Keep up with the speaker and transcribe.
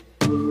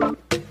Hello,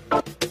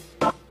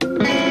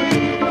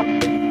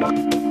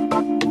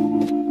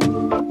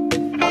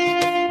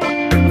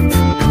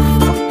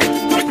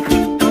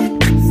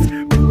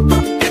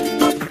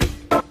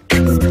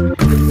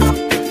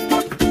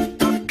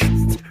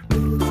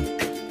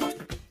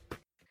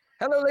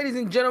 ladies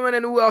and gentlemen,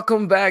 and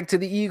welcome back to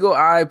the Eagle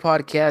Eye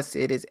Podcast.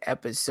 It is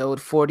episode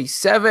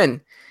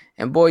 47,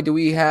 and boy, do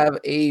we have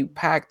a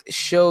packed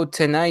show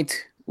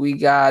tonight. We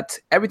got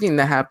everything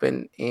that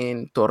happened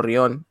in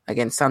Torreon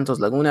against Santos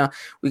Laguna.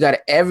 We got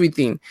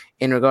everything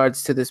in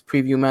regards to this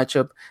preview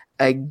matchup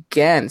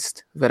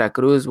against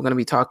Veracruz. We're going to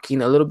be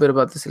talking a little bit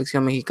about the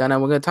Selección Mexicana.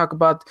 We're going to talk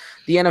about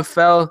the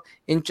NFL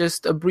in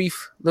just a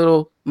brief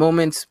little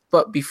moments,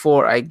 but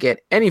before I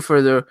get any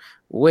further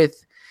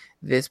with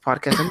this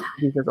podcast,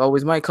 as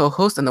always, my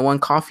co-host and the one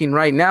coughing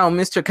right now,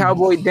 Mr.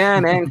 Cowboy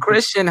Dan and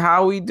Christian.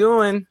 How we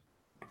doing?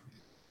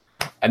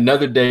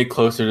 Another day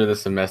closer to the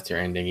semester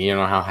ending. You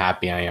know how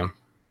happy I am.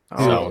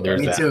 So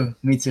there's that.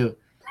 Me too.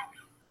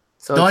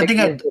 So the only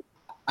thing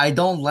I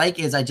don't like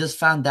is I just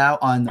found out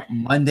on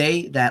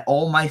Monday that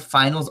all my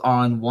finals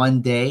are on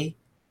one day,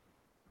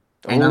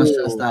 and I'm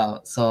stressed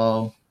out.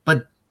 So,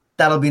 but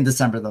that'll be in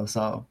December though.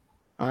 So,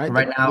 all right,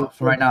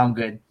 for right now, I'm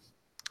good.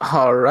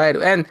 All right.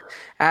 And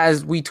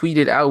as we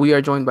tweeted out, we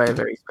are joined by a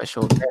very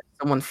special guest,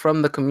 someone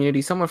from the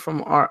community, someone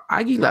from our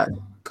Aguila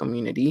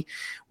community.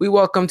 We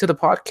welcome to the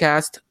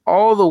podcast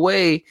all the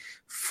way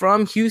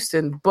from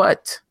Houston,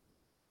 but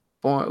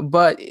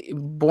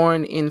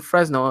born in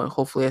Fresno.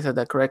 Hopefully I said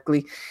that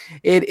correctly.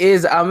 It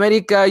is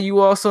America.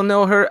 You also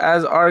know her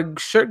as our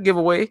shirt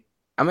giveaway.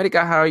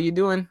 America, how are you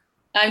doing?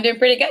 I'm doing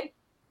pretty good.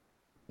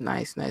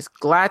 Nice.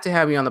 Glad to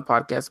have you on the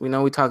podcast. We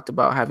know we talked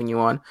about having you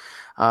on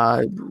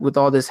with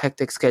all this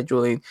hectic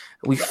scheduling.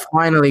 We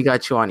finally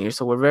got you on here,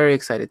 so we're very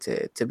excited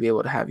to be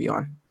able to have you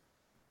on.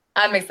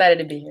 I'm excited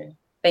to be here.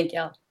 Thank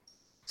y'all.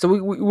 So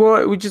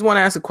we just want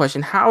to ask a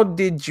question. How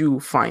did you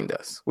find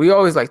us? We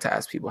always like to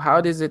ask people, how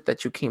is it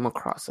that you came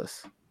across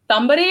us?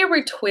 Somebody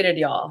retweeted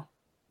y'all,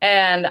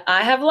 and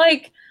I have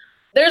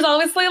there's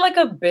obviously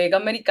a big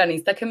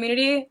Americanista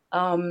community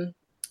on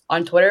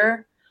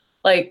Twitter,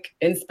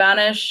 in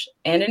Spanish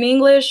and in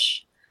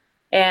English.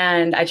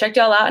 And I checked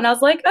y'all out and I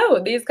was like, oh,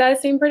 these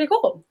guys seem pretty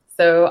cool.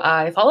 So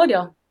I followed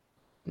y'all.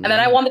 And then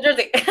I won the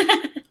jersey.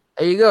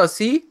 There you go.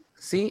 See?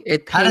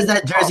 How does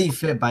that jersey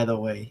fit, by the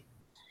way?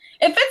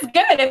 It fits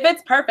good. It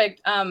fits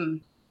perfect.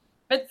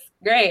 Fits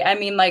great. I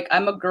mean,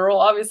 I'm a girl,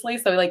 obviously.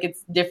 So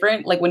it's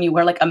different. When you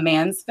wear a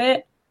man's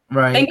fit.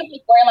 Right. Think of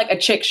wearing a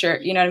chick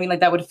shirt. You know what I mean?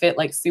 That would fit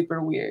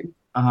super weird.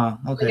 Okay.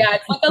 But yeah,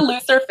 it's a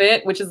looser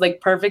fit, which is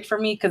perfect for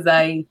me because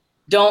I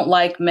don't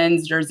like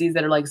men's jerseys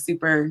that are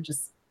super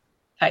just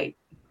tight.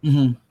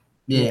 Mm-hmm.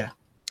 Yeah.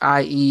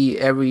 I.e.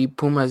 every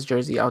Pumas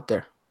jersey out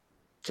there.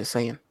 Just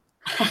saying.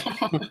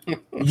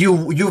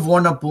 You've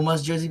worn a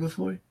Pumas jersey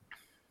before?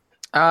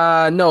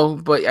 No,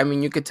 but I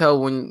mean you could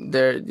tell when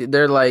they're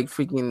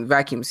freaking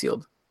vacuum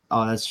sealed.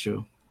 Oh, that's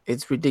true.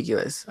 It's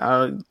ridiculous.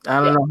 I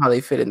don't know how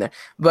they fit in there.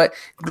 But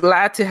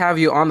glad to have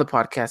you on the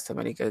podcast,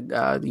 America.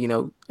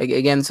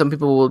 Again, some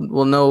people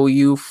will know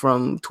you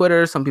from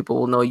Twitter. Some people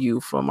will know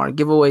you from our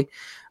giveaway.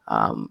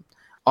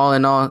 All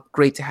in all,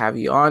 great to have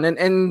you on.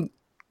 And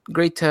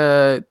great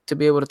to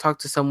be able to talk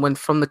to someone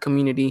from the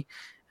community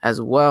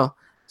as well.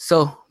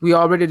 So we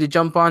all ready to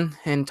jump on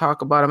and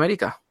talk about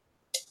America?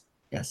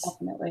 Yes.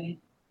 Definitely.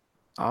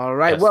 All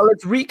right. Yes. Well,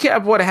 let's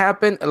recap what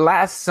happened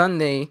last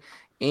Sunday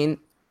in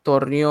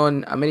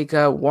Torreon.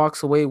 America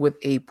walks away with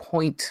a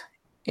point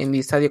in the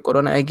Estadio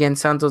Corona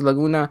against Santos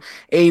Laguna.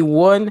 A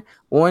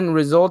 1-1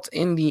 result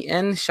in the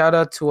end. Shout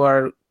out to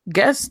our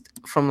guest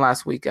from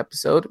last week's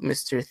episode,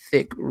 Mr.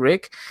 Thick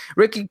Rick.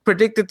 Ricky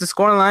predicted the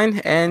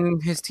scoreline,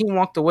 and his team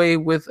walked away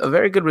with a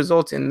very good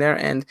result in there,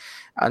 and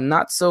a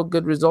not so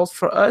good result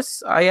for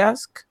us, I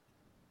ask?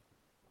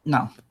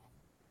 No.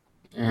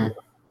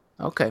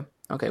 Okay.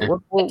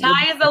 The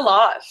tie is a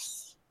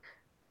loss.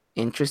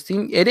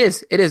 Interesting. It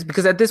is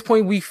because at this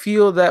point we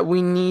feel that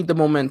we need the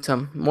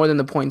momentum more than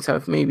the points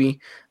have. Maybe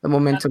the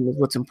momentum is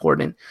what's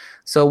important.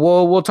 So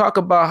we'll talk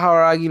about how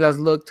our Águilas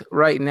looked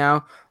right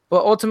now.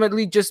 But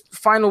ultimately, just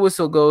final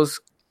whistle goes.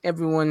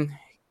 Everyone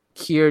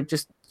here,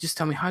 just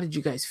tell me, how did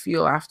you guys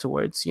feel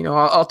afterwards?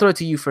 I'll throw it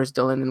to you first,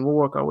 Dylan, and we'll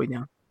work our way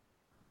down.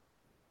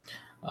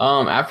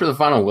 After the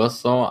final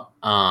whistle,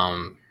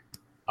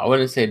 I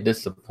wouldn't say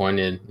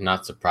disappointed,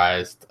 not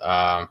surprised.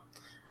 I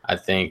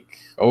think,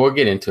 we'll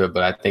get into it,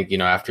 but I think,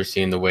 after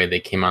seeing the way they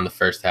came on the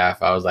first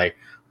half, I was like,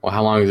 well,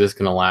 how long is this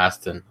going to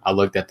last? And I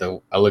looked at the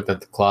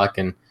clock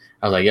and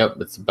I was like, yep,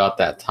 it's about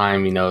that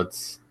time.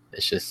 It's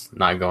just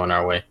not going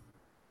our way.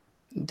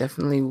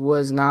 Definitely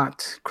was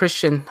not.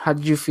 Christian, how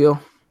did you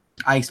feel?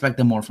 I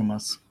expected more from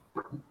us.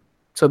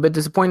 So a bit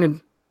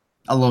disappointed?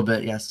 A little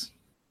bit, yes.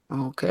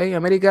 Okay.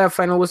 America,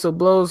 final whistle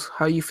blows.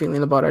 How are you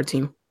feeling about our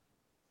team?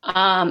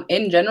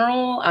 In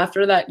general,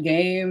 after that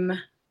game,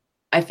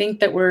 I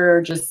think that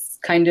we're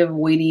just kind of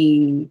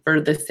waiting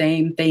for the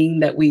same thing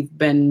that we've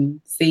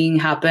been seeing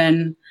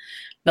happen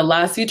the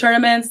last few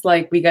tournaments.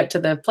 We get to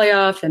the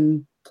playoff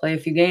and play a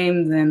few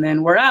games, and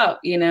then we're out.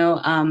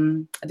 I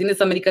think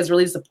this America is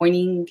really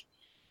disappointing.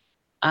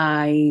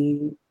 I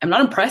am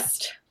not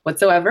impressed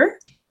whatsoever.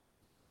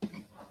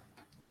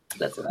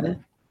 That's about it.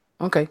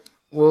 Okay,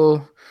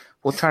 we'll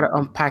try to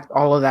unpack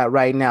all of that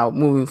right now,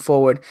 moving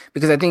forward,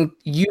 because I think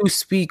you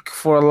speak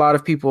for a lot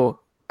of people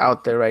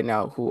out there right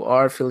now who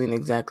are feeling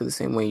exactly the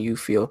same way you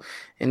feel,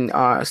 and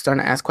are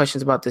starting to ask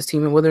questions about this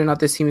team and whether or not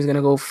this team is going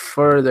to go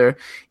further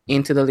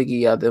into the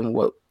Liga than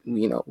what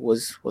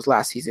was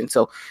last season.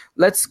 So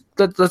let's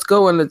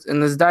go and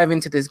let's dive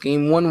into this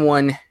game.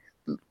 1-1.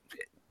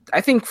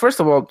 I think first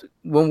of all,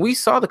 when we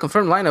saw the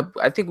confirmed lineup,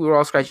 I think we were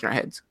all scratching our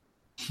heads.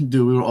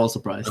 Dude, we were all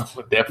surprised.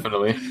 Oh,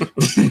 definitely.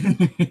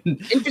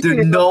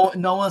 Dude, no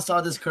one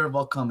saw this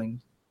curveball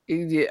coming.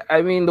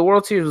 I mean, the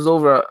World Series was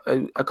over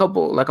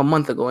a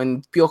month ago,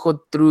 and Piojo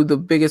threw the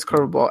biggest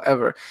curveball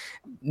ever.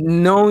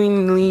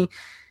 Knowingly,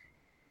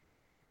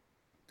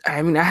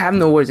 I mean, I have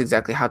no words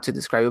exactly how to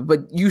describe it, but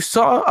you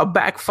saw a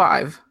back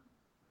five,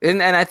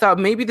 and I thought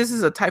maybe this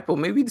is a typo.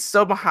 Maybe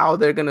somehow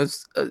they're gonna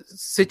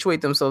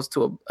situate themselves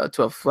to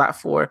a flat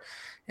four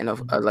and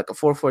like a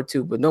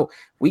 4-4-2. But no,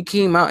 we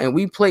came out and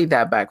we played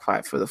that back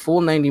five for the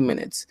full 90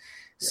 minutes.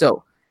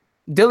 So,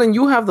 Dylan,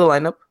 you have the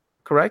lineup,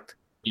 correct?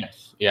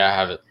 Yes. Yeah, I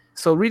have it.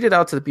 So read it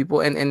out to the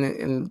people,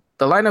 and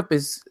the lineup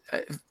is,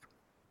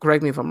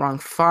 correct me if I'm wrong,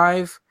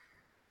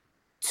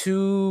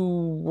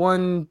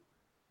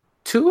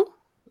 5-2-1-2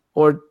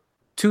 or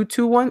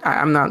 2-2-1.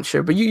 I'm not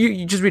sure, but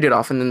you just read it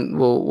off, and then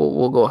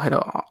we'll go ahead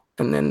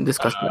and then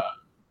discuss that.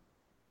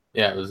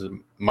 Yeah, it was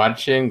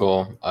Marche in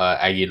goal,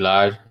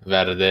 Aguilar,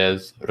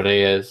 Verdes,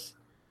 Reyes,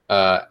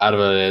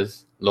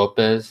 Alvarez,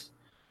 Lopez,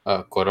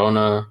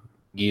 Corona,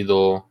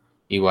 Guido,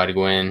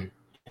 Ibargüen,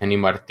 Henny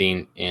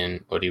Martin, and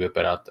Oribe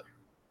Peralta.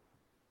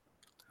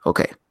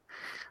 Okay,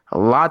 a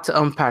lot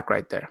to unpack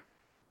right there.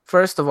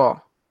 First of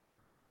all,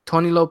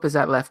 Tony Lopez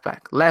at left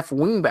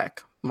wing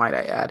back, might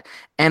I add,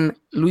 and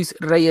Luis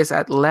Reyes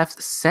at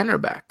left center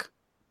back.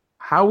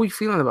 How are we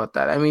feeling about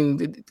that? I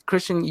mean,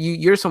 Christian,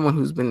 you're someone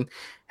who's been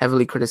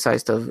heavily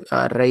criticized of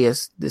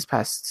Reyes this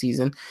past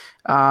season.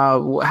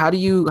 How do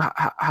you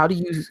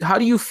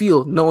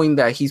feel knowing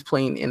that he's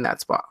playing in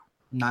that spot?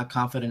 Not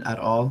confident at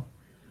all.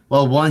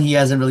 Well, one, he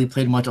hasn't really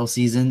played much all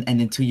season, and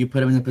then two, you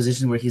put him in a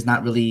position where he's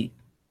not really,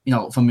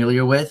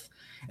 familiar with,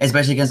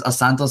 especially against a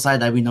Santos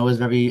side that we know is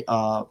very,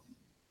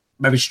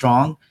 very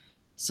strong.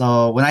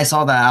 So when I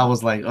saw that, I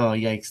was like, "Oh,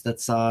 yikes!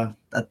 That's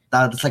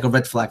like a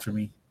red flag for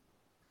me."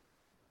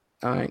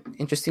 All right.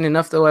 Interesting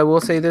enough, though, I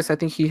will say this. I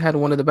think he had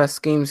one of the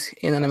best games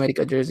in an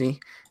America jersey.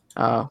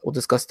 We'll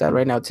discuss that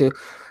right now, too.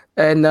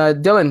 And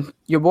Dylan,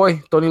 your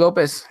boy, Tony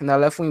Lopez, in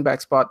that left wing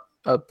back spot,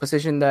 a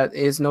position that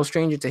is no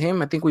stranger to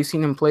him. I think we've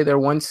seen him play there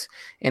once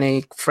in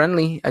a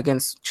friendly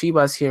against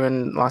Chivas here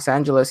in Los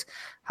Angeles.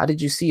 How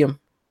did you see him?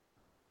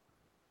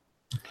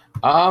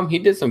 He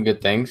did some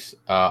good things.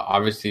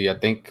 Obviously, I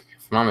think,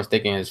 if I'm not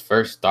mistaken, his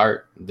first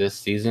start this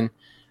season.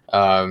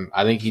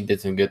 I think he did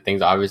some good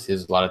things. Obviously,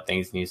 there's a lot of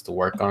things he needs to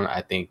work on.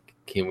 I think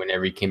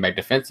whenever he came back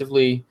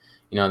defensively,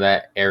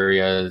 that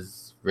area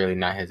is really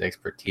not his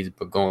expertise.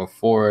 But going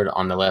forward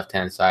on the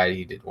left-hand side,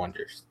 he did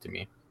wonders to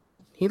me.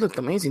 He looked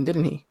amazing,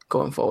 didn't he,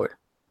 going forward?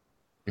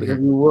 Because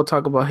we will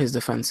talk about his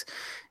defense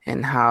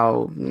and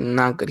how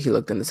not good he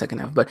looked in the second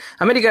half. But,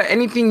 America,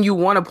 anything you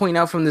want to point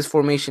out from this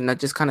formation that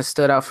just kind of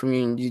stood out from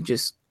you and you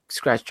just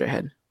scratched your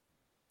head?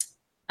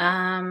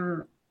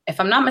 If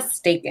I'm not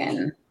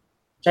mistaken,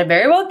 which I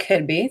very well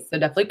could be, so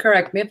definitely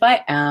correct me if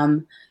I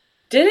am,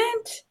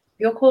 didn't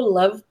Piojo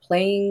love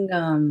playing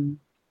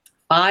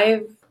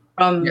five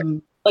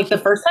from like the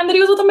first time that he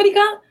was with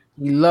America?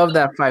 He loved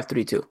that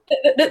 5-3-2.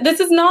 This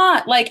is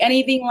not like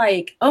anything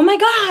like, oh my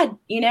God,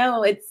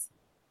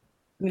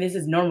 this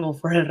is normal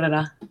for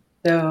Herrera.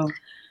 So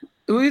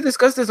we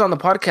discussed this on the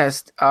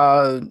podcast.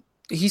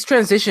 He's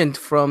transitioned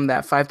from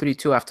that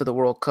 5-3-2 after the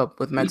World Cup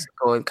with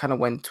Mexico and kind of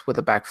went with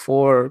a back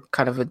four,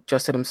 kind of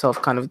adjusted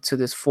himself kind of to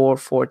this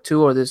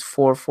 4-4-2 or this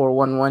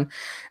 4-4-1-1.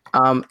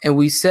 And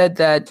we said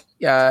that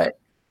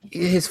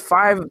his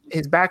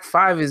back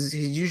five is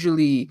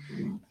usually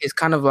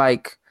kind of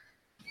like,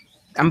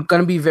 I'm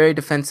going to be very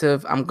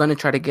defensive. I'm going to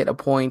try to get a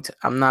point.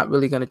 I'm not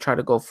really going to try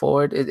to go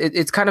forward.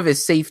 It's kind of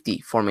his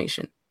safety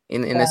formation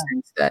in a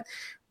sense that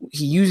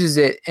he uses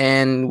it,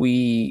 and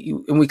we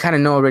kind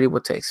of know already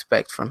what to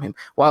expect from him.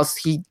 Whilst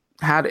he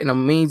had an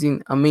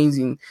amazing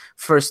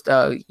first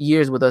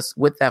years with us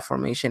with that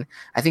formation,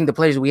 I think the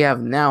players we have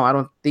now, I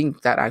don't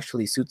think that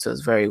actually suits us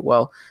very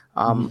well,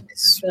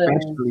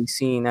 especially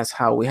seeing as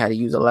how we had to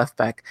use a left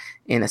back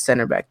in a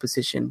center back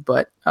position.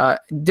 But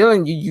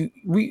Dylan,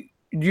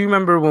 do you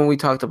remember when we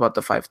talked about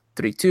the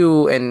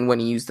 5-3-2 and when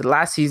he used it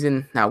last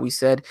season? Now we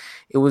said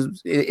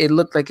it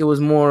looked like it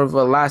was more of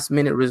a last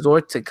minute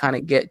resort to kind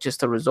of get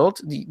just a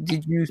result.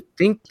 Did you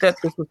think that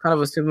this was kind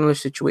of a similar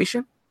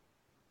situation?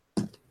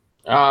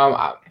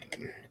 Not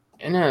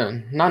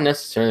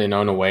necessarily in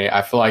a way.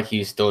 I feel like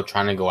he's still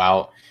trying to go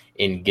out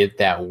and get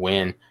that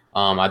win.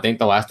 I think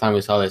the last time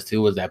we saw this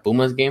too was that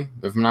Pumas game,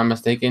 if I'm not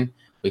mistaken.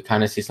 We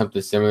kind of see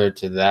something similar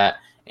to that.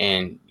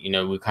 And,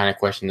 we kind of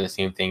question the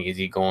same thing. Is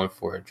he going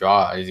for a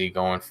draw? Is he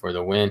going for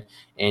the win?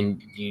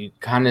 And you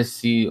kind of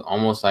see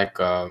almost like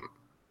a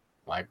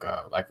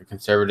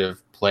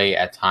conservative play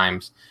at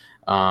times.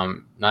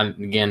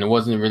 It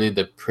wasn't really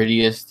the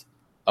prettiest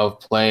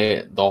of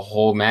play the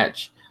whole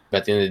match, but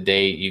at the end of the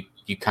day,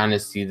 you kind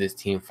of see this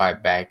team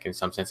fight back in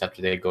some sense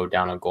after they go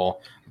down a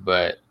goal.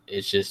 But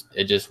it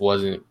just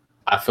wasn't.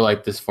 I feel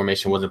like this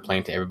formation wasn't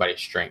playing to everybody's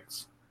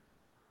strengths.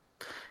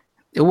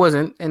 It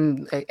wasn't,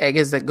 and I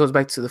guess that goes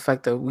back to the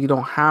fact that we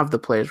don't have the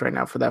players right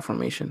now for that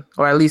formation,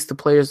 or at least the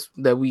players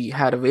that we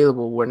had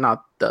available were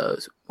not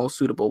the most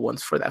suitable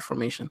ones for that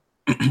formation.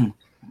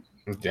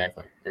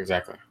 Exactly.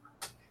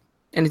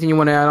 Anything you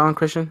want to add on,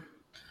 Christian?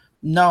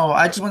 No,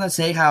 I just want to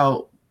say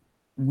how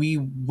we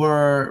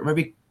were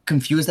very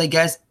confused, I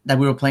guess, that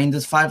we were playing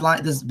this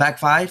back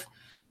five,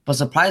 but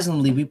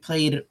surprisingly, we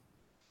played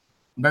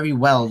very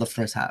well the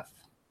first half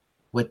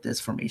with this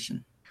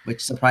formation,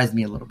 which surprised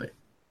me a little bit.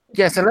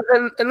 Yes, and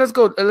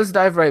let's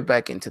dive right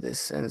back into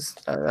this. And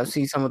I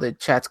see some of the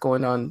chats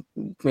going on.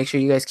 Make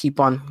sure you guys keep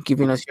on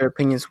giving us your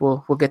opinions.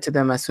 We'll get to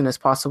them as soon as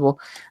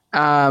possible.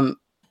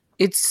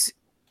 It's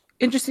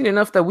interesting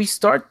enough that we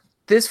start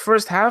this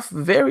first half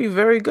very,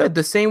 very good.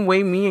 The same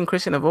way me and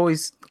Christian have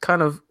always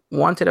kind of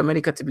wanted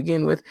America to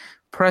begin with,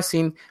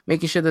 pressing,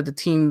 making sure that the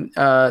team,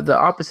 the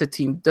opposite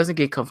team, doesn't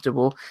get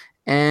comfortable.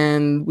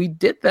 And we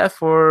did that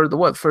for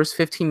the first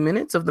 15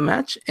 minutes of the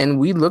match, and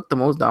we looked the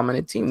most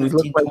dominant team.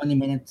 20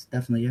 minutes,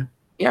 definitely, yeah.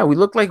 Yeah, we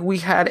looked like we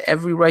had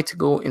every right to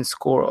go and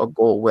score a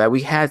goal, where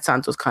we had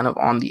Santos kind of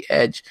on the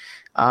edge.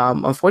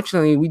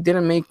 Unfortunately, we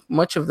didn't make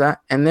much of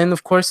that. And then,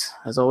 of course,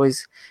 as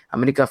always,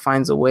 America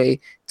finds a way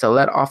to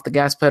let off the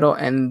gas pedal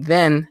and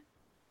then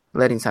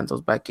letting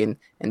Santos back in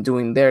and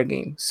doing their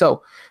game.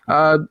 So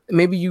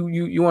maybe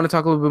you want to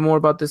talk a little bit more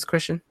about this,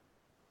 Christian?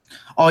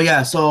 Oh,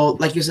 yeah. So,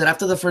 like you said,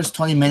 after the first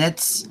 20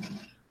 minutes,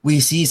 we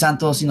see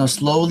Santos,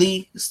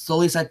 slowly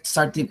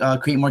start to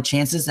create more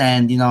chances.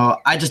 And,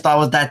 I just thought it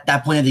was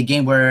that point of the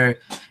game where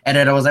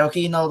Herrera was like,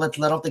 okay, let's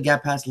let off the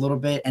gap pass a little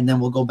bit and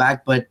then we'll go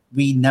back. But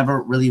we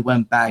never really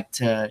went back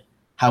to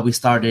how we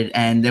started.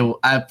 And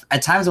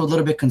at times it was a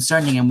little bit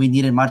concerning and we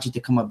needed Machi to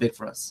come up big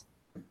for us.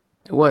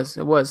 It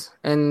was.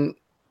 And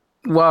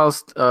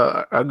whilst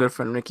our good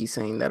friend Ricky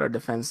saying that our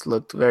defense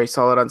looked very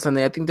solid on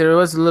Sunday, I think there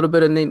was a little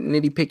bit of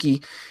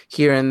nitty-picky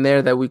here and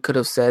there that we could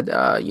have said,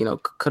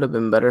 could have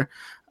been better.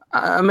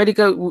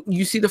 America,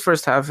 you see the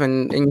first half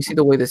and you see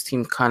the way this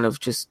team kind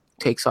of just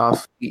takes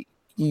off.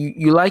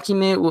 You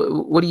liking it?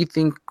 What do you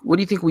think? What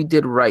do you think we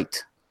did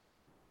right?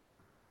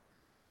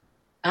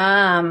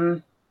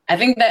 I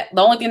think that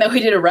the only thing that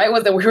we did right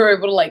was that we were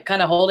able to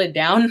kind of hold it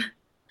down.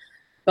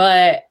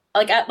 But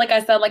like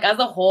I said, as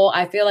a whole,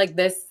 I feel like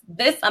this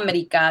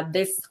America,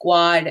 this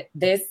squad,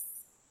 this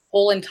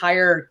whole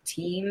entire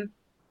team,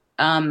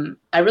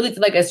 I really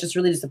feel like it's just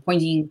really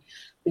disappointing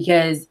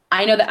because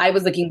I know that I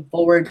was looking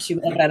forward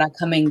to Herrera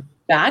coming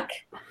back,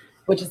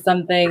 which is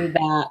something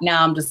that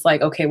now I'm just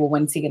like, okay, well,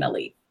 when's he going to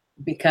leave?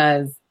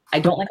 Because I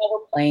don't like how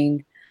we're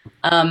playing.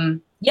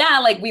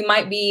 We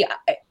might be,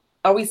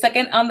 are we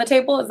second on the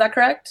table? Is that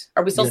correct?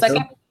 Are we still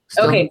second?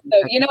 Okay,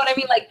 so you know what I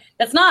mean?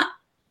 That's not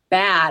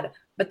bad.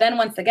 But then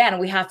once again,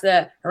 we have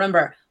to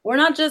remember, we're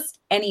not just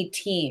any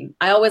team.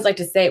 I always like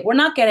to say, we're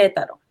not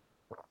Querétaro.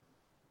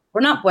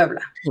 We're not Puebla.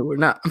 We're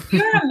not.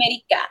 You're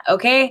America,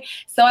 okay?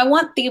 So I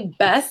want the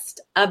best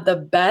of the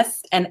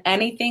best, and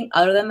anything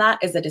other than that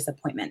is a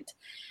disappointment.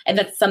 And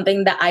that's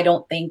something that I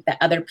don't think that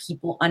other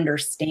people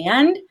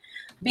understand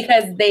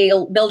because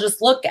they'll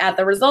just look at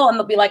the result and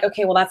they'll be like,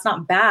 okay, well, that's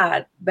not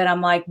bad. But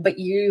I'm like, but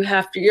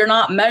you're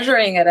not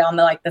measuring it on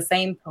the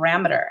same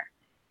parameter.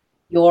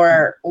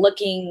 You're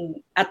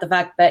looking at the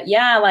fact that,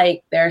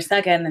 they're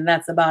second and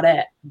that's about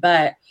it.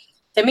 But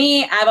to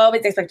me, I've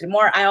always expected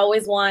more. I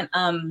always want,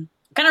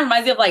 kind of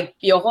reminds me of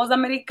Piojos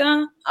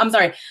America. I'm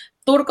sorry,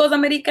 Turcos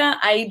America.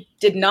 I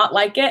did not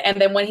like it. And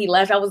then when he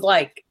left, I was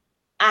like,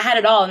 I had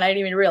it all and I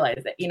didn't even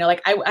realize it.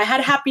 I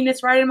had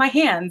happiness right in my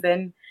hands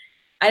and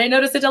I didn't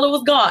notice it till it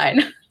was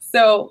gone.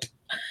 So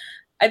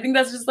I think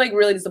that's just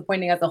really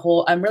disappointing as a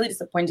whole. I'm really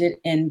disappointed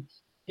in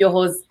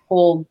Piojos'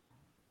 whole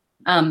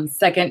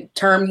second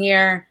term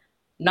here.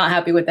 Not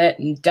happy with it,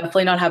 and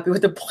definitely not happy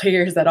with the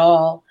players at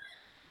all.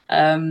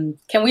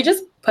 Can we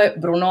just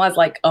put Bruno as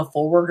a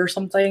forward or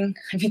something?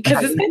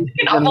 Because it's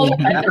an awful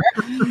defender.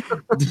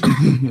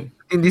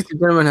 And these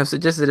gentlemen have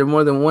suggested it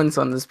more than once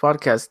on this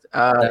podcast,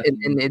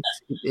 and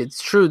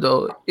it's true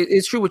though.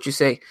 It's true what you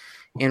say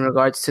in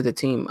regards to the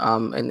team,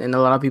 and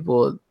a lot of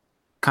people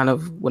kind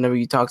of, whenever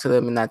you talk to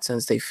them in that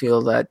sense, they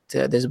feel that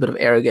there's a bit of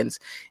arrogance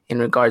in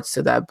regards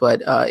to that.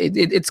 But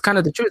it's kind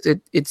of the truth.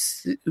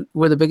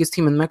 We're the biggest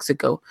team in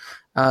Mexico,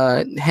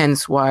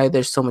 hence why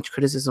there's so much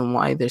criticism,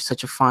 why there's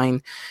such a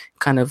fine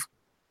kind of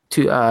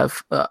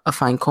a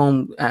fine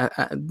comb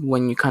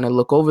when you kind of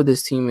look over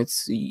this team.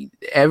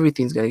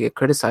 Everything's going to get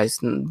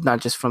criticized, not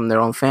just from their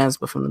own fans,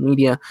 but from the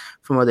media,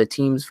 from other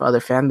teams, from other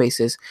fan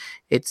bases.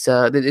 It's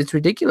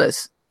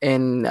ridiculous,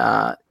 and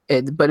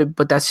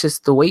but that's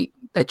just the weight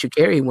that you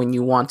carry when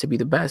you want to be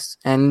the best.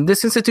 And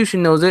this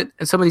institution knows it,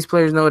 and some of these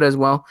players know it as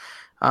well.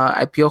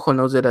 Piojo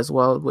knows it as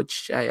well,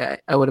 which I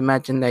would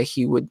imagine that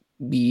he would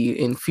be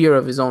in fear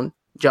of his own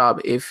job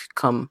if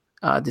come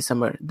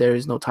December there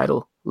is no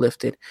title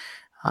lifted.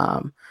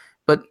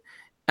 But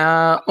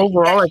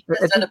overall, he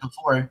said it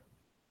before.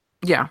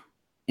 Yeah.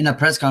 In a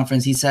press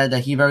conference, he said that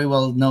he very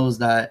well knows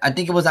that. I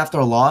think it was after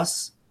a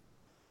loss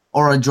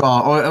or a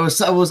draw, or it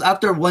was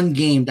after one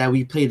game that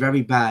we played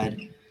very bad.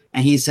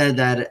 And he said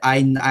that I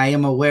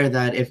am aware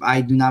that if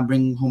I do not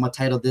bring home a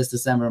title this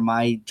December,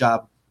 my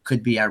job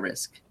could be at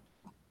risk.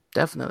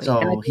 Definitely.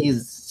 So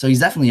he's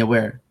definitely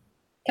aware.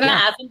 Can I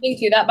add something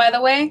to that, by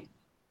the way?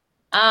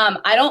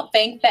 I don't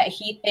think that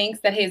he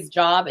thinks that his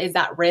job is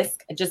at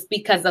risk just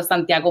because of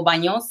Santiago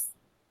Baños.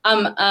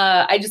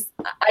 I just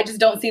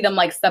don't see them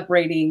like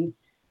separating.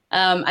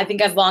 I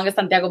think as long as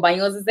Santiago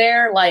Baños is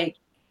there, like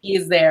he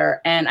is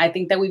there, and I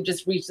think that we've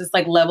just reached this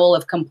like level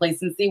of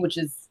complacency, which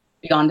is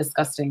beyond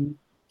disgusting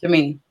to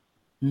me.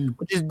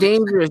 Which is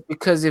dangerous,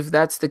 because if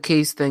that's the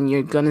case, then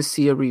you're gonna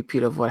see a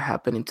repeat of what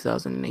happened in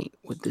 2008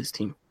 with this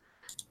team,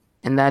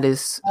 and that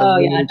is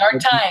dark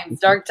times.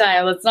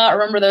 Let's not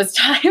remember those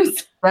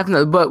times.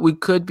 Definitely, but we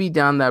could be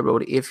down that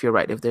road if you're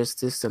right. If there's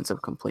this sense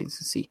of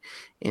complacency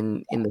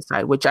in the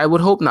side, which I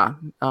would hope not.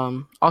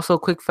 Also,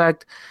 quick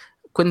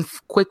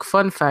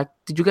fun fact: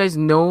 did you guys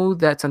know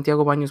that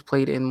Santiago Baños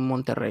played in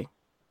Monterrey?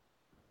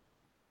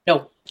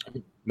 No.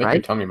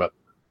 Right? Tell me about.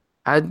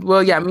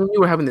 Well, yeah, I mean, we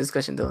were having a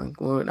discussion,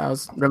 Dylan. I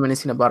was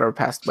reminiscing about our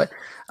past, but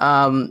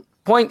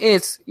point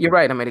is, you're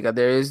right, America.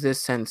 There is this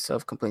sense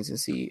of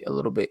complacency a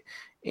little bit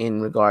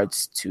in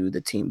regards to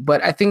the team.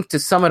 But I think to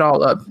sum it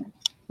all up,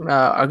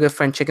 our good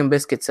friend Chicken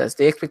Biscuit says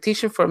the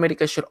expectation for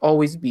America should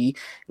always be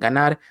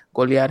ganar,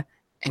 golear,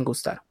 and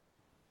gustar.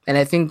 And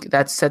I think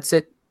that sets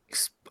it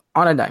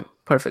on a dime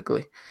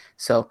perfectly.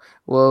 So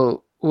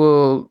we'll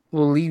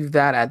leave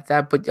that at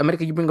that. But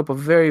America, you bring up a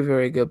very,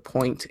 very good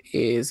point,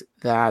 is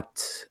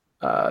that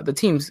the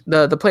teams,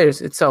 the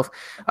players itself,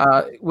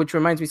 which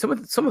reminds me, some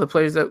of the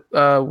players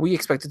that we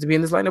expected to be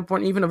in this lineup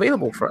weren't even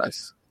available for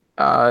us.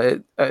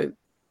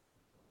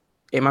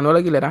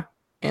 Emmanuel Aguilera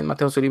and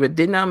Mateo Uribe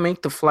did not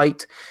make the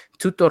flight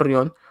to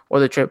Torreon, or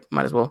the trip,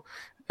 might as well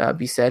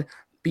be said,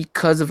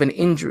 because of an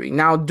injury.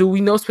 Now, do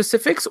we know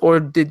specifics, or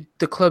did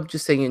the club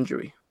just say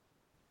injury?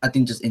 I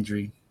think just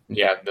injury.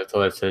 Yeah, that's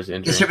all it says,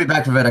 injury. He should be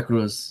back for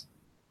Veracruz.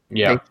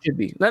 Yeah. They should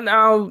be.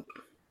 Now,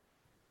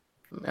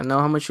 I know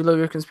how much you love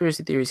your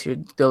conspiracy theories here,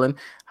 Dylan.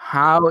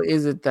 How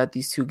is it that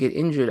these two get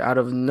injured out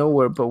of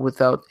nowhere, but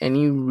without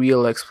any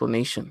real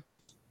explanation?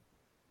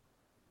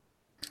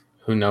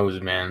 Who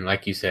knows, man?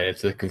 Like you said,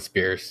 it's a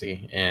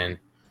conspiracy, and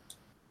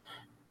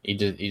you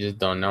just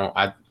don't know.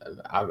 If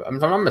I'm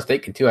not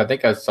mistaken, too, I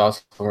think I saw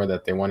somewhere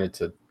that they wanted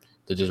to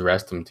just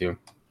rest him too.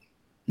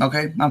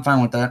 Okay, I'm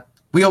fine with that.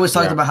 We always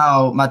talked about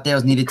how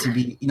Mateos needed to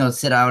be,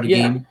 sit out a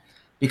game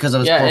because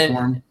of his poor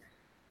form.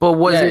 But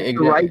was it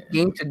the right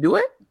game to do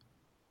it?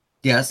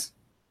 Yes.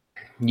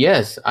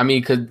 Yes, I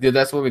mean, because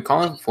that's what we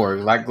call him for.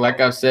 Like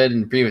I've said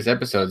in previous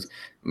episodes,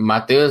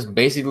 Mateos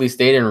basically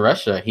stayed in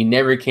Russia. He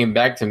never came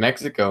back to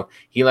Mexico.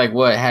 He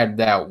had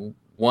that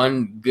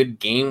one good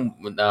game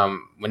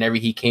whenever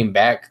he came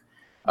back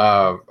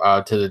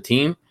to the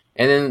team,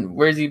 and then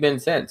where's he been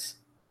since?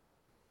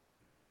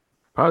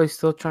 Probably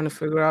still trying to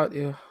figure out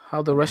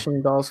how the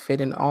Russian dolls fit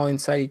in all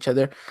inside each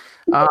other.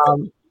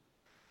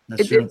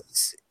 That's true.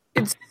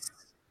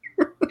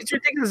 It's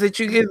ridiculous that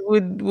you guys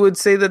would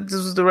say that this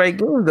was the right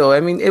game, though. I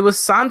mean, it was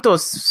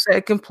Santos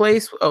second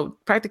place.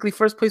 Practically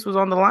first place was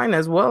on the line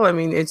as well. I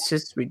mean, it's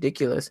just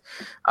ridiculous.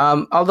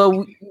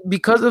 Although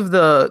because of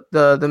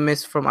the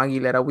miss from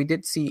Aguilera, we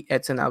did see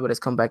Edson Alvarez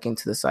come back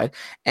into the side,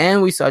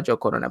 and we saw Joe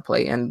Corona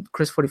play. And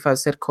Chris 45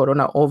 said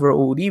Corona over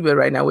Uribe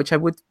right now, which I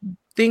would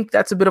think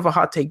that's a bit of a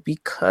hot take,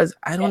 because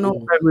I don't know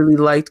if I really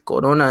liked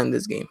Corona in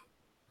this game.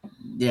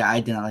 Yeah, I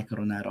did not like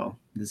Corona at all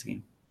in this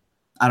game.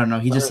 I don't know.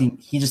 He just seemed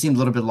a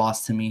little bit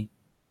lost to me.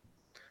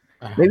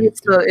 Maybe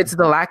it's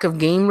the lack of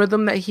game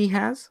rhythm that he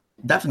has.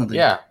 Definitely.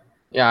 Yeah.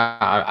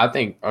 I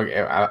think.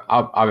 Okay,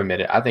 I'll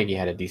admit it. I think he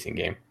had a decent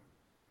game.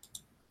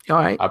 All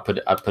right. I put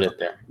it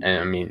there. And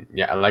I mean,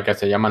 yeah, like I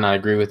said, y'all might not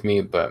agree with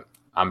me, but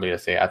I'm gonna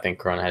say I think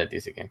Corona had a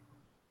decent game.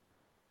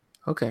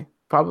 Okay,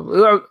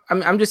 probably.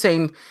 I'm just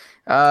saying,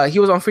 he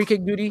was on free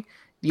kick duty.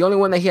 The only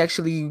one that he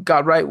actually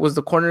got right was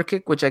the corner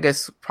kick, which I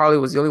guess probably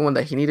was the only one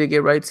that he needed to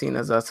get right, seeing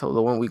as that's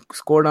the one we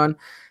scored on.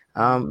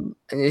 And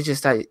it's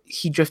just that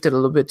he drifted a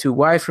little bit too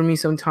wide for me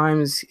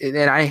sometimes, and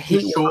I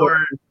hate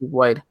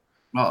wide.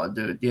 Oh,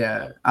 dude,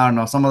 yeah. I don't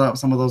know. Some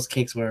of those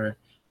kicks were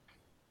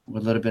a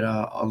little bit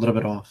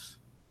off.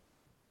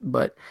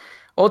 But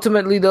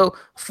ultimately, though,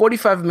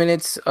 45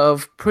 minutes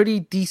of pretty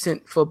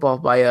decent football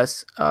by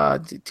us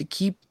to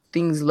keep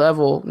things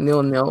level,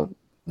 0-0.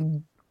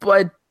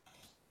 But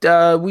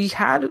we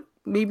had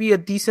maybe a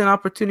decent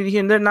opportunity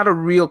here, and they're not a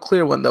real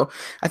clear one, though.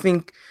 I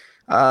think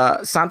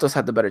Santos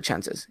had the better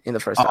chances in the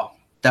first half.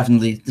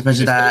 Definitely.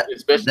 Especially that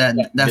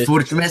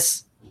Furch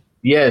miss.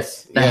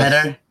 Yes. The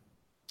header.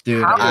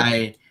 Dude,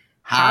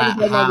 How did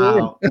that not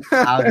go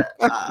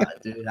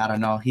in? Dude, I don't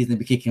know. He's gonna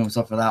be kicking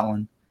himself for that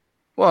one.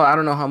 Well, I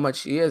don't know how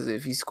much he is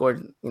if he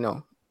scored, a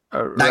little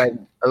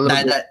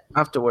bit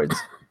afterwards.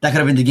 That could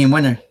have been the game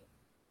winner.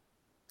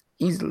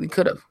 Easily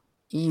could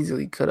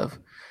have.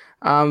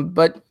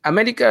 But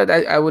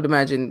America, I would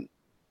imagine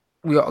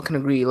we all can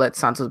agree, let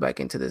Santos back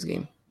into this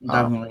game.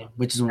 Definitely,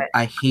 which is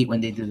I hate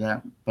when they do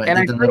that. But and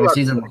they did the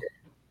season.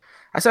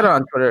 I said it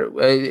on Twitter.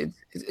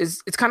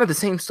 It's kind of the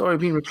same story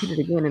being repeated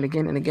again and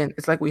again and again.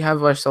 It's like we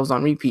have ourselves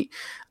on repeat.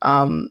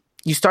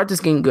 You start this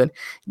game good,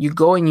 you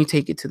go and you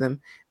take it to them,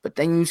 but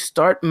then you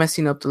start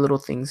messing up the little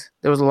things.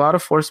 There was a lot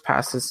of forced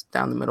passes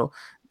down the middle.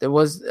 There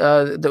wasn't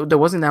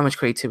that much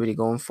creativity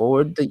going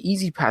forward. The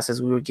easy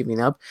passes we were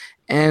giving up,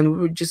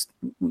 and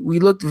we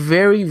looked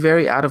very,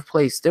 very out of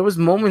place. There was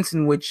moments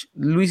in which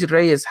Luis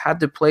Reyes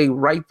had to play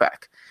right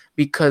back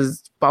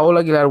because Paolo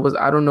Aguilar was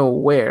I don't know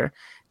where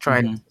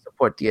trying to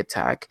support the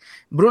attack.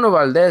 Bruno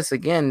Valdez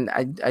again,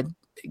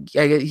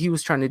 he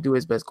was trying to do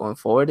his best going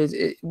forward.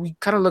 We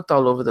kind of looked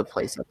all over the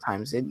place at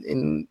times,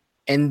 and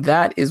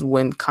that is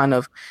when kind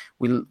of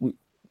we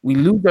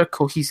lose our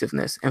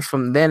cohesiveness, and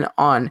from then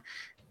on,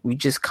 we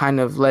just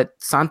kind of let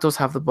Santos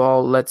have the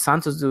ball, let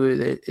Santos do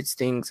its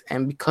things,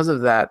 and because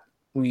of that,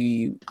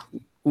 we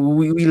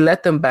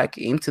let them back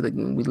into the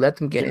game. We let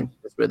them get into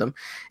this rhythm,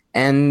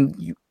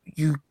 and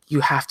you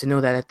have to know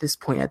that at this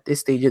point, at this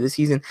stage of the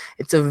season,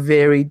 it's a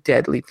very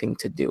deadly thing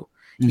to do.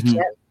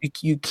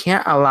 You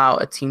can't allow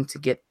a team to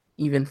get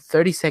even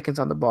 30 seconds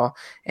on the ball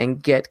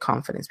and get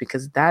confidence,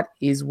 because that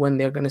is when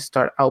they're going to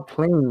start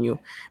outplaying you,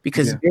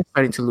 because you're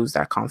starting to lose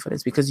that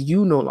confidence because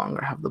you no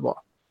longer have the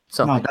ball.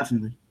 So no,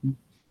 definitely.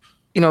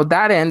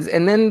 That ends,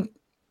 and then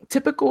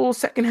typical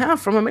second half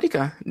from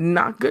America,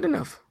 not good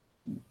enough.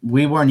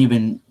 We weren't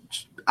even.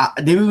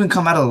 They didn't even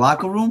come out of the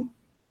locker room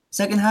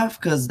second half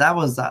because that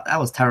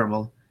was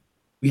terrible.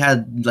 We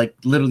had like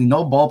literally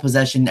no ball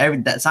possession.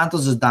 That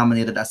Santos just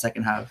dominated that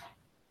second half.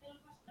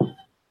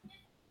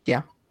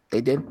 Yeah,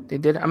 they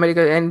did.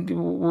 America, and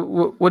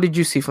what did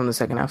you see from the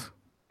second half?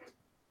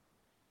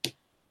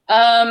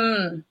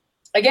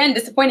 Again,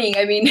 disappointing.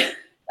 I mean,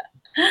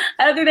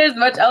 I don't think there's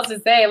much else to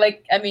say.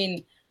 Like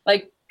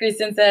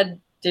Christian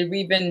said, did we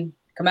even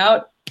come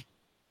out?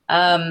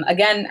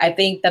 Again, I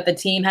think that the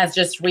team has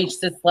just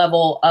reached this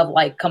level of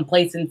like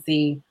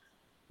complacency.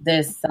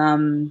 I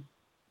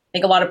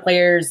think a lot of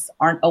players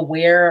aren't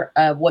aware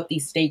of what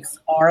these stakes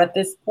are at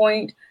this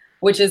point,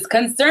 which is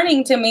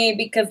concerning to me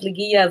because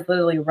Liguilla is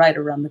literally right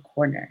around the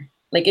corner.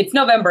 Like, it's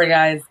November,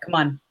 guys. Come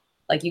on.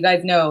 Like, you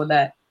guys know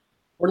that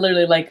we're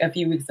literally like a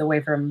few weeks away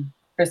from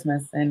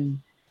Christmas, and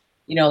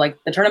like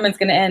the tournament's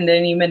going to end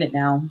any minute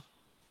now.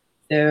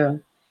 So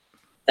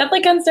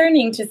definitely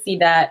concerning to see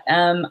that.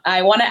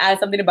 I want to add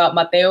something about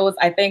Mateos.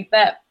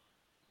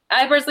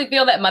 I personally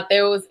feel that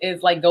Mateos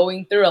is like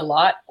going through a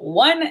lot.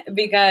 One,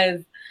 because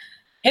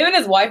him and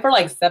his wife are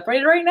like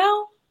separated right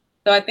now.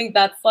 So I think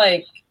that's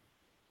like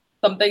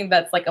something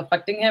that's like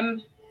affecting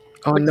him.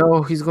 Oh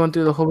no, he's going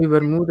through the Hobie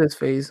Bermudez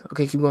phase.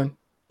 Okay, keep going.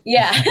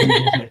 Yeah.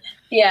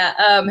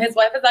 Yeah. His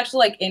wife is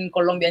actually like in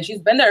Colombia, and she's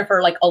been there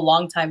for like a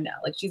long time now.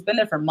 Like, she's been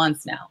there for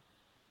months now.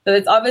 So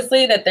it's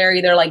obviously that they're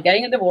either like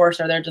getting a divorce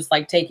or they're just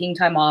like taking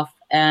time off.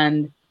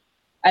 And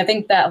I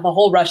think that the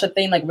whole Russia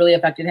thing like really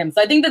affected him.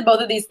 So I think that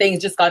both of these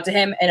things just got to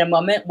him in a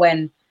moment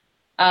when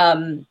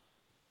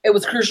it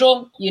was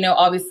crucial.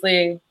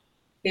 Obviously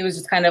he was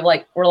just kind of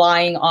like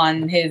relying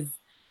on his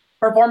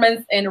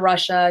performance in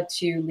Russia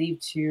to leave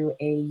to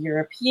a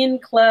European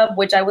club,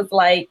 which I was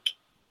like,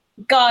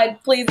 God,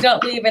 please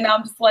don't leave. And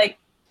I'm just like,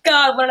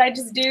 God, what did I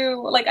just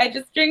do? Like, I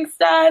just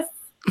jinxed us.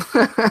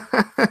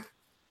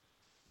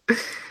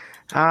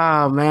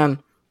 Oh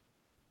man.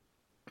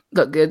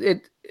 Look,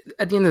 it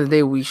at the end of the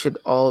day, we should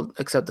all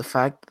accept the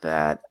fact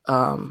that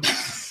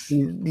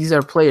these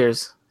are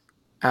players,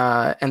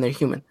 and they're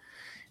human,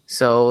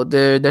 so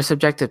they're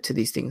subjective to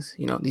these things.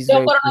 These.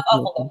 Don't put on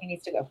awful though. He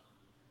needs to go.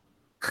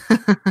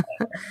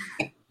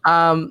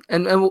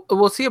 And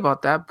we'll see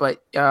about that,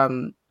 but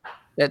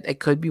that it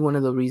could be one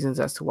of the reasons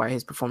as to why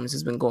his performance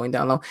has been going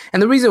down low.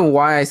 And the reason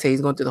why I say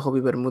he's going through the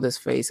Hobie Bermudez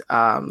phase,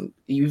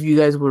 if you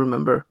guys will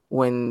remember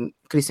when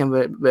Christian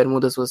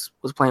Bermudez was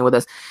playing with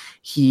us,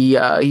 he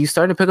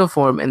started to pick up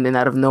form, and then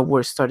out of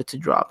nowhere started to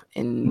drop.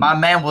 And my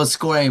man was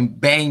scoring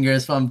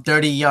bangers from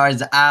 30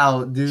 yards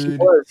out,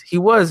 dude. He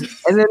was.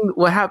 And then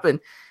what happened?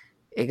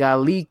 It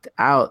got leaked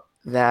out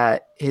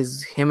that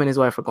him and his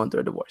wife were going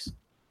through a divorce.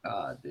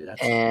 Dude,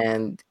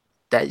 and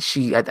that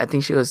I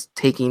think she was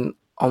taking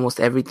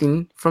almost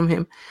everything from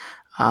him.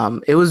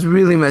 It was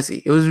really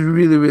messy. It was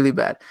really, really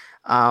bad.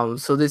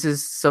 So this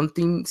is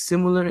something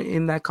similar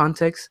in that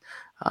context.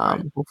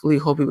 Right. Hopefully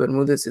Hobie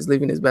Bermudez is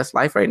living his best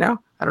life right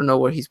now. I don't know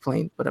where he's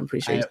playing, but I'm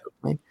pretty sure he's still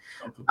playing.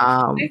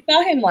 I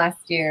saw him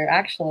last year,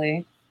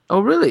 actually.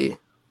 Oh, really?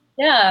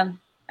 Yeah,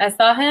 I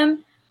saw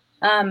him.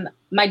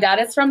 My dad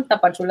is from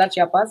Tapachula,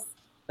 Chiapas,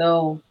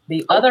 so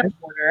the other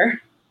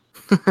border.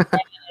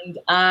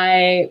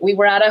 And we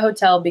were at a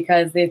hotel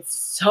because it's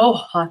so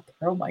hot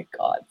there. Oh my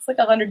God. It's like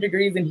 100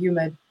 degrees and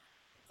humid.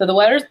 So the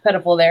weather's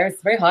pitiful there.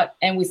 It's very hot.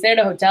 And we stayed at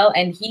a hotel,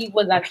 and he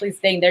was actually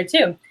staying there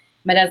too.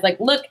 My dad's like,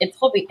 look, it's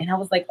Hobby. And I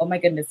was like, oh my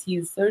goodness,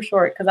 he's so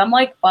short. Because I'm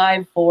like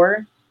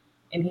 5'4",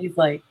 and he's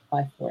like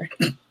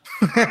 5'4".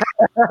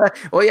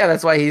 Well, yeah,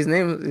 that's why his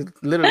name is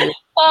literally.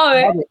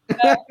 Oh,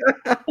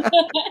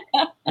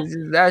 This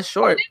is that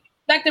short.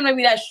 expect him to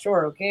be that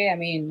short, okay? I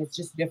mean, it's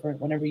just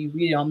different whenever you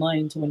read it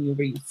online to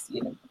whenever you see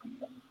it.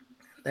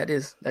 That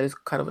is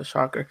kind of a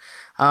shocker.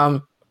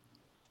 But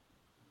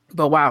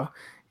wow,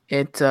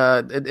 it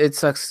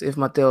sucks if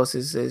Mateos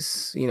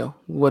is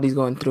what he's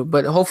going through.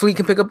 But hopefully he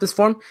can pick up this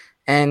form,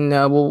 and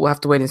we'll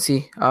have to wait and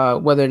see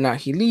whether or not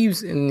he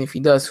leaves, and if he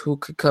does, who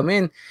could come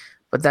in.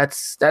 But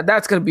that's going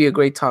to be a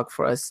great talk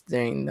for us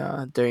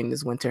during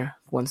this winter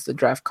once the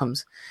draft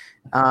comes.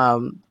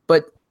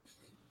 But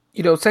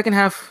second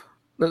half,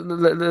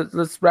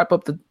 let's wrap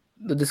up the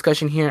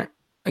discussion here.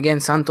 Again,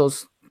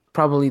 Santos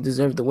probably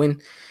deserved the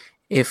win,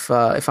 if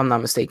I'm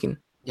not mistaken.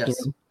 Yes.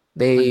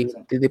 They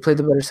played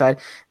the better side.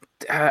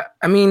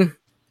 I mean,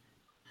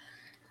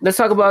 let's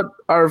talk about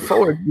our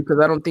forwards because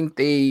I don't think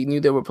they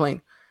knew they were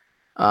playing.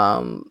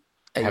 Have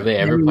they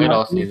ever played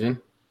all season?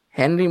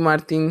 Henry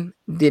Martin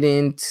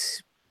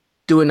didn't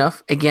do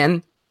enough.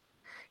 Again,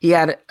 he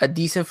had a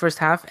decent first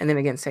half, and then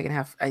again, second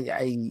half, I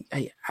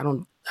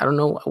don't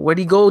know. Where'd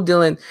he go,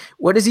 Dylan?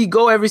 Where does he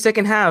go every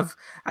second half?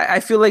 I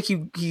feel like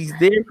he's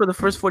there for the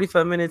first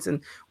 45 minutes,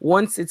 and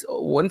once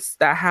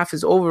that half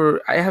is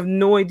over, I have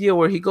no idea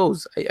where he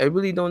goes. I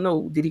really don't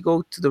know. Did he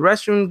go to the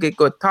restroom,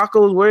 go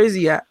tacos? Where is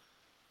he at?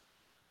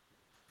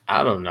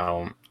 I don't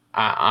know.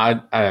 I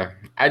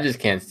just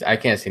can't. I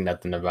can't see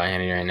nothing about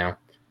Henry right now.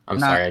 I'm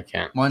sorry, I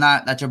can't. Why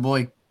not? That's your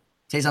boy.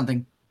 Say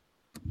something.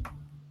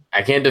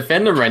 I can't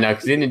defend him right now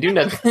because he didn't do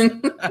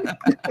nothing.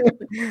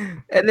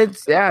 And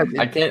it's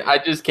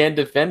I just can't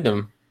defend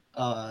him.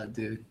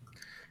 Dude.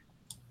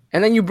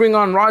 And then you bring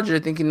on Roger,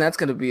 thinking that's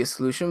going to be a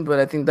solution, but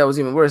I think that was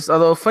even worse.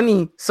 Although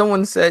funny,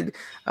 someone said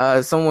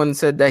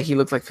that he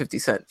looked like 50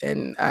 Cent,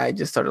 and I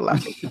just started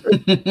laughing.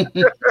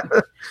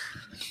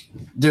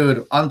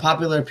 Dude,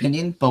 unpopular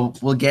opinion,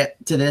 but we'll get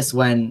to this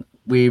when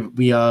we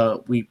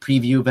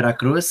preview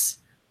Veracruz.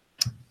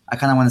 I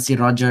kind of want to see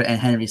Roger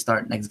and Henry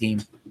start next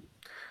game.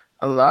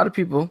 A lot of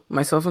people,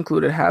 myself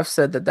included, have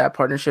said that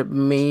partnership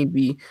may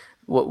be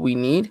what we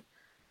need.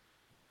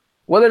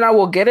 Whether or not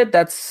we'll get it,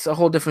 that's a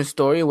whole different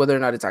story. Whether or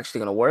not it's actually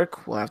going to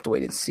work, we'll have to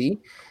wait and see.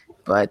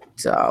 But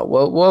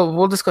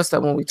we'll discuss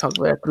that when we talk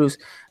about Veracruz.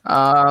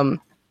 I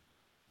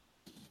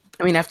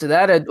mean, after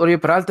that,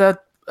 Oribe Peralta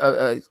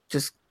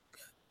just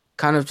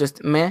kind of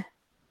just meh.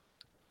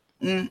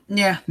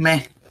 Yeah,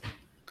 meh.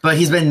 But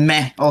he's been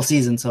meh all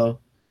season, so.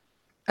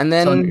 And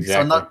then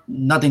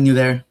nothing new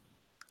there.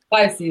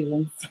 5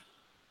 seasons.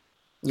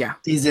 Yeah.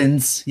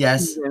 Seasons,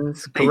 yes.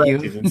 Seasons, thank you.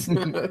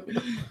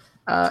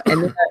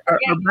 And then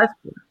our best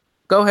player.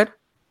 Go ahead.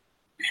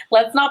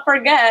 Let's not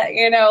forget,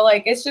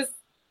 it's just.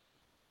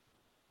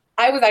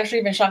 I was actually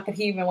even shocked that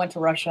he even went to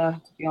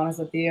Russia, to be honest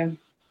with you.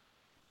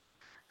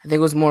 I think it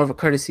was more of a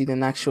courtesy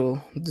than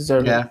actual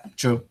deserving. Yeah,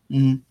 true.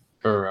 Mm-hmm.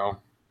 For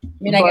real. I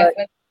mean, I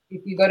guess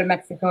if you go to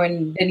Mexico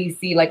and then you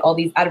see like all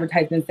these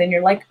advertisements, then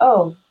you're like,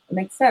 oh, it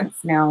makes sense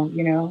now,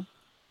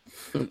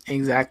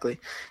 Exactly.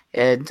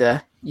 And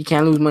you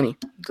can't lose money.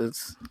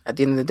 That's, at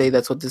the end of the day,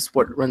 that's what this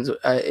sport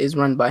is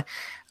run by.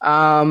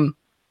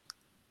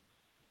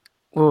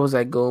 Where was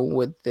I going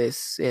with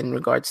this in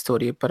regards to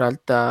Oribe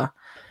Peralta?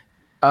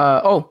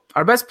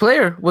 Our best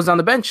player was on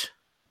the bench.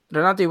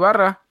 Renato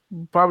Ibarra,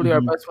 probably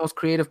our best, most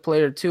creative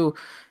player too,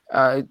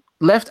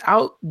 left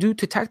out due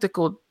to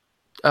tactical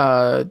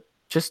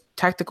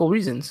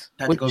reasons.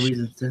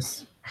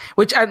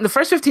 Which in the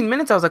first 15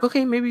 minutes, I was like,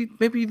 okay, maybe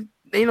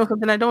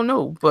something I don't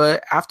know.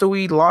 But after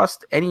we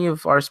lost any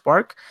of our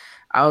spark,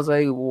 I was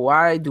like,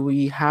 why do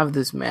we have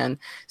this man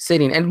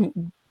sitting?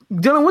 And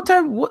Dylan,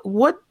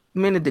 what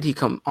minute did he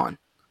come on?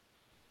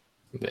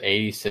 The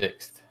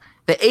 86th.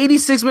 The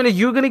 86th minute,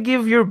 you're going to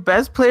give your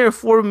best player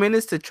 4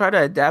 minutes to try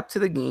to adapt to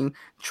the game,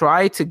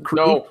 try to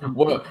create. No,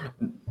 well,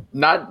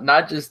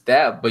 not just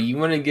that, but you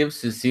want to give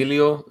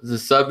Cecilio the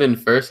sub in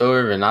first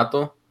over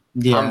Renato?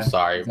 Yeah, I'm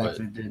sorry,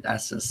 exactly, but dude,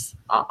 that's just.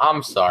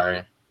 I'm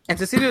sorry. And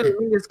Cecilio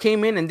Dominguez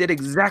came in and did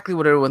exactly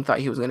what everyone thought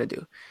he was going to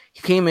do.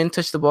 He came in,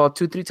 touched the ball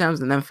 2-3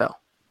 times, and then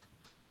fell.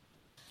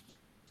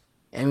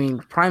 I mean,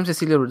 prime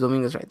Cecilio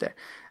Dominguez right there.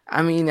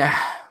 I mean,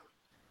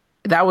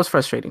 that was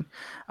frustrating.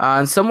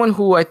 And someone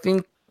who I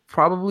think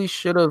probably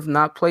should have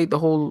not played the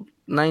whole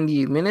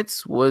 90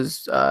 minutes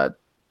was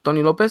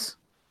Tony Lopez.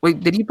 Wait,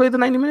 did he play the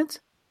 90 minutes?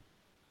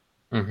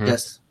 Mm-hmm.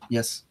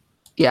 Yes.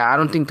 Yeah, I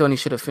don't think Tony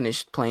should have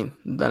finished playing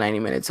the 90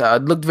 minutes.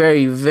 It looked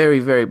very, very,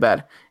 very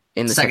bad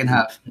in the second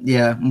half.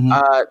 Yeah. Mm-hmm.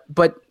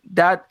 But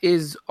that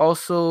is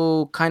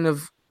also kind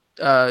of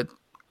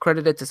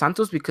credited to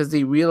Santos because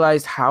they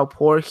realized how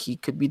poor he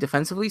could be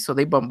defensively. So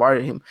they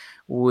bombarded him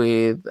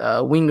with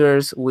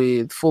wingers,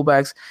 with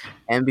fullbacks.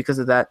 And because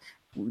of that,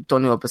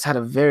 Tony Lopez had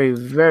a very,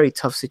 very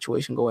tough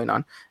situation going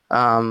on.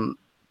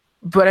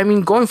 But I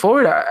mean, going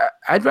forward,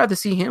 I'd rather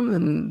see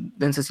him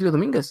than Cecilio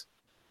Dominguez.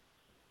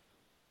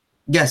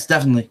 Yes,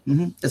 definitely.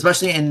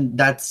 Especially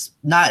that's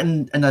not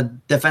in a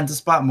defensive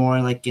spot,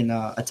 more like in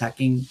a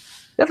attacking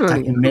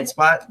Definitely. mid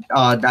spot.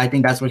 I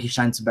think that's where he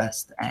shines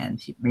best, and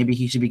maybe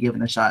he should be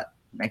given a shot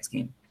next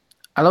game.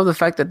 I love the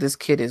fact that this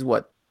kid is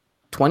what,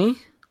 20,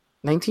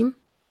 19?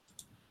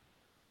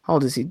 How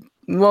old is he?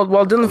 Well,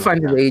 while Dylan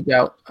finds his age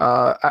out,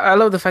 I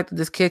love the fact that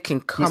this kid can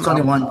come He's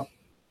 21. out.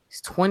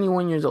 He's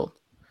 21 years old.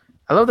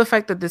 I love the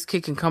fact that this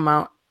kid can come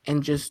out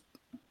and just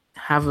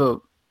have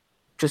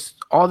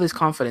just all this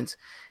confidence,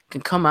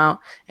 can come out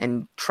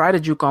and try to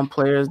juke on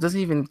players, doesn't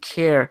even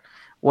care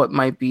what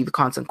might be the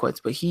consequence,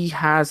 but he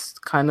has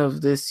kind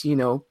of this,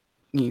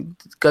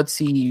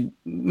 gutsy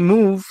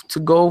move to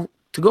go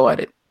at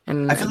it.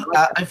 And I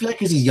feel like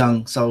because he's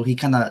young, so he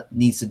kind of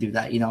needs to do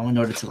that, in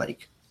order to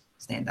like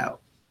stand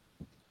out.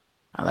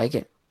 I like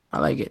it.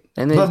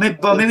 And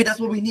but maybe that's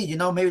what we need,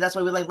 Maybe that's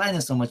why we like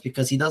Linus so much,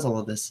 because he does all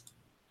of this.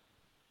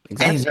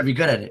 Exactly. And he's very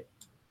good at it.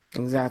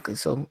 Exactly.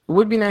 So it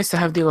would be nice to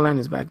have Diego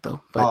Linus back,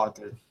 though. But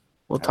dude.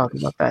 We'll talk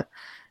about that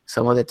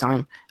some other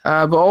time.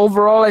 But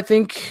overall, I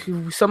think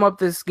we sum up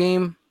this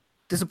game,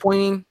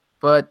 disappointing,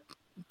 but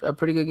a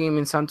pretty good game.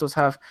 And Santos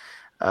have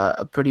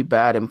a pretty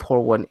bad and poor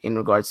one in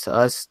regards to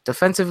us.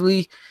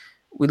 Defensively,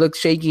 we looked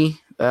shaky.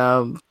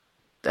 I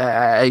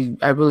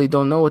really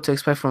don't know what to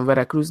expect from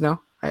Veracruz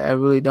now. I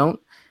really don't.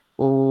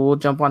 We'll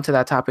jump onto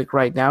that topic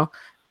right now.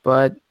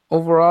 But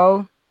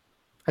overall,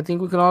 I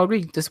think we can all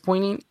agree,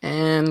 disappointing,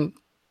 and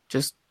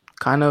just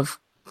kind of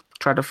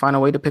try to find a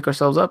way to pick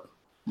ourselves up.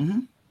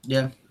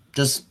 Yeah,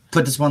 just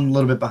put this one a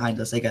little bit behind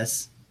us, I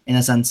guess, in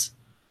a sense.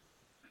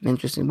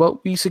 Interesting. Well,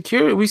 we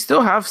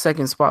still have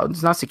second spot.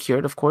 It's not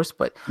secured, of course,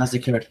 but not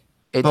secured.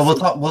 But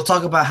we'll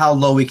talk about how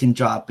low we can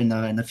drop in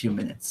a few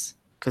minutes,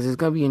 because it's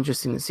gonna be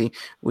interesting to see.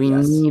 We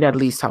need at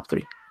least top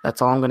 3.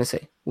 That's all I'm gonna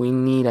say. We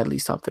need at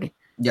least top 3.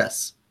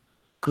 Yes.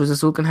 Cruz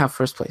Azul can have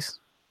first place.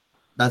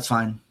 That's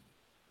fine.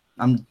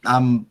 I'm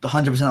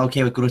 100%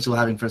 okay with Cruz Azul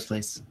having first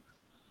place.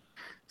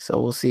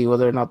 So we'll see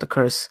whether or not the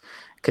curse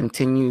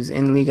continues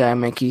in Liga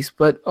MX.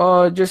 But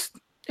just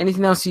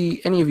anything else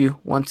any of you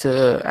want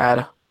to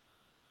add?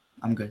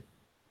 I'm good.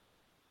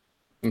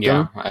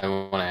 Yeah, I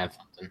want to add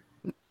something.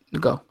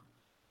 Go.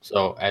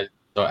 So as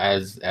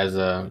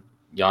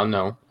y'all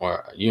know,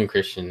 or you and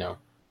Christian know,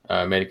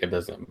 America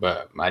doesn't,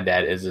 but my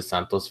dad is a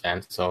Santos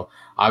fan. So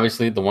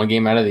obviously, the one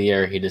game out of the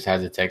year, he just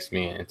has to text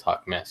me and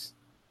talk mess.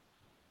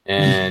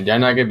 And y'all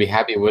not gonna be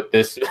happy with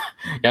this.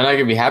 Y'all not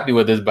gonna be happy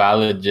with this, but I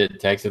legit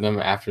texted him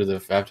after the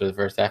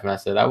first half, and I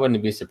said I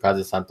wouldn't be surprised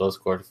if Santos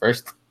scored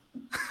first.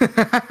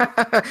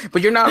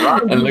 But you're not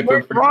wrong. And look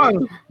what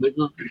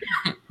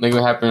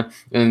happened.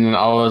 And then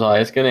I was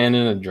like, it's gonna end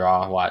in a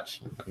draw.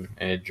 Watch,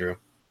 and it drew.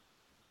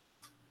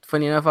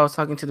 Funny enough, I was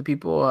talking to the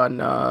people on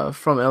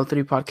from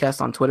L3 podcast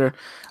on Twitter,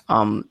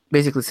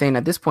 basically saying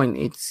at this point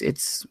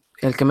it's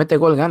el que mete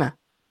gol gana.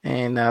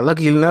 And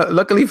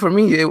luckily for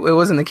me, it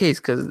wasn't the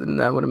case, because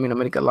that would have mean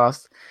America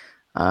lost.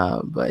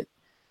 But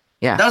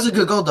yeah, that was a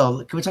good goal,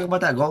 though. Can we talk about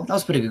that goal? That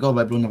was a pretty good goal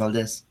by Bruno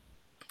Valdez.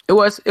 It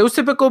was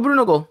typical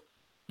Bruno goal.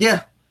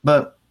 Yeah,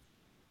 but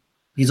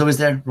he's always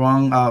there.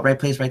 Wrong, right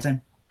place, right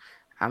time.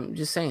 I'm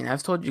just saying.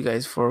 I've told you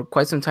guys for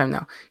quite some time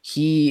now.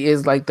 He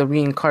is like the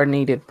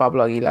reincarnated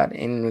Pablo Aguilar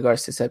in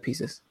regards to set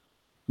pieces.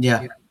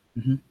 Yeah.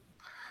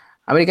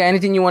 America,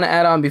 anything you want to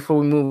add on before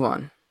we move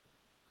on?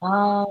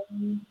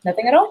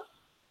 Nothing at all.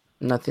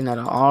 Nothing at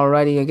all.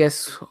 Alrighty, I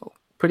guess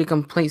pretty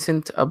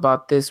complacent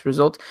about this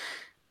result.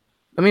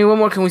 I mean, what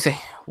more can we say?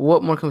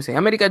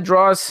 America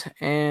draws,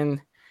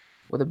 and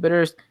with a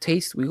bitter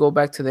taste, we go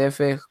back to the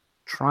FA,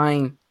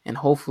 trying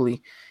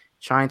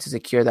to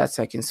secure that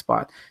second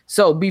spot.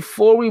 So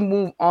before we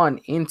move on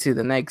into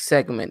the next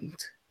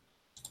segment,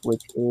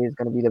 which is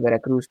going to be the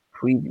Veracruz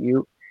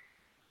preview,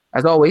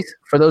 as always,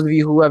 for those of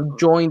you who have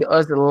joined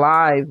us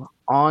live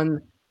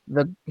on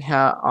the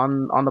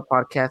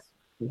podcast,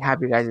 we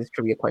have your guys'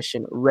 trivia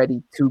question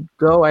ready to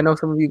go. I know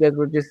some of you guys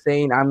were just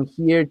saying, I'm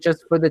here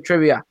just for the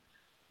trivia,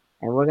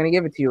 and we're going to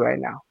give it to you right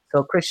now.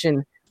 So,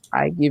 Christian,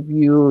 I give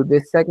you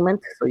this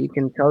segment so you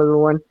can tell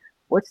everyone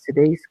what's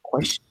today's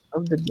question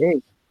of the day.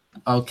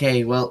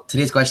 Okay, well,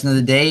 today's question of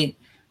the day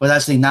was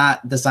actually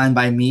not designed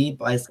by me,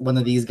 by one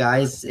of these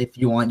guys. If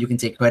you want, you can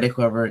take credit,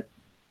 whoever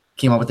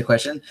came up with the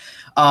question.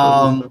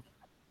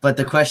 But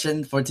the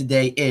question for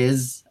today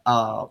is,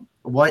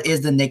 what is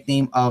the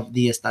nickname of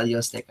the Estadio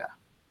Azteca?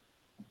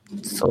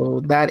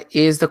 So that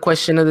is the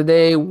question of the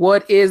day.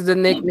 What is the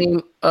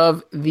nickname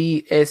of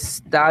the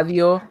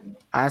Estadio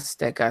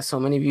Azteca? So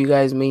many of you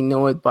guys may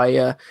know it by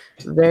a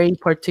very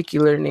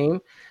particular name.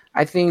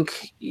 I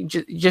think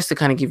just to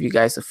kind of give you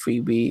guys a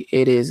freebie,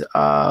 it is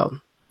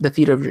the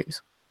Theater of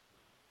Dreams.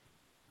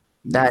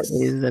 That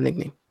is the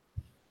nickname.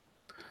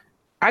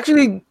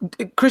 Actually,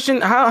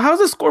 Christian, how's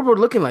the scoreboard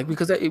looking like?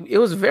 Because it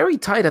was very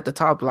tight at the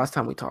top last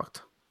time we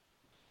talked.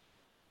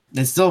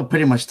 It's still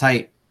pretty much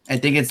tight. I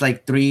think it's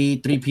like three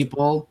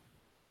people.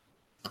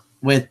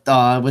 with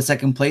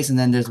second place, and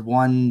then there's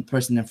one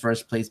person in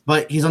first place,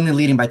 but he's only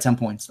leading by 10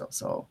 points though.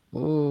 So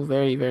Oh,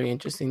 very, very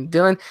interesting.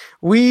 Dylan,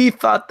 we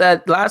thought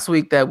that last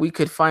week that we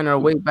could find our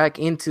way back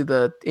into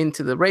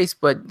the race,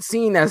 but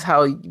seeing as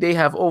how they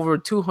have over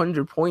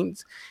 200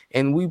 points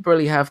and we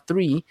barely have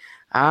 3,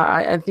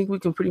 I think we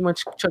can pretty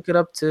much chuck it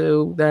up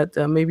to that.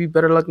 Maybe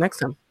better luck next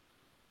time.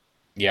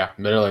 Yeah,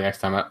 better luck next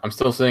time. I'm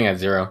still sitting at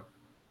 0.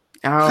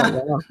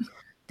 Oh, wow.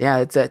 Yeah,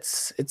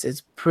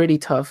 it's pretty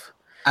tough.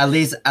 at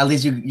least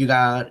you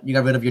got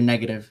rid of your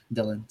negative,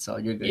 Dylan. So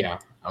you're good. Yeah,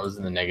 I was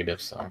in the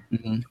negative. So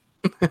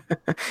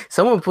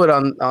Someone put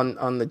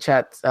on the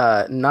chat,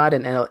 not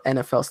an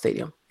NFL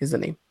stadium is the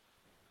name.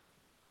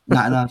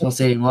 Not NFL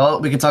stadium.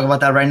 Well, we can talk about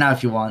that right now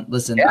if you want.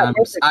 Listen, Yeah,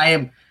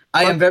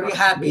 I am very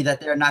happy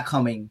that they're not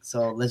coming.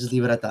 So let's just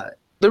leave it at that.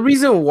 The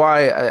reason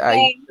why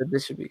I said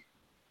this should be,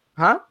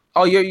 huh?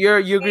 Oh, you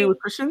agree with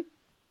Christian?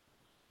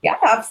 Yeah,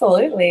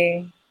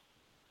 absolutely.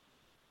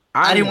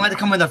 I didn't want to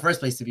come in the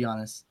first place, to be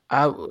honest.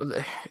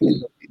 The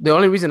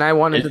only reason I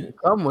wanted to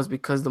come was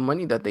because the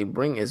money that they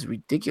bring is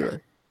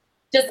ridiculous.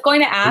 Just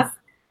going to ask,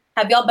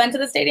 have y'all been to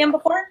the stadium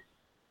before?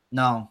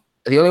 No.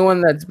 The only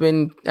one that's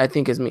been, I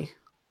think, is me.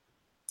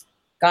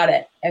 Got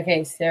it.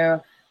 Okay,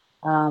 so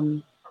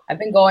I've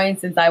been going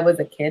since I was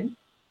a kid.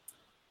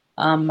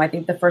 I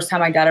think the first time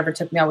my dad ever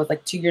took me, I was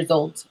like 2 years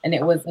old, and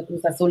it was a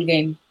Cruz Azul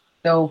game.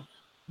 So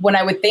when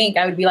I would think,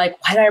 I would be like,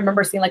 why do I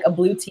remember seeing like a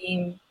blue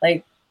team?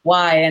 Like,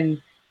 why? And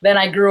then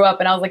I grew up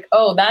and I was like,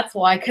 oh, that's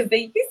why, because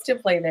they used to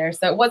play there.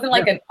 So it wasn't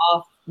like an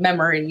off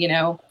memory, you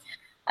know?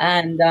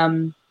 And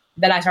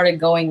then I started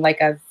going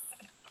like as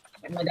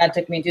my dad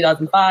took me in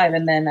 2005,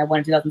 and then I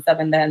went in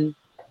 2007. Then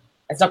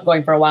I stopped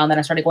going for a while, and then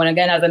I started going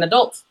again as an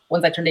adult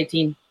once I turned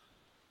 18.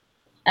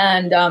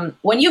 And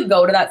when you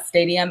go to that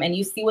stadium and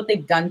you see what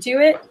they've done to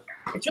it,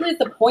 it's really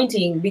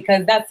disappointing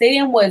because that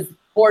stadium was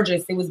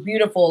gorgeous. It was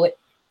beautiful.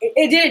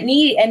 It didn't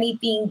need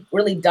anything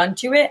really done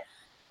to it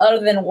other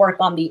than work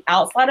on the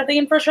outside of the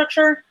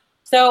infrastructure.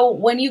 So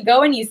when you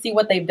go and you see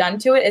what they've done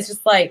to it, it's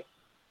just like,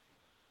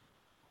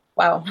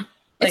 wow.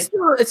 Like,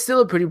 It's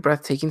still a pretty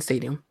breathtaking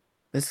stadium.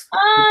 No.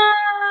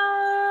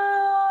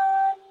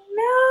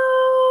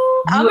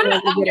 I'm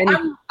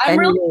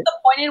really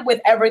disappointed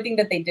with everything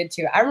that they did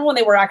to it. I remember when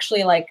they were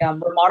actually like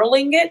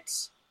remodeling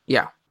it.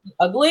 Yeah.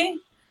 Ugly.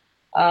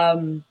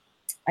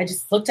 I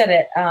just looked at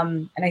it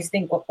and I just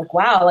think like,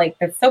 wow, like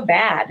that's so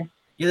bad.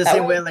 You're the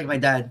same way like my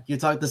dad. You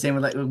talk the same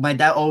way like my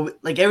dad. Oh,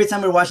 like every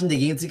time we're watching the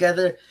game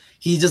together,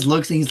 he just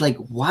looks and he's like,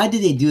 why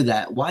did they do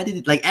that? Why did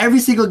it, like every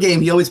single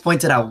game he always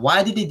pointed out,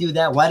 why did they do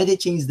that? Why did they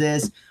change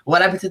this?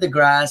 What happened to the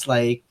grass?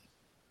 Like,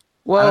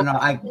 well,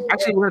 I don't know.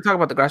 Actually, we're gonna talk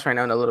about the grass right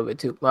now in a little bit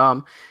too.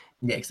 Yeah,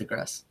 it's the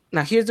grass.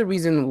 Now here's the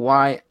reason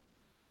why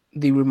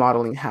the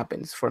remodeling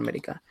happens for the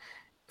Estadio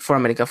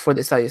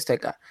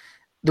Azteca.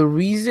 The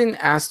reason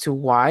as to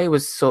why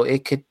was so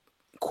it could,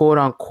 quote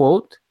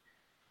unquote,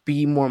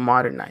 be more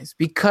modernized,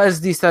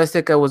 because the Estadio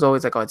Azteca was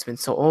always like, oh, it's been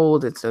so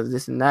old, it's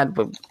this and that.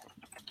 But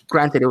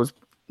granted, it was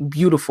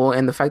beautiful,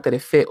 and the fact that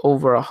it fit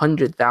over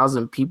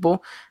 100,000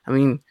 people, I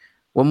mean,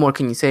 what more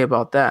can you say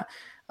about that?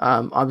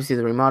 Obviously,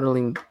 the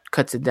remodeling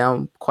cuts it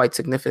down quite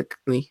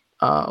significantly,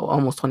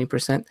 almost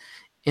 20%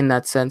 in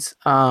that sense.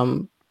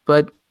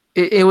 But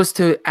it was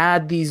to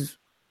add these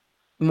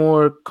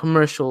more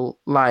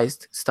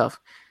commercialized stuff,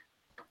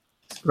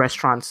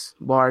 restaurants,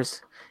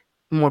 bars,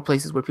 more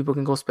places where people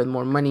can go spend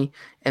more money.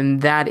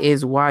 And that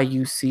is why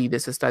you see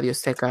this Estadio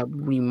Azteca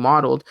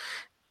remodeled.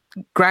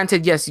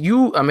 Granted, yes,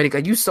 you,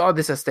 America, you saw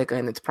this Azteca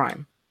in its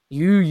prime.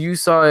 You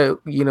saw it,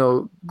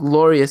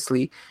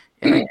 gloriously.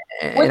 With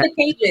the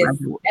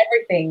cages,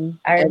 everything.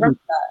 I remember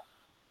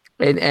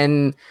that.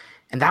 And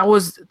that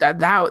was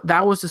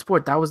that was the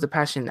sport. That was the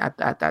passion at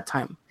that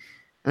time.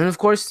 And of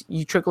course,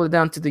 you trickle it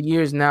down to the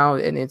years now,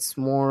 and it's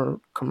more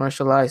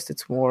commercialized.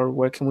 It's more,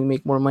 where can we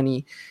make more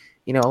money?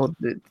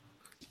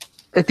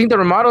 I think the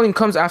remodeling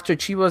comes after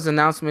Chivas'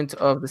 announcement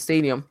of the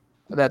stadium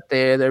that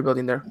they're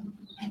building there,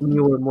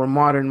 newer, more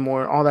modern,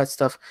 more all that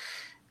stuff,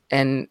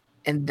 and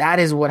that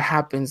is what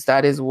happens.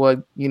 That is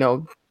what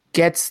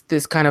gets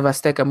this kind of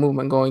Azteca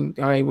movement going.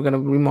 All right, we're gonna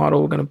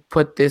remodel. We're gonna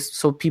put this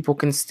so people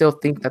can still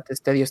think that the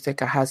Estadio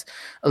Azteca has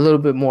a little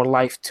bit more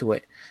life to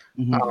it.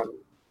 Mm-hmm.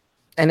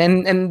 And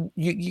then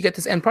you get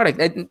this end product.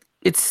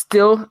 It's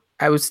still,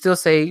 I would still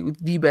say,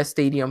 the best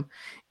stadium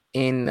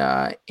in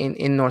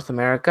North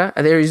America.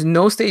 There is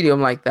no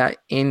stadium like that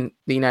in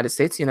the United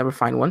States. You never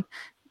find one,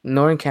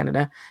 nor in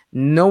Canada,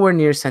 nowhere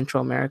near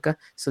Central America.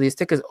 So the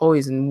Azteca is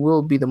always and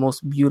will be the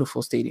most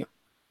beautiful stadium.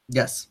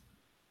 Yes.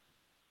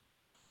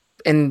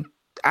 And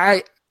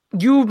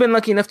you've been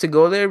lucky enough to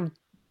go there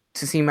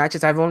to see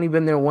matches. I've only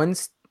been there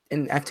once,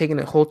 and I've taken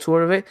a whole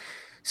tour of it.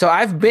 So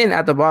I've been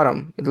at the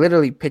bottom,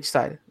 literally pitch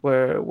side,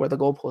 where the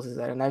goalpost is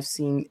at, and I've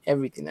seen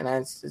everything. And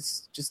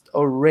it's just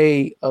an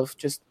array of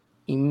just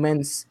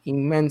immense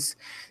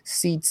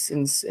seats,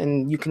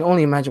 and you can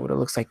only imagine what it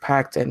looks like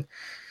packed. And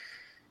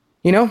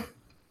I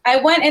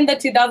went in the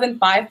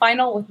 2005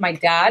 final with my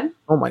dad.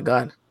 Oh my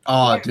God!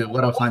 Oh, dude,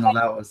 what a final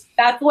that was!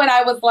 That's when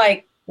I was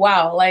like,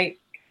 wow, like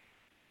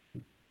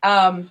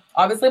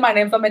Obviously, my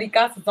name's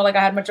America, so it's not like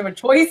I had much of a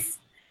choice.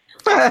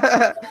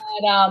 But,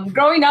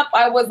 growing up,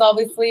 I was kind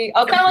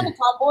of like a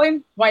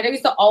tomboy. My dad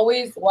used to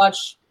always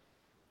watch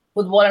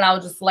football, and I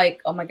was just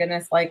like, oh my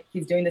goodness, like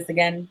he's doing this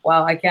again.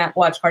 Wow, I can't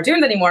watch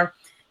cartoons anymore.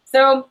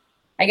 So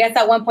I guess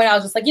at one point I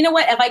was just like, you know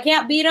what? If I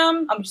can't beat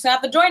him, I'm just gonna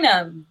have to join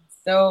him.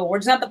 So we're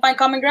just gonna have to find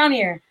common ground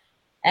here.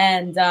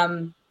 And I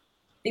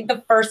think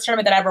the first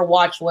tournament that I ever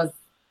watched was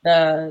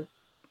the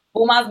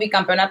Pumas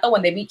Bicampeonato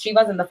when they beat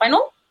Chivas in the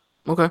final.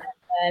 Okay.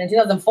 And in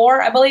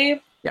 2004, I believe.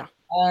 Yeah.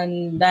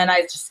 And then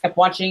I just kept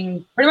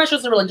watching pretty much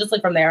just religiously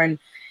from there. And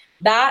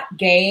that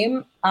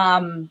game,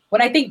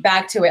 when I think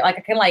back to it,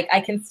 like I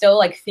can still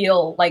like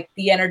feel like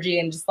the energy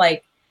and just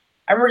like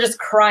I remember just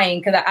crying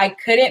because I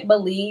couldn't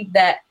believe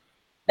that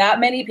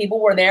many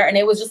people were there, and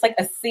it was just like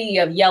a sea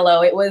of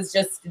yellow. It was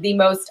just the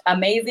most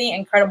amazing,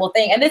 incredible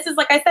thing. And this is,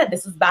 like I said,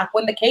 this was back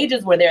when the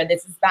cages were there.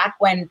 This is back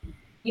when,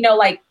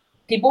 like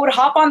people would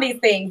hop on these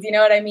things. You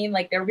know what I mean?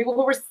 Like there were people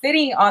who were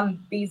sitting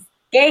on these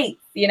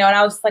gates. And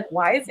I was just like,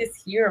 why is this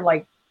here?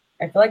 Like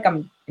I feel like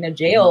I'm in a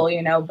jail.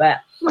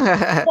 But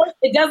of course,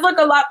 it does look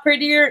a lot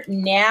prettier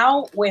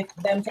now with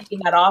them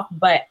taking that off.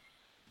 But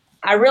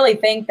I really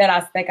think that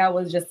Azteca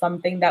was just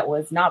something that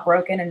was not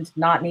broken and did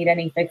not need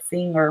any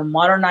fixing or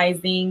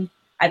modernizing.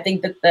 I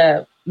think that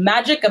the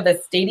magic of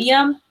the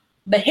stadium,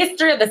 the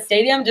history of the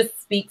stadium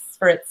just speaks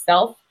for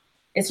itself.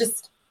 It's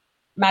just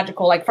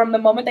magical. Like from the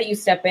moment that you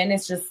step in,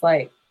 it's just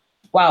like,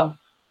 wow.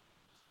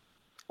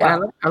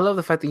 And I love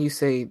the fact that you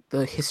say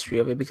the history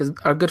of it, because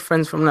our good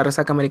friends from La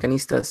Resaca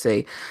Americanista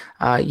say,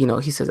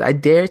 he says, I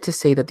dare to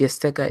say that the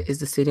Azteca is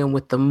the stadium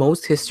with the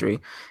most history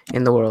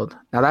in the world.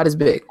 Now that is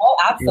big. Oh,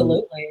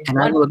 absolutely. And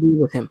I will agree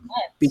with him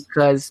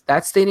because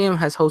that stadium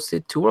has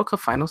hosted 2 World Cup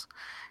finals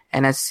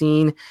and has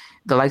seen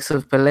the likes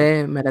of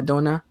Pelé,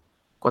 Maradona,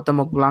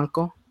 Cuauhtémoc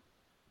Blanco,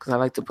 because I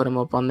like to put him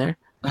up on there.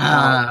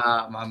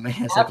 My man,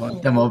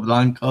 Cuauhtémoc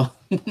Blanco.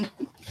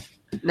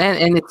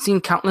 And it's seen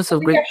countless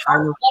of great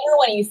finals.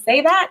 When you say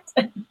that,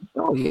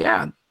 oh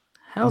yeah,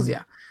 hell's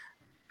yeah.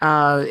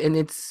 And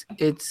it's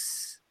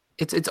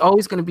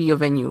always going to be a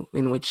venue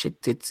in which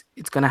it's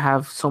going to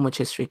have so much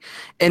history.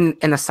 And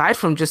aside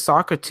from just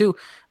soccer too,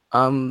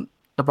 the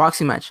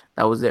boxing match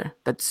that was there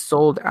that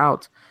sold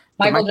out.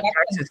 Michael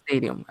Jackson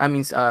Stadium. I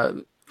mean,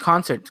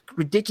 concert,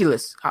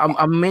 ridiculous.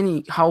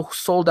 How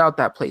sold out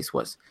that place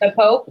was.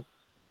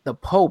 The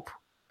Pope.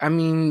 I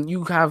mean,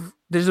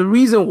 there's a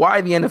reason why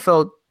the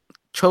NFL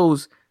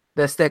chose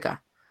the Azteca.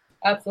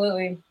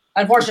 Absolutely.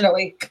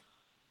 Unfortunately.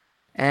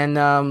 And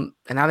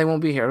now they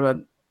won't be here. But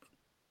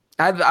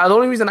the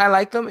only reason I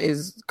like them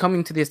is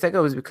coming to the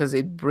Azteca was because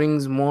it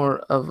brings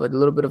more of a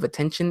little bit of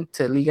attention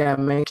to Liga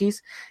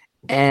MX,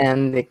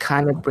 and it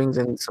kind of brings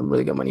in some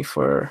really good money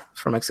for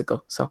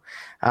Mexico. So,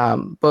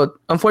 but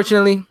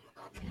unfortunately,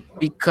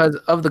 because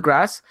of the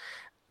grass,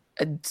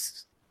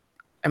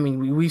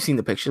 we've seen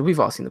the pictures. We've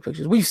all seen the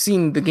pictures. We've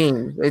seen the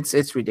game.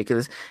 It's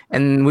ridiculous.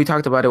 And we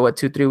talked about it,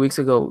 2-3 weeks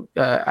ago.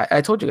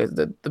 I told you guys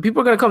that the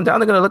people are going to come down.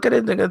 They're going to look at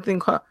it. They're going to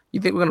think, you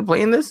think we're going to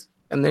play in this?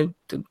 And they're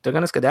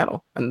going to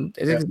skedaddle. And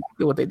it's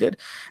exactly what they did.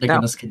 They're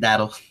going to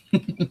skedaddle.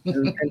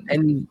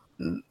 and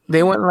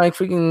they went like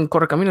freaking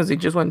Correcaminos. They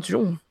just went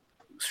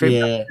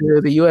straight back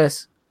to the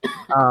U.S.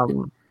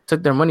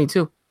 Took their money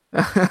too.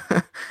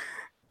 But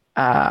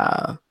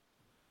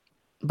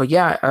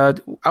yeah,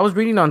 I was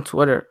reading on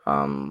Twitter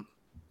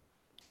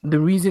the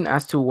reason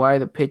as to why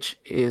the pitch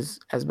is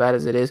as bad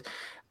as it is.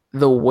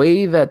 The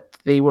way that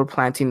they were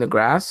planting the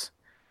grass,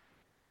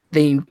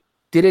 they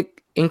did it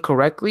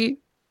incorrectly,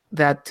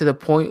 that to the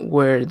point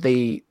where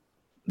the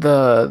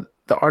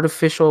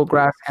artificial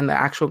grass and the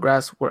actual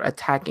grass were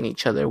attacking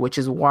each other, which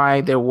is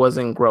why there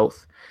wasn't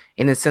growth.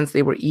 In a sense,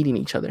 they were eating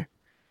each other.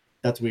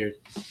 That's weird.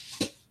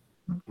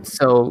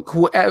 So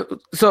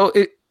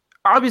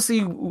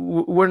obviously,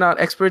 we're not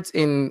experts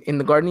in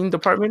the gardening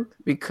department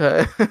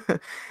because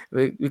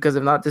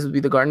if not, this would be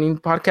the gardening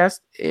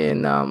podcast.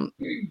 And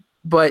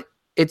but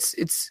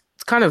it's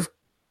kind of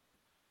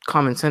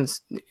common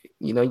sense,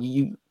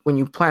 You when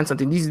you plant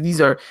something, this is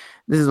a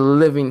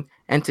living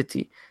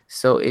entity,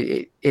 so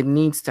it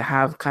needs to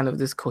have kind of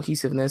this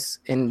cohesiveness.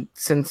 And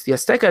since the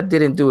Azteca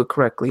didn't do it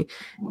correctly,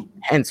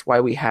 hence why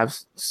we have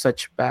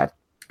such bad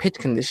pitch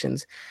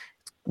conditions.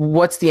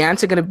 What's the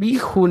answer going to be?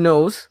 Who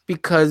knows?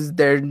 Because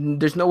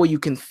there's no way you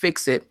can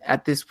fix it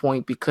at this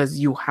point, because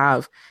you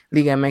have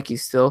Liga MX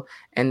still,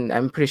 and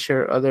I'm pretty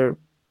sure other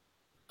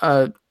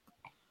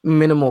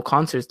minimal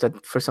concerts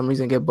that for some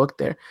reason get booked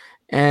there.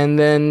 And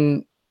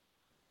then,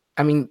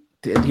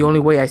 the only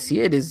way I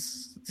see it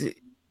is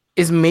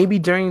maybe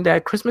during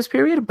that Christmas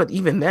period. But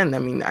even then,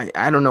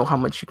 I don't know how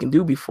much you can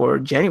do before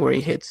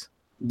January hits.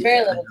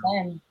 Very little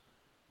time.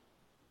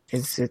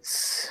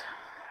 It's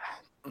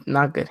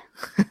not good.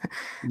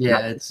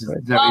 It's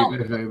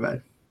very, very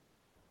bad.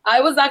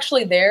 I was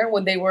actually there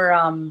when they were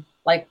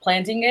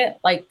planting it.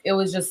 Like it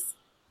was just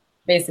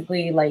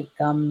basically like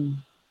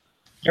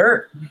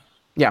dirt.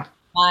 Yeah.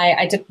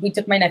 We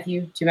took my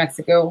nephew to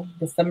Mexico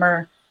this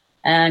summer,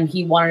 and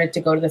he wanted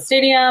to go to the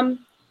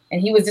stadium,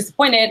 and he was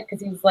disappointed because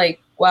he was like,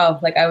 wow,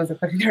 like I was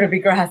expecting there to be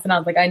grass, and I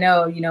was like, I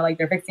know, like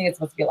they're fixing it, it's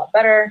supposed to be a lot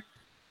better.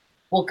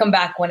 We'll come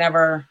back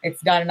whenever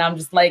it's done, and I'm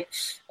just like,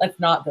 let's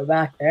not go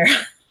back there.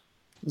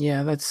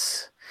 Yeah,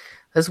 let's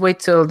wait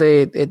till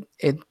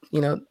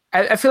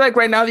I feel like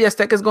right now the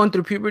Azteca is going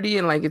through puberty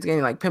and like it's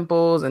getting like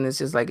pimples and it's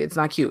just like it's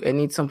not cute. It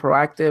needs some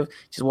proactive.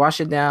 Just wash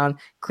it down,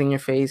 clean your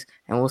face,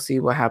 and we'll see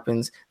what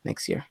happens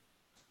next year.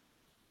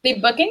 The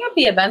booking of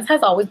the events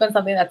has always been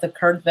something that's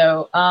occurred,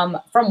 though.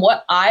 From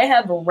what I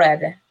have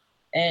read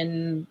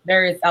in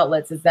various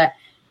outlets, is that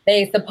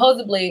they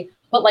supposedly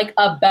put like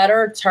a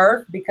better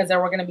turf because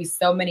there were going to be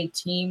so many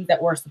teams that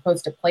were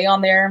supposed to play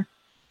on there.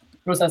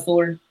 Cruz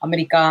Azul,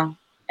 America,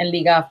 and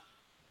Liga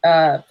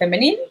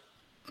Femenil.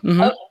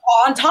 Mm-hmm.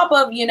 On top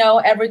of,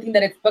 everything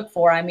that it's booked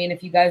for. I mean,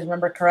 if you guys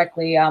remember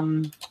correctly,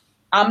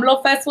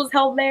 AMLO Fest was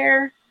held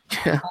there.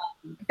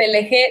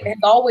 Telehit has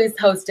always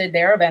hosted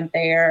their event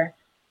there.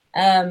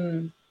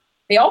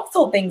 They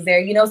also things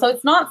there, so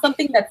it's not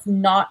something that's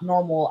not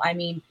normal. I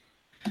mean,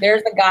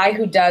 there's a guy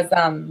who does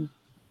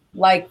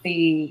like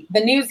the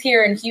news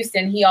here in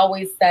Houston. He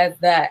always says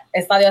that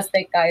Estadio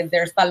Azteca is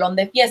their salón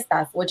de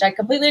fiestas, which I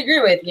completely agree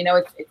with.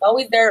 It's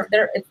always their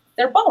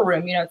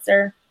ballroom. It's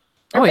their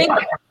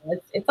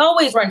it's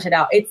always rented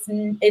out.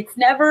 It's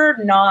never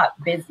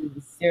not busy.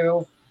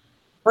 So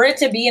for it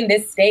to be in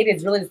this state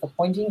is really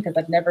disappointing because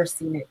I've never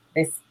seen it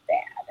this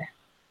bad.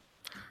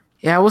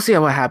 Yeah, we'll see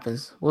what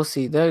happens. We'll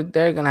see. They're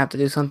gonna have to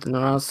do something,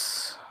 or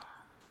else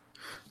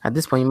at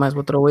this point you might as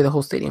well throw away the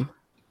whole stadium.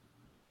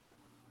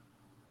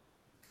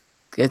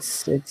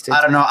 It's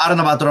I don't know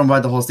about throwing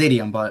away the whole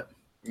stadium, but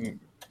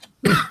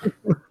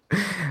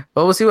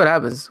but we'll see what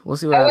happens. I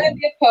wouldn't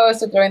be opposed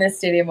to throwing the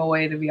stadium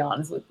away, to be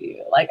honest with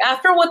you. Like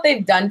after what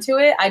they've done to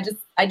it, I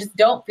just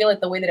don't feel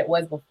it the way that it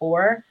was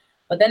before.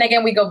 But then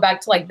again, we go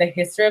back to like the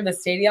history of the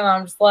stadium.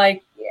 I'm just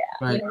like,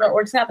 right.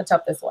 We're just gonna have to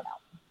tough this one out.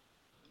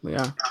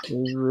 Yeah,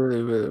 we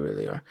really, really,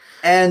 really are.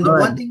 And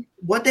one thing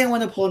I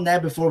want to pull on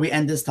that before we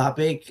end this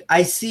topic,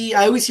 I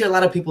always hear a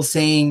lot of people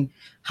saying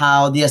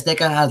how the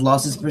Azteca has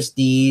lost its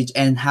prestige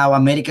and how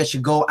America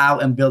should go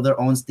out and build their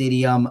own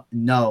stadium.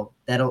 No,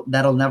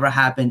 that'll never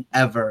happen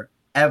ever,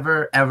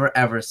 ever, ever,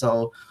 ever.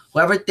 So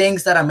whoever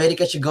thinks that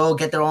America should go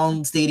get their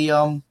own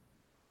stadium,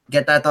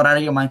 get that thought out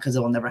of your mind because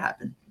it will never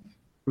happen.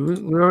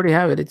 We already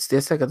have it. It's the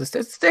Azteca. The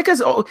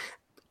Azteca's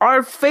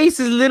our face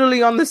is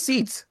literally on the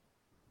seats.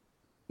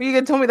 You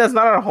can tell me that's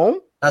not our home?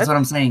 That's what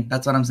I'm saying.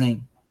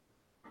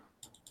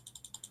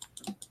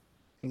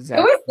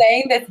 Exactly. Who is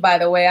saying this, by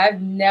the way?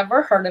 I've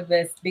never heard of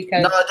this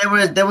because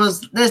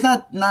there's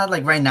not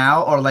like right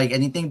now or like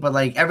anything, but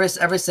like ever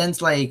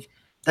since like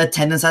the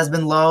attendance has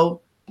been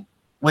low,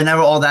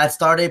 whenever all that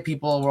started,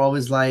 people were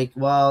always like,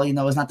 well,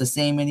 it's not the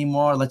same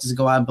anymore. Let's just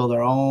go out and build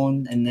our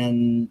own. And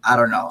then I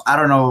don't know.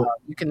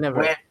 You can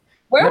never.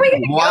 Where are we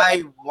going to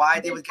go? Why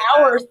they would get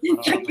hours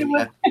since it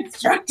was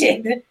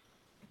constructed?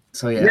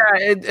 So yeah,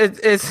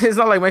 it's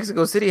not like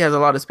Mexico City has a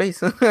lot of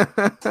space.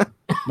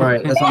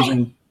 Right, that's what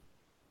I'm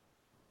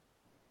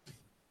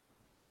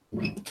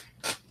saying.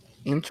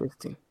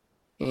 Interesting.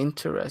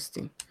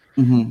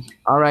 Mm-hmm.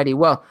 Alrighty,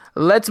 well,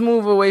 let's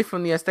move away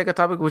from the Azteca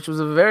topic, which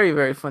was a very,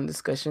 very fun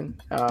discussion.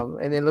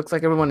 And it looks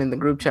like everyone in the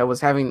group chat was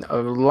having a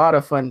lot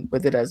of fun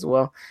with it as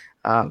well.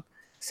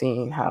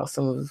 Seeing how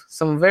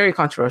some very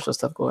controversial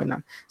stuff going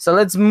on. So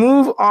let's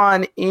move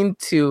on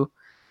into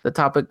the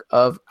topic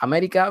of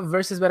America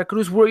versus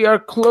Veracruz. We are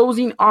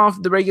closing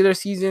off the regular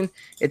season.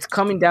 It's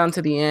coming down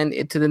to the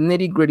end, to the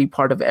nitty-gritty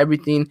part of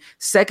everything.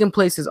 Second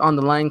place is on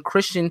the line.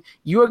 Christian,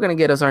 you are going to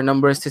get us our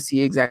numbers to see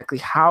exactly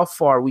how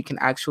far we can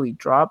actually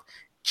drop,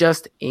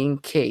 just in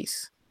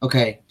case.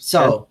 Okay,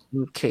 so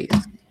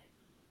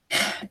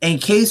in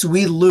case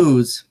we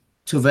lose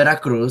to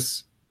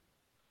Veracruz,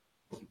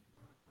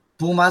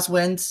 Pumas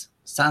wins,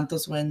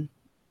 Santos win,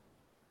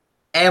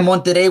 and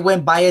Monterrey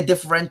win by a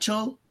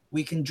differential,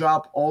 we can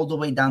drop all the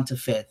way down to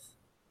 5th.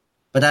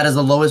 But that is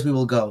the lowest we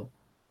will go,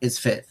 is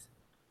 5th.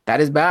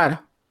 That is bad.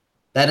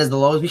 That is the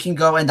lowest we can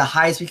go, and the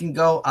highest we can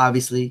go,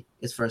 obviously,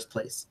 is 1st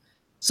place.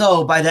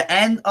 So by the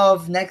end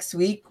of next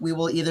week, we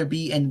will either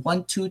be in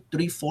 1, 2,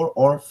 3, 4,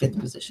 or 5th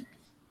position.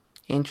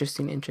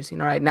 Interesting.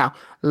 All right, now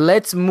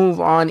let's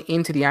move on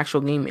into the actual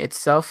game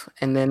itself,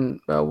 and then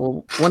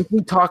once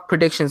we talk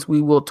predictions,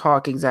 we will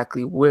talk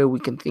exactly where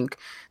we can think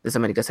this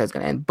America side is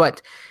going to end.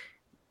 But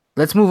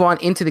let's move on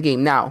into the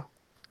game now.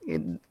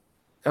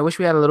 I wish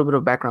we had a little bit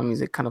of background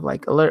music, kind of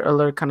like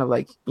alert, kind of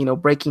like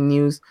breaking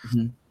news.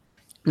 Mm-hmm.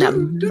 Now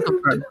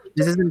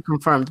this isn't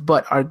confirmed,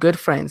 but our good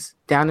friends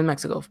down in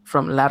Mexico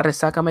from La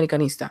Resaca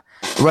Americanista,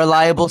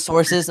 reliable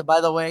sources,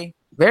 by the way,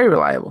 very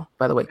reliable,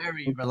 by the way,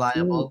 very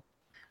reliable.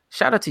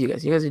 Shout out to you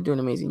guys. You guys are doing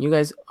amazing. You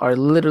guys are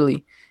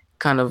literally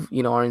kind of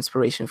our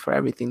inspiration for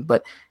everything.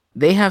 But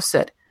they have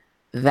said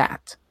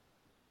that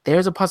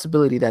there's a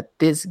possibility that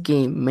this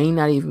game may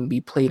not even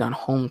be played on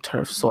home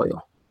turf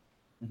soil.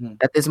 Mm-hmm.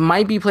 That this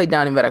might be played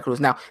down in Veracruz.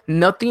 Now,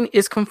 nothing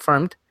is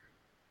confirmed,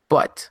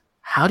 but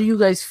how do you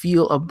guys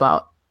feel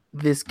about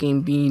this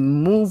game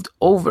being moved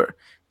over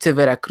to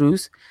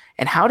Veracruz?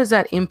 And how does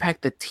that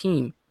impact the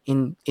team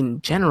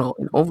in general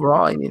and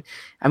overall.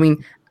 I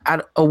mean,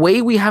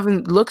 away we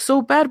haven't looked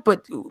so bad,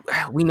 but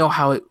we know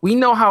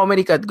how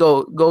America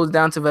goes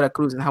down to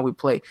Veracruz and how we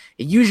play.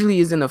 It usually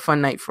isn't a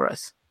fun night for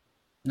us.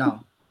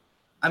 No,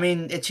 I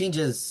mean it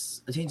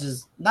changes.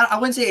 Not I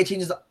wouldn't say it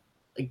changes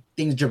like,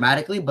 things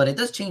dramatically, but it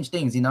does change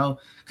things.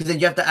 Because then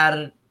you have to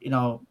add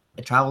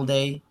a travel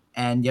day,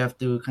 and you have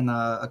to kind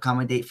of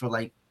accommodate for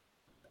like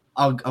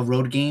a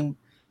road game,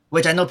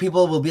 which I know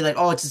people will be like,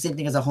 oh, it's the same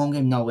thing as a home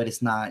game. No, it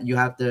is not. You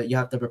have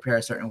to prepare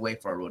a certain way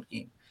for a road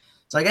game.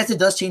 So I guess it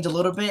does change a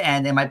little bit,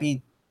 and it might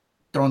be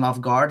thrown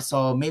off guard.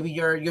 So maybe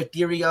your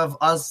theory of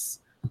us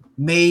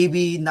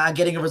maybe not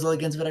getting a result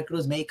against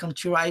Veracruz may come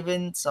true,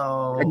 Ivan.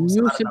 So I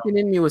knew something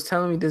in me was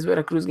telling me this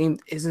Veracruz game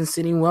isn't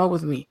sitting well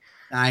with me.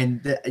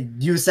 And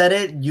you said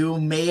it. You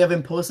may have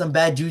imposed some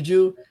bad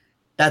juju.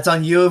 That's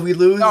on you if we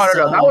lose. No,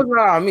 that was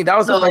not on me. That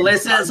was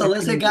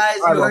listen, guys.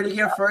 You heard it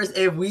here first.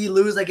 If we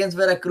lose against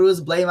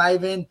Veracruz, blame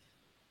Ivan.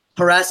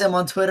 Harass him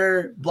on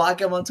Twitter. Block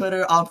him on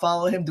Twitter.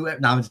 Unfollow him. Do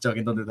it. No, I'm just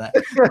joking. Don't do that.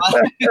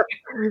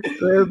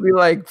 It'll be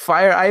like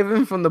fire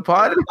Ivan from the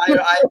pod.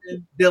 Fire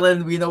Ivan,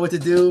 Dylan. We know what to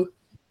do.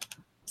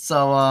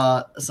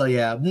 So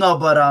yeah. No,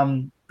 but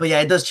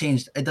yeah, it does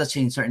change. It does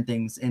change certain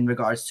things in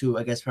regards to,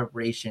 I guess,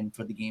 preparation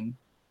for the game.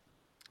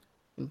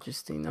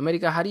 Interesting.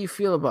 America, how do you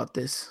feel about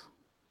this?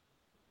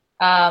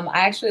 I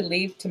actually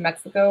leave to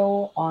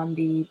Mexico on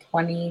the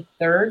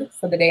 23rd,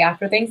 so the day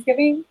after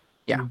Thanksgiving.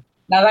 Yeah. And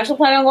I was actually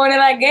planning on going to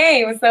that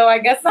game, so I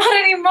guess not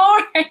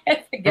anymore.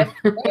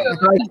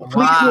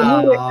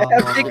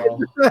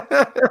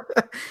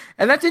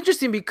 And that's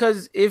interesting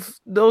because if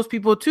those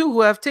people too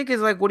who have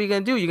tickets, like, what are you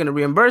going to do? You're going to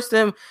reimburse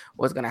them?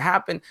 What's going to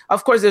happen?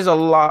 Of course, there's a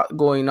lot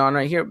going on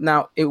right here.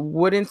 Now, it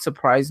wouldn't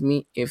surprise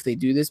me if they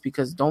do this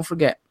because don't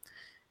forget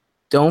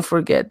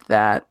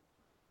that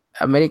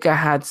America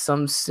had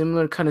some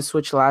similar kind of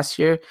switch last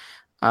year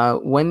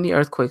when the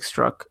earthquake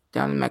struck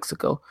down in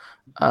Mexico.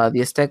 The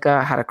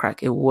Azteca had a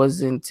crack. It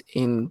wasn't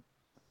in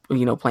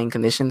playing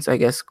conditions, I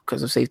guess,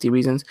 because of safety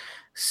reasons.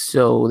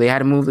 So they had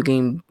to move the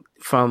game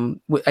from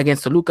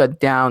against Toluca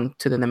down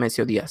to the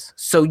Nemesio Diaz.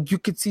 So you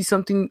could see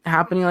something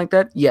happening like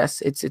that.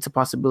 Yes, it's a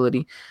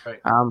possibility. Right.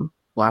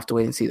 We'll have to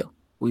wait and see though.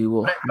 We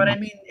will. But I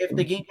mean, if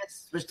the game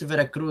gets switched to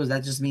Veracruz,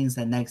 that just means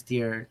that next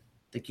year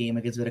the game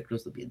against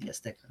Veracruz will be in the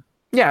Azteca.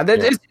 Yeah, they're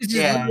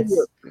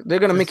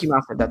gonna Mickey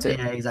Mouse it. That's it.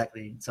 Yeah,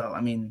 exactly. So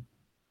I mean,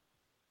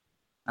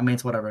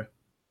 it's whatever.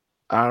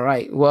 All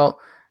right.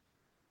 Well,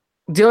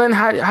 Dylan,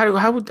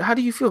 how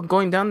do you feel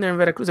going down there in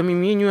Veracruz? I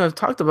mean, me and you have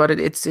talked about it.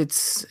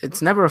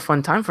 It's never a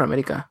fun time for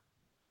America.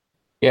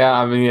 Yeah,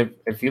 I mean,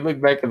 if you look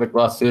back at the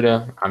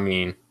Clausura, I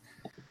mean,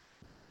 it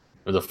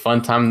was a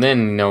fun time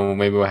then.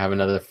 Maybe we'll have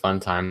another fun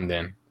time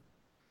then.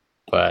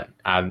 But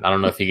I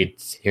don't know if you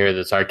could hear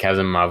the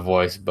sarcasm in my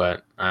voice,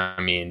 but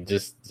I mean,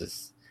 just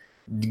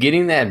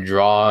getting that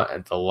draw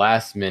at the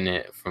last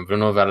minute from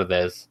Bruno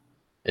Valdez,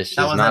 it's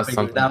just not epic,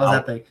 something. That was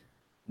epic.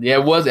 Yeah,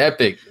 it was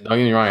epic. Don't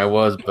get me wrong, it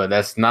was, but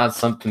that's not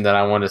something that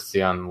I want to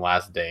see on the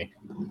last day.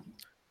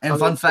 And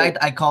fun fact,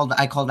 I called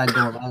that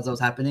goal as it was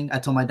happening. I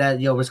told my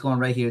dad, "Yo, we're scoring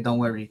right here. Don't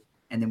worry."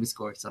 And then we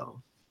scored.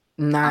 So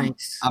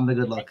nice. I'm the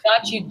good luck. I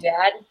got you,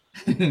 Dad.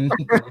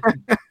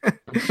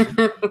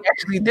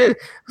 Actually did.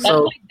 That's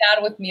So my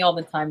dad with me all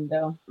the time,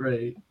 though.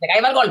 Right. Like,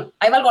 ahí va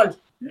el gol.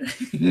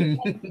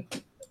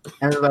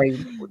 and like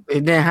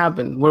it didn't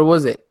happen. Where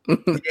was it?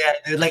 Yeah,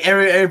 dude, like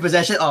every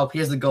possession. Oh,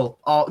 here's the goal.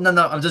 Oh, no,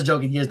 I'm just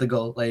joking. Here's the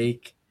goal.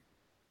 Like,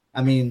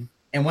 I mean,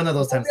 and one of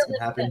those times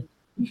it happened.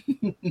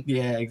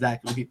 Yeah,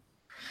 exactly.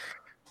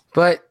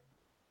 But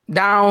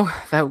now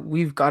that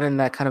we've gotten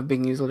that kind of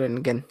big newsletter, and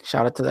again,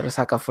 shout out to the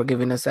Resaca for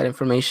giving us that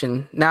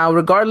information. Now,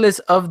 regardless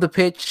of the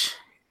pitch,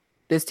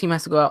 this team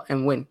has to go out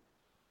and win.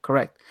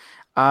 Correct.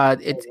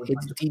 It's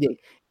D-Day.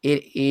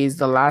 It is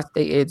the last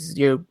day. It's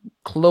you're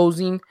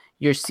closing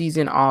your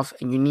season off,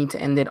 and you need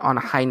to end it on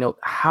a high note.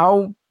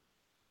 How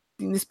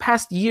in this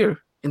past year,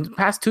 in the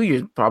past 2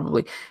 years,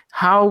 probably,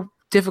 how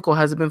difficult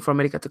has it been for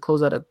America to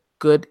close out a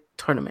good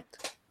tournament?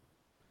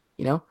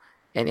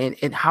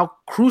 And how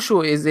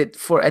crucial is it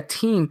for a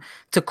team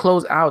to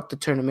close out the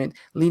tournament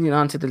leading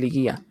on to the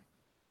Liga?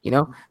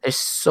 There's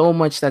so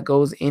much that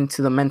goes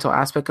into the mental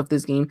aspect of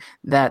this game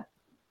that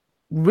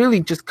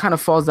really just kind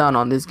of falls down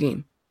on this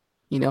game.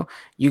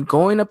 You're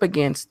going up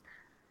against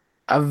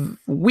a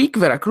weak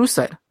Veracruz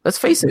side. Let's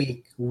face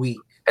it. Weak.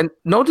 And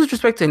no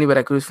disrespect to any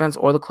Veracruz fans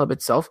or the club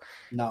itself,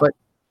 but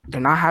they're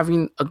not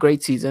having a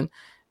great season.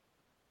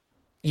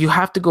 You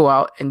have to go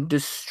out and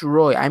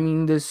destroy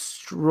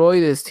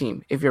this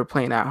team if you're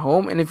playing at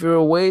home. And if you're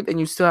away, then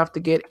you still have to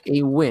get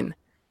a win,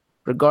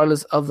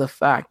 regardless of the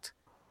fact.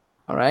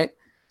 All right?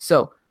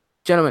 So,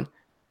 gentlemen,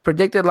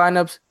 predicted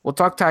lineups. We'll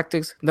talk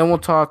tactics. Then we'll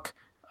talk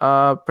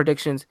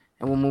predictions,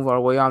 and we'll move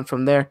our way on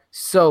from there.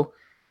 So,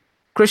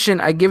 Christian,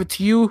 I give it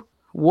to you.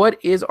 What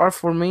is our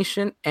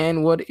formation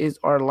and what is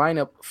our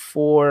lineup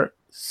for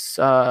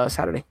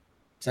Saturday?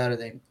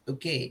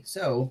 Okay,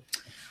 so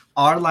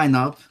our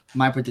lineup,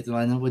 my predicted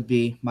lineup would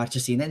be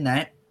Marchesín in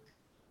net,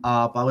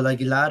 Paul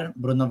Aguilar,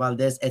 Bruno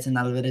Valdez, Edson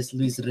Alvarez,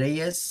 Luis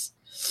Reyes,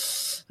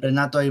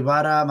 Renato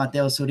Ibarra,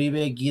 Mateo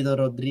Zuribe, Guido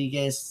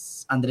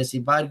Rodriguez, Andres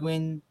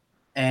Ibargüen,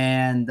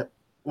 and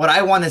what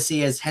I want to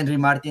see is Henry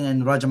Martin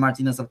and Roger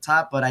Martinez up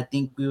top, but I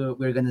think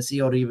we're going to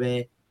see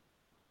Oribe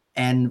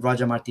and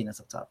Roger Martinez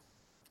up top.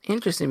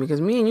 Interesting,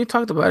 because me and you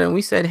talked about it, and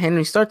we said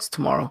Henry starts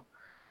tomorrow.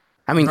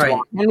 I mean, Right.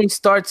 Henry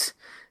starts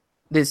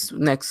this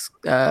next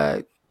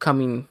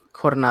coming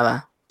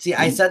jornada. See,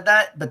 I said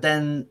that, but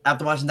then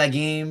after watching that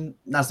game,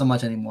 not so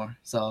much anymore.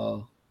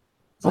 So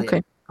okay.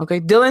 Yeah. Okay.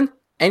 Dylan,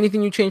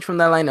 anything you change from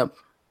that lineup?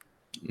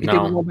 You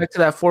think we'll go back to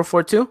that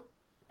 4-4-2?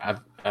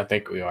 I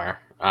think we are.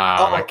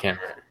 I can't.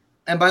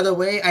 And by the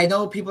way, I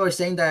know people are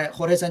saying that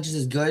Jorge Sanchez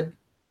is good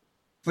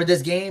for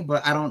this game,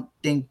 but I don't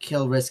think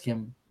he'll risk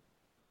him.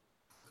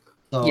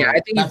 So yeah, I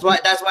think that's why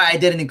I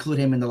didn't include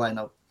him in the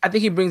lineup. I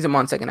think he brings him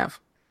on second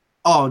half.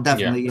 Oh,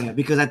 definitely, yeah,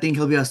 because I think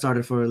he'll be a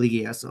starter for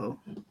Liga. So,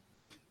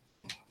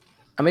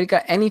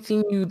 America,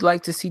 anything you'd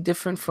like to see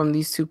different from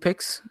these two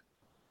picks?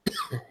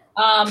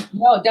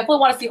 No, definitely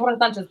want to see Jorge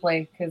Sanchez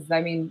play because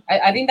I mean,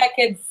 I think that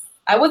kid's.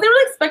 I wasn't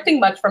really expecting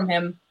much from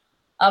him.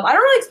 I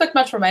don't really expect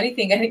much from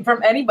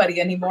from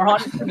anybody anymore.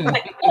 Honestly,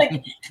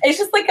 like it's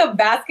just like a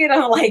basket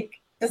of like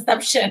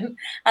deception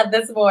at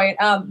this point.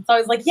 So I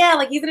was like, yeah,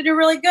 like he's gonna do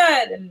really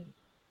good. And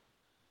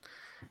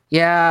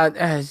yeah,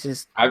 it's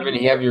just. I mean,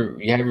 you have your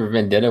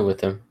vendetta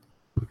with him.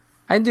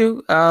 I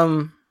do.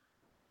 I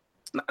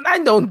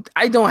don't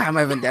have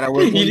my vendetta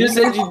with him. You just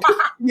said you do.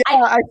 Yeah,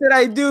 I said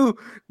I do,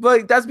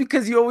 but that's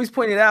because you always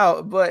point it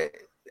out. But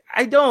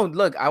I don't.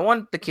 Look, I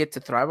want the kid to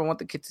thrive. I want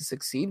the kid to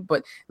succeed.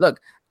 But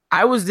look,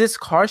 I was this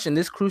harsh and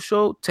this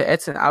crucial to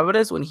Edson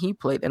Alvarez when he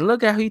played, and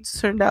look how he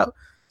turned out.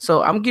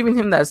 So I'm giving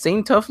him that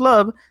same tough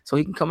love so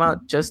he can come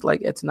out just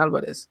like Edson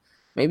Alvarez,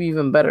 maybe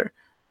even better.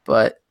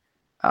 But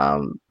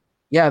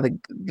yeah,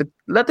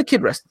 let the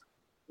kid rest.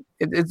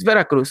 It's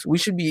Veracruz. We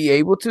should be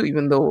able to,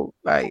 even though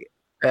I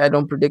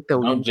don't predict that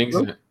we Don't jinx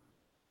it.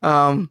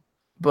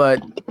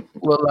 But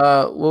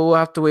we'll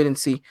have to wait and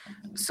see.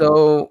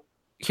 So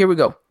here we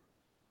go.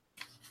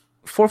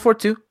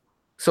 4-4-2.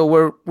 So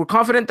we're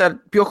confident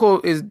that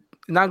Piojo is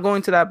not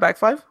going to that back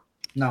five?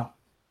 No.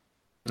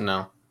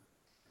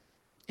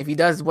 If he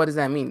does, what does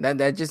that mean?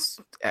 That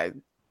just I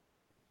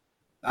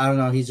don't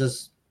know. He's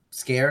just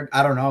scared.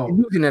 I don't know.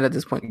 losing it at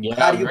this point. Yeah,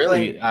 How do you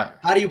really.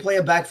 How do you play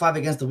a back five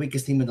against the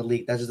weakest team in the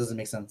league? That just doesn't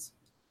make sense.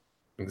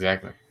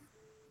 Exactly.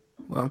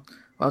 Well,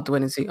 we'll have to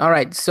wait and see. All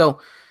right. So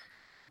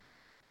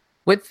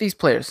with these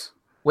players,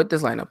 with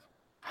this lineup,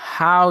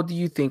 how do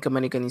you think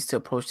America needs to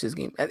approach this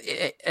game?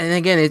 And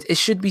again, it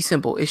should be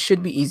simple. It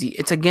should be easy.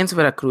 It's against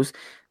Veracruz.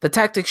 The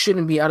tactics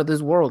shouldn't be out of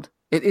this world.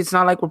 It's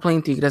not like we're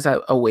playing Tigres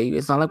away.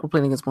 It's not like we're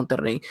playing against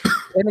Monterrey.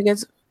 And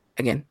against,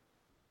 again,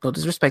 no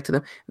disrespect to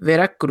them,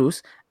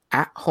 Veracruz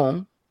at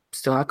home,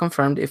 still not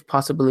confirmed if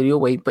possibility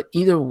away. But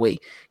either way,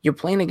 you're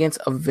playing against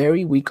a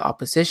very weak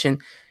opposition.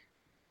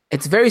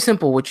 It's very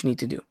simple what you need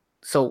to do.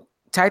 So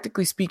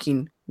tactically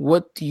speaking,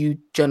 what do you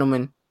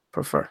gentlemen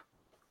prefer?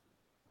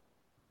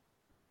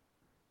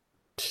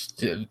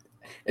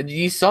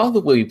 You saw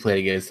the way we played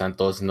against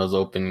Santos in those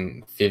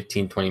open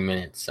 15, 20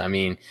 minutes. I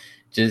mean,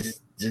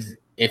 just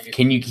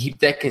can you keep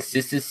that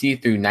consistency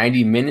through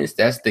 90 minutes?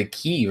 That's the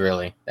key,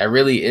 really. That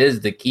really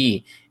is the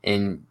key.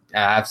 And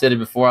I've said it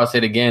before, I'll say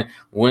it again.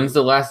 When's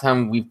the last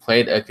time we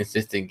played a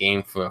consistent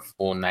game for a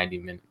full 90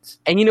 minutes?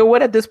 And you know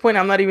what? At this point,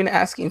 I'm not even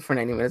asking for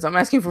 90 minutes. I'm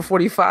asking for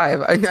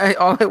 45.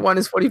 All I want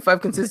is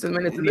 45 consistent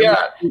minutes.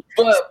 Yeah,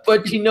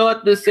 but you know,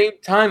 at the same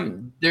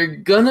time, they're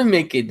going to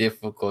make it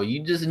difficult.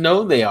 You just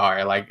know they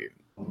are. Like,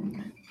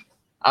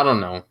 I don't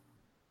know.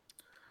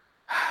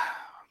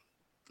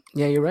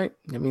 Yeah, you're right.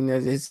 I mean,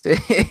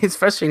 it's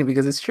frustrating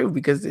because it's true,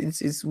 because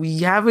it's we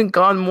haven't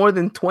gone more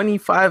than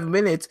 25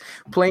 minutes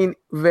playing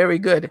very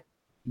good.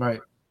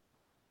 Right.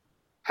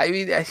 I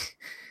mean,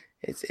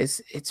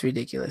 it's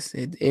ridiculous.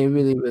 It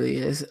really, really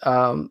is.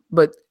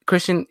 But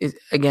Christian, is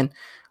again,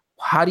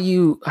 how do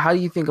you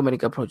think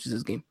America approaches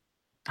this game?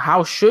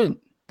 How should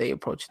they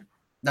approach it?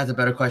 That's a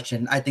better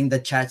question. I think the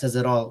chat says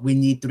it all. We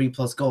need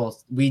 3+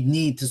 goals. We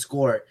need to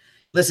score.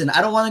 Listen, I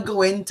don't want to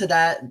go into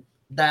that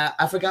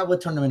I forgot what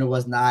tournament it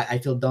was now. I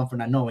feel dumb for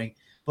not knowing.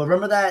 But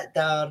remember that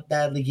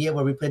Liga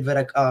where we played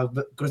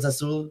Cruz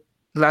Azul?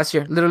 Last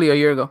year, literally a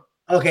year ago.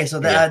 Okay, so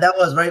that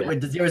was right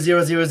with the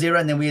 0-0-0-0,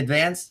 and then we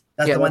advanced.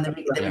 That's the one that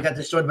we got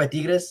destroyed by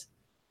Tigres.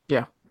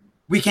 Yeah.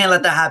 We can't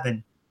let that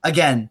happen.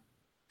 Again,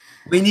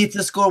 we need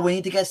to score. We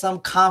need to get some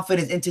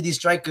confidence into these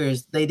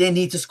strikers. They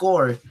need to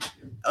score.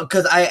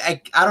 Because I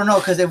don't know.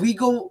 Because if we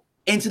go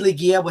into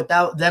Liga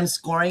without them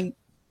scoring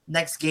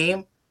next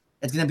game,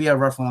 it's going to be a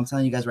rough one. I'm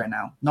telling you guys right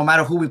now. No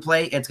matter who we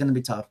play, it's going to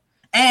be tough.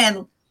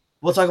 And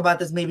we'll talk about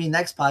this maybe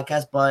next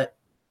podcast, but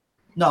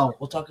no,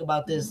 we'll talk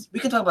about this. We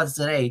can talk about this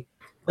today,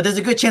 but there's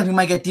a good chance we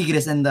might get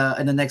Tigres in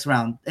the next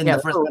round. The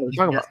first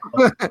round.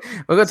 We're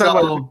going to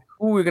talk about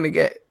who we're going to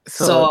get.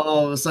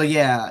 So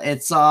yeah,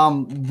 it's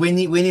we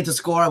need to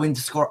score. We need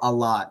to score a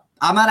lot.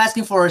 I'm not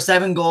asking for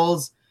 7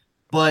 goals,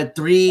 but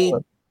 3,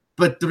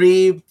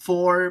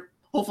 4,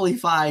 hopefully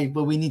 5,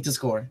 but we need to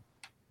score.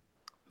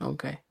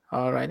 Okay.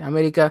 All right,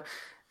 America,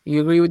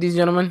 you agree with these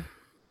gentlemen?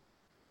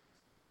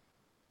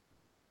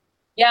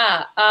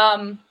 Yeah,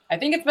 I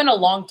think it's been a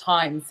long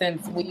time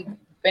since we've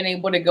been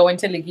able to go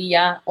into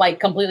Liguilla like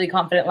completely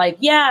confident. Like,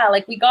 yeah,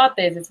 like we got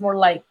this. It's more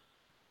like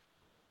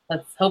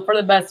let's hope for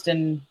the best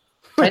and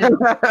try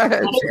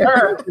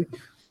to.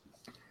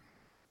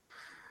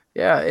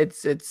 Yeah,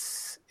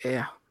 it's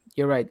yeah,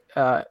 you're right.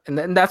 And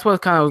then that's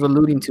what kind of was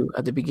alluding to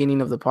at the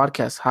beginning of the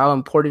podcast, how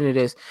important it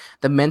is,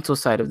 the mental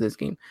side of this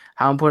game,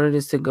 how important it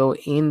is to go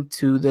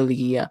into the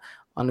Liga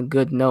on a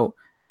good note.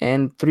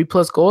 And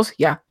 3+ goals,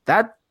 yeah,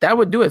 that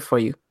would do it for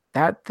you.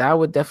 That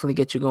would definitely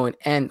get you going.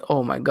 And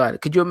oh my God,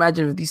 could you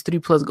imagine if these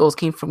 3+ goals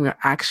came from your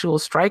actual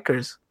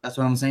strikers? That's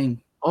what I'm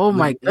saying. Oh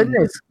my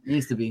goodness. It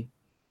needs to be.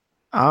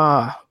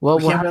 Well,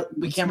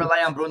 We can't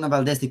rely on Bruno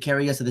Valdez to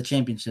carry us to the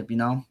championship. You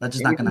know, that's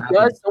just and not if gonna he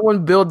happen. does,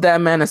 someone build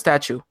that man a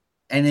statue.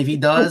 And if he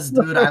does,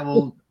 dude, I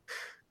will. Dude,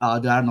 I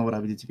don't know what I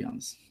would do, to be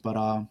honest. But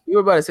you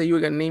were about to say you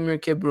were gonna name your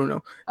kid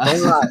Bruno.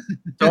 Don't lie.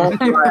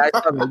 Don't lie. I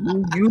saw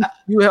it.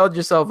 You held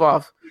yourself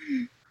off.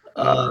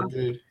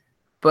 Dude.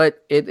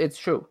 But it's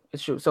true.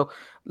 It's true. So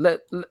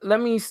let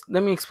me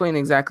explain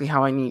exactly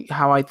how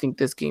I think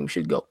this game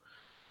should go.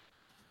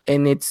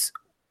 And it's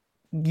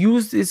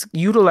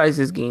utilize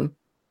this game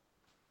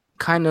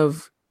kind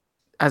of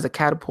as a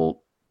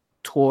catapult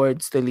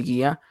towards the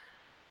Liga.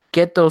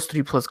 Get those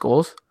 3+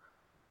 goals,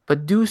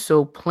 but do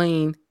so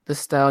playing the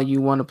style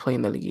you want to play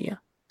in the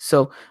Liga.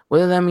 So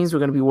whether that means we're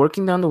going to be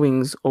working down the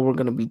wings or we're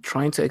going to be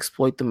trying to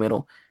exploit the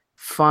middle,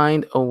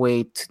 find a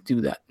way to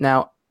do that.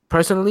 Now,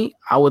 personally,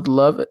 I would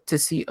love to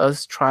see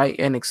us try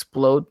and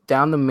explode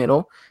down the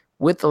middle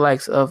with the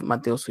likes of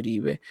Mateo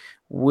Uribe,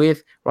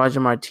 with Roger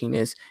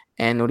Martinez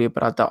and Uribe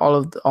Peralta,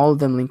 all of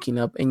them linking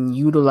up and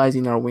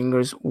utilizing our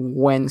wingers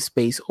when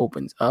space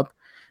opens up.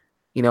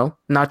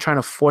 Not trying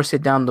to force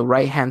it down the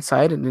right-hand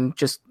side and then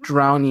just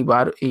drown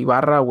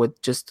Ibarra with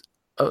just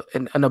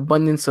an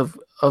abundance of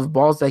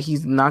balls that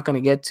he's not going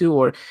to get to,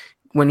 or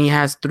when he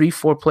has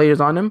 3-4 players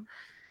on him.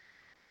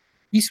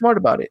 Be smart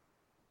about it.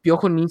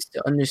 Piojo needs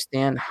to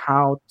understand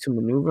how to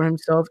maneuver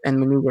himself and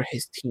maneuver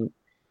his team.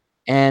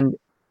 And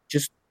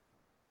just,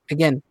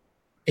 again,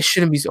 it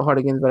shouldn't be so hard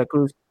against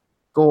Veracruz.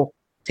 Go,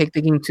 take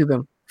the game to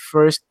them.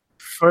 First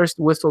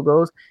whistle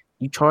goes,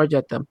 you charge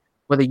at them.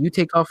 Whether you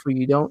take off or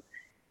you don't,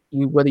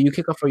 whether you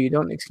kick off or you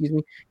don't, excuse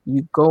me,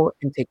 you go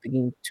and take the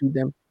game to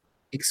them.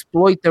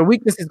 Exploit their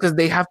weaknesses because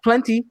they have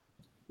plenty.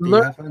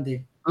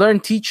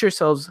 Teach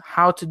yourselves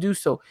how to do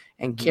so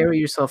and carry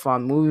yourself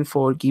on moving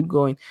forward. Keep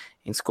going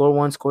and score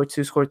 1, score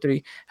 2, score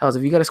 3. Hell,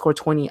 if you got to score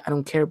 20, I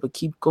don't care, but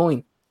keep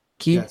going.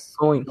 Keep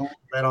going. Don't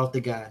let off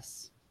the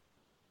gas.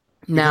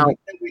 Now,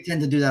 we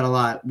tend to do that a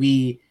lot.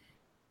 We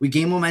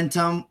gain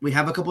momentum. We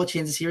have a couple of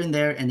chances here and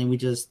there, and then we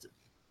just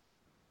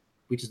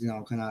kind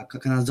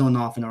of zone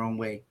off in our own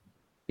way.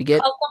 We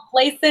get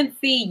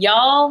complacency,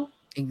 y'all.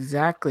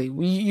 Exactly.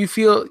 You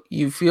feel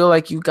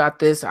like you got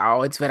this.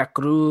 Oh, it's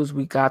Veracruz.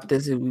 We got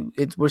this.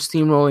 We're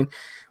steamrolling.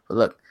 But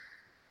look,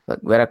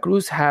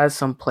 Veracruz has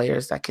some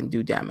players that can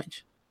do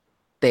damage.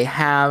 They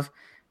have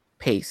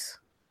pace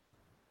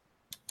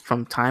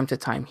from time to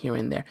time here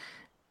and there.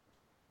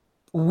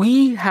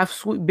 We have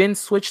been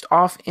switched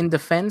off in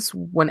defense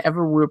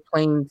whenever we're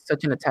playing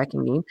such an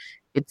attacking game.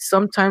 It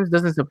sometimes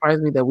doesn't surprise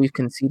me that we've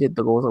conceded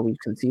the goals that we've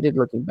conceded,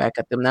 looking back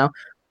at them now.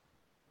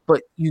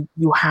 But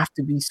you have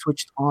to be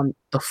switched on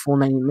the full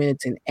 90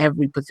 minutes in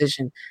every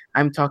position.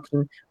 I'm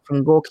talking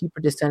from goalkeeper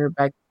to center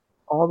back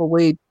all the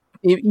way.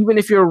 Even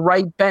if you're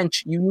right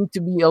bench, you need to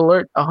be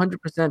alert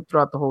 100%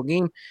 throughout the whole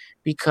game,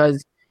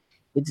 because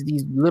it's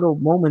these little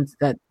moments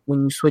that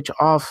when you switch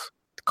off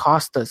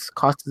cost us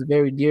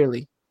very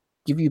dearly.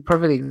 Give you a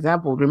perfect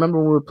example. Remember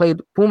when we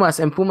played Pumas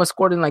and Pumas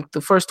scored in like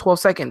the first 12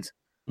 seconds?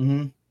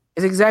 Mm-hmm.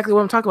 It's exactly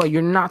what I'm talking about.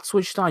 You're not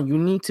switched on. You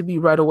need to be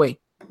right away.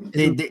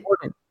 It's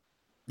important.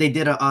 They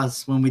did to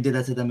us when we did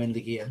that to them in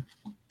Liga.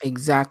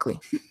 Exactly.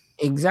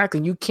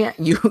 You can't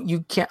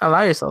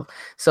allow yourself.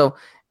 So,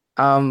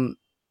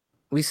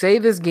 we say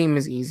this game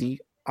is easy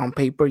on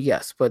paper,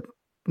 yes, but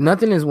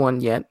nothing is won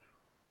yet.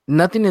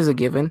 Nothing is a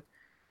given.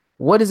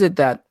 What is it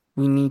that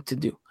we need to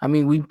do? I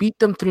mean, we beat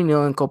them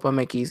 3-0 in Copa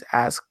MX,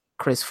 as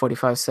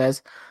Chris45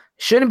 says.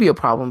 Shouldn't be a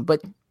problem,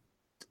 but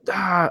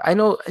I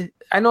know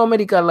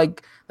America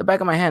like the back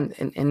of my hand,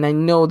 and I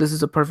know this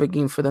is a perfect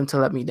game for them to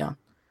let me down.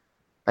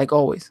 Like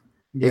always.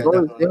 They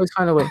always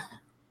find a way.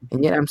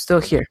 And yet I'm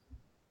still here.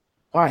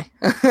 Why?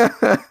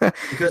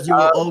 Because you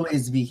will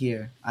always be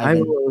here. I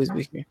will always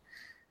be here.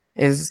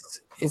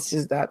 It's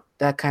just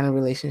that kind of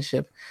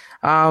relationship.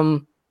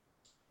 I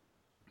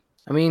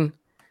mean,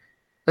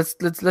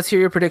 let's hear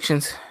your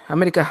predictions.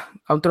 America,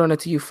 I'm throwing it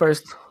to you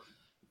first.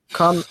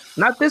 Come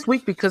not this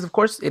week, because of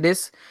course it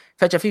is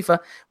Fecha FIFA.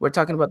 We're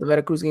talking about the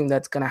Veracruz game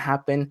that's gonna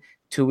happen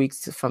 2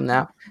 weeks from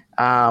now.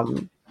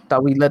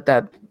 Thought we let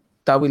that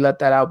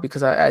out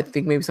because I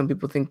think maybe some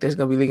people think there's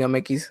gonna be Liga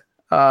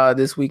MX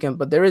this weekend,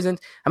 but there isn't.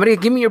 America,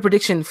 give me your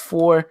prediction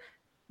for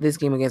this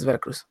game against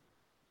Veracruz.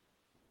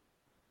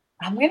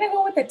 I'm gonna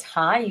go with a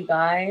tie, you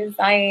guys.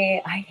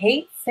 I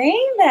hate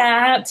saying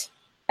that.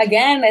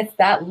 Again, it's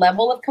that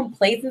level of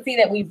complacency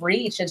that we've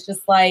reached. It's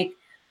just like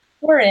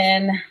we're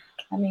in.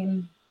 I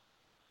mean,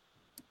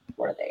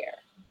 we're there.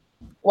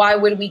 Why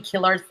would we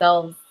kill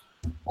ourselves?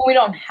 Well, we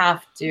don't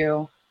have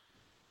to.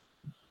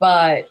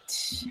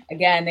 But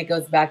again, it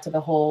goes back to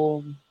the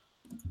whole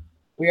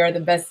we are the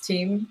best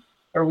team,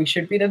 or we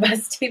should be the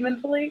best team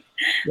in the league.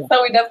 Yeah.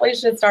 So we definitely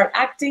should start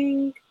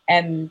acting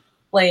and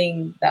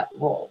playing that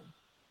role.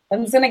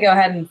 I'm just going to go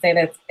ahead and say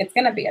that it's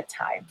going to be a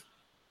tie.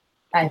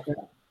 I think.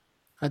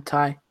 A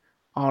tie.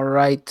 All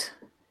right.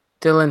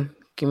 Dylan,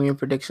 give me your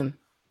prediction.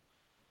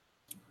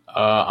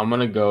 I'm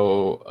going to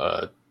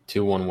go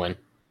 2-1 win.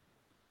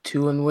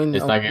 2-1 win.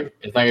 It's not gonna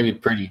be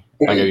pretty.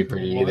 It's not gonna be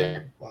pretty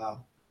either.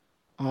 Wow.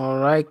 All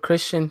right,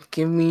 Christian,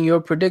 give me your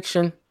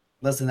prediction.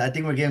 Listen, I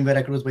think we're giving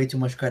Veracruz way too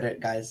much credit,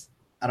 guys.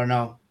 I don't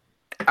know.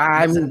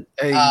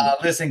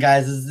 Listen,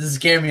 guys, this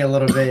scared me a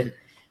little bit.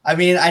 I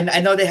mean,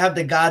 I know they have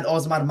the god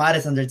Osmar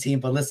Mares on their team,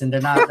 but listen, they're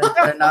not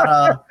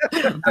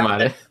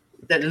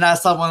they're not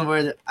someone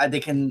where they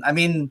can. I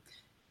mean,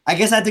 I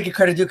guess I have to give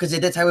credit due because they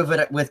did tie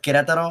with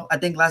Querétaro, I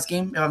think, last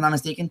game, if I'm not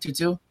mistaken,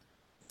 2-2.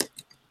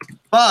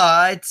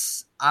 But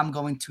I'm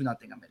going 2-0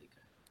 America.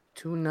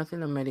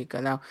 2-0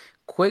 America. Now,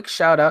 quick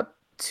shout out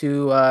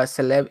to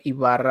Celeb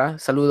Ibarra.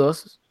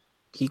 Saludos.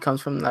 He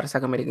comes from La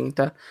Resaca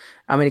Americanista.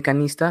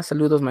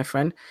 Saludos, my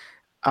friend.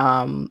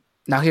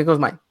 Now here goes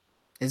mine.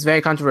 It's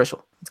very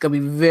controversial. It's gonna be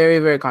very,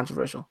 very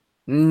controversial.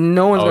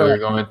 No one's gonna. You're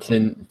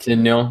going to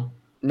nil.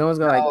 No one's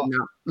gonna like it.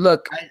 No.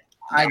 Look,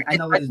 I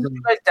know what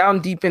you guys down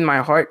deep in my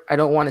heart. I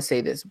don't want to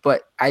say this,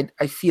 but I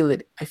feel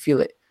it. I feel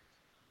it.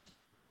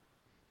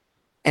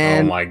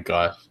 And oh my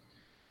gosh.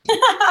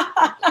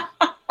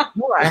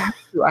 No,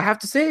 I have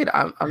to say it.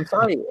 I'm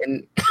sorry.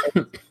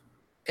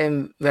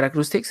 And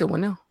Veracruz takes it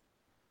 1-0.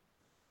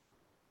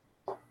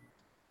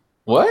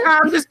 What?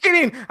 I'm just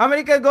kidding.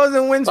 America goes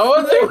and wins. And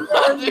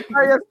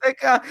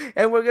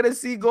we're going to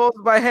see goals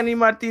by Henry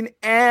Martin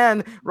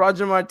and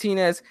Roger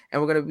Martinez. And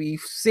we're going to be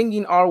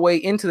singing our way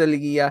into the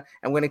Liga.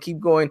 And we're going to keep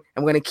going.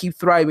 And we're going to keep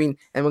thriving.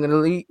 And we're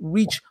going to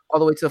reach all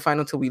the way to the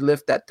final until we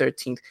lift that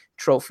 13th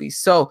trophy.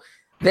 So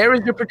there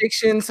is your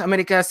predictions.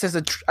 America says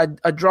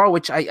a draw,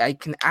 which I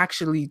can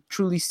actually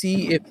truly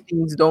see if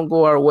things don't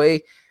go our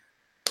way.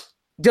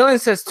 Dylan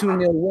says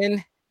 2-0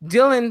 win.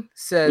 Dylan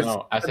says...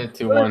 No, I said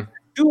 2-1.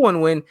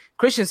 2-1 win.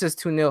 Christian says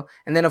 2-0.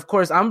 And then, of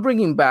course, I'm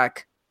bringing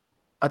back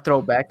a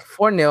throwback.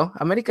 4-0.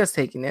 America's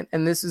taking it.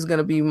 And this is going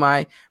to be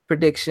my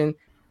prediction.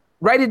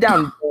 Write it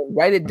down.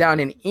 Write it down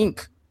in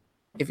ink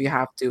if you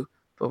have to.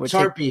 But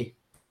Sharpie.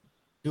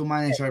 Do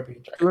mine in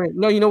Sharpie.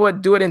 No, you know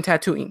what? Do it in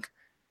tattoo ink.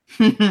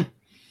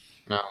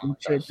 No,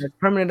 as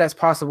permanent as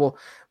possible.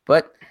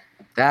 But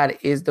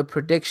that is the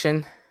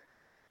prediction.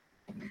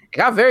 It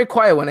got very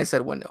quiet when I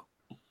said 1-0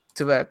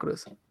 to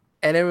Veracruz.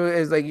 And it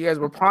was like you guys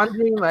were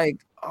pondering, like,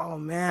 oh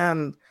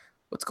man,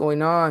 what's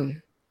going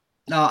on?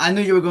 No, I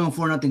knew you were going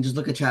 4-0. Just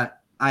look at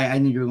chat. I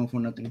knew you were going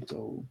 4-0.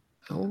 So.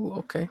 Oh,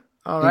 okay.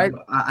 All right.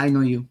 I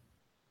know you.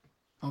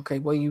 Okay.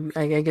 Well,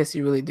 I guess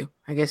you really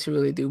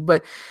do.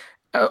 But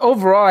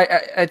overall,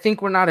 I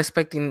think we're not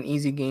expecting an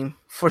easy game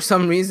for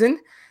some reason.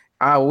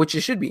 Which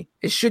it should be.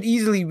 It should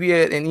easily be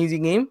an easy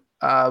game.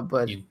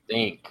 But you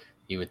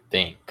would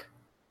think.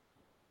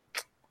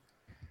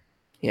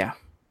 Yeah,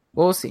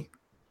 we'll see.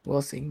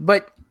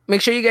 But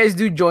make sure you guys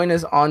do join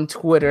us on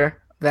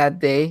Twitter that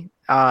day.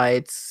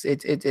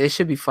 It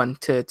should be fun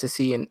to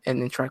see and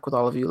interact with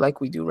all of you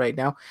like we do right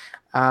now.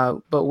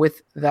 But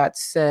with that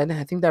said,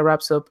 I think that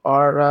wraps up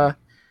our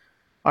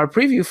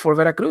preview for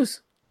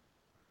Veracruz.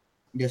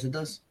 Yes, it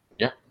does.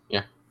 Yeah.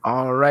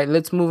 All right,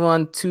 let's move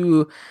on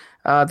to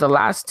the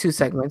last two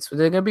segments.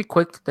 They're going to be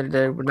quick.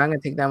 We're not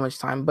going to take that much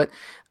time. But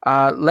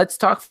let's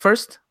talk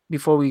first,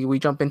 before we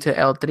jump into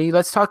L3.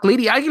 Let's talk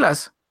Lady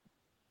Águilas.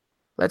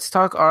 Let's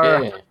talk our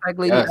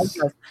Lady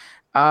Águilas,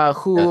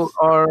 who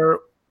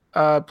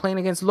are playing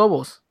against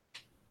Lobos.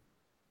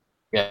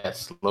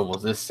 Yes,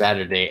 Lobos this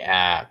Saturday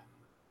at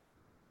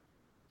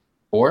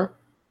 4?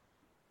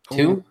 2?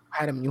 You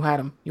had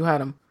him.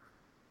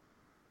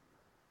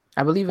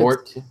 I believe 4,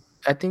 it's 2.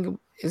 I think,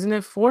 isn't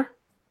it 4?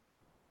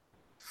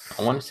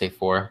 I want to say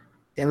 4.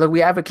 And look,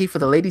 we advocate for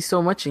the ladies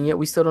so much, and yet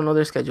we still don't know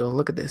their schedule.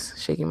 Look at this,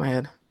 shaking my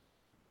head.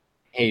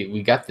 Hey,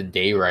 we got the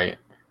day right.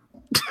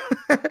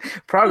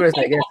 Progress,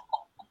 I guess.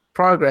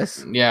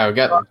 Progress. Yeah, we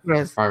got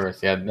progress.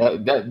 Yeah,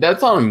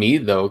 that's on me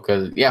though,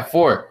 because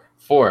 4.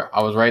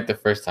 I was right the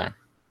first time.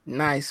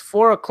 Nice.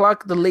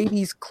 4:00. The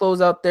ladies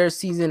close out their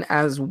season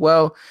as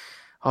well.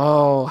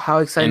 Oh, how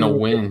exciting! And a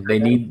win. They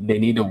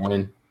need a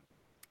win.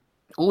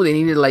 Oh, they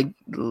needed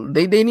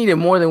they needed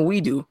more than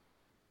we do.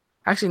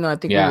 Actually, no, I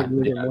think we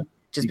needed more.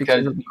 Just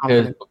because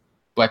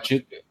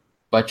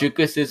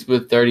Pachuca sits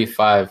with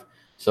 35,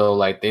 so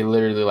like they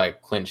literally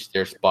like clinched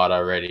their spot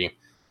already.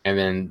 And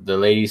then the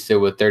ladies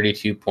sit with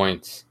 32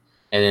 points,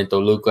 and then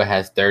Toluca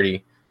has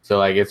 30. So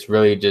like it's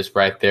really just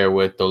right there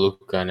with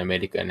Toluca and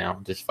America now,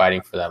 just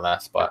fighting for that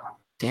last spot.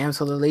 Damn,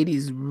 so the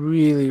ladies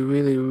really,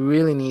 really,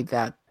 really need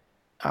that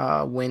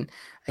win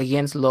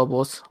against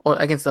Lobos, or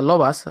against the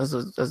Lobas,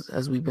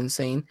 as we've been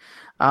saying.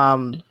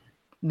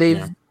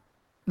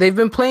 They've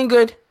been playing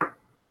good.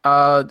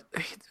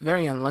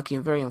 Very unlucky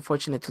and very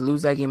unfortunate to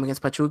lose that game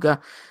against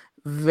Pachuca.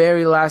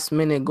 very last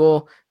minute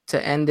goal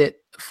to end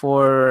it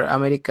for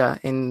America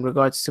in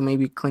regards to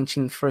maybe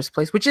clinching first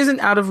place, which isn't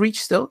out of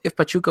reach still if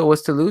Pachuca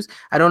was to lose.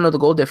 I don't know the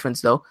goal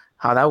difference though,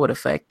 how that would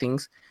affect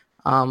things.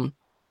 But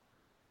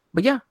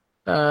yeah,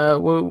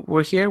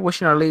 we're here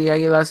wishing our Lady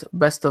Águilas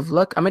best of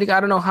luck. America, I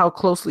don't know how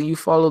closely you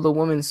follow the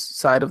women's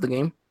side of the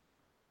game.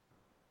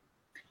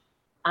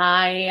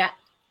 I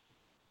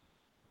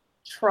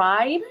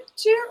tried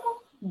to,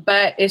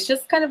 but it's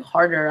just kind of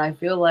harder. I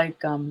feel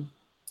like I'm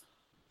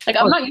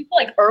not used to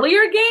like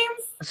earlier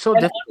games. So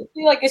honestly,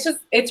 like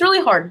it's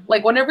really hard.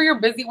 Like whenever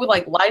you're busy with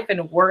like life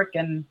and work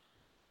and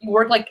you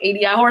work like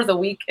 80 hours a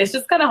week, it's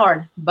just kind of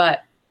hard.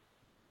 But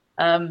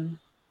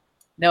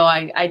no,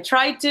 I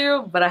tried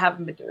to, but I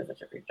haven't been doing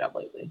such a great job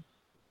lately.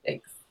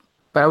 Thanks.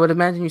 But I would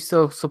imagine you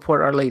still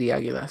support Our Lady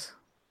Águilas.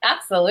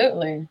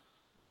 Absolutely.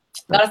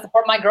 Gotta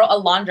support my girl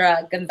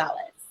Alondra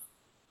Gonzalez.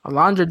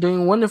 Alondra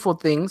doing wonderful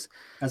things.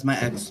 That's my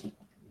ex.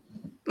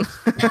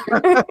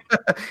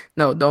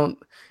 No,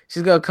 don't.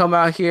 She's gonna come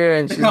out here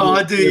and she's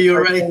Oh, dude,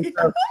 you're right.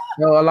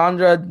 No,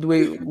 Alondra,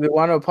 we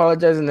want to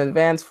apologize in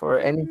advance for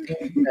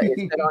anything that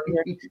is said on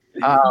here.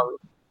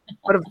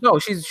 But no,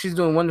 she's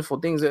doing wonderful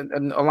things,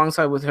 and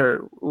alongside with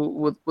her,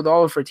 with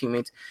all of her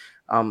teammates,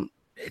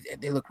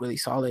 they look really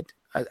solid.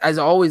 As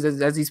always,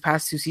 as these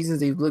past 2 seasons,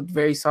 they've looked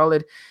very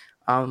solid.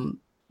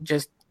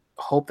 Just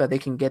hope that they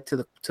can get to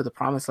the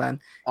promised land.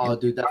 Oh,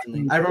 dude,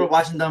 definitely. I remember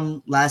watching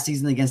them last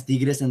season against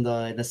Tigres in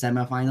the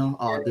semifinal.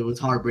 Oh, it was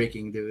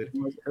heartbreaking, dude.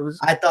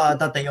 I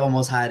thought they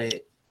almost had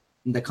it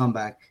in the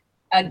comeback.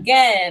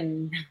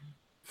 Again.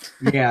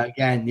 Yeah,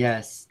 again,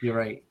 yes, you're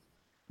right.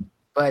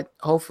 But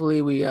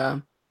hopefully we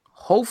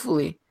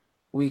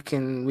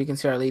can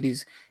see our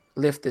ladies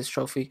lift this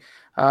trophy.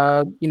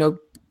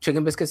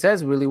 Chicken Biscuit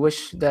says really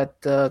wish that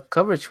the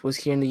coverage was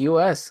here in the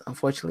U.S.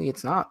 Unfortunately,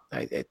 it's not.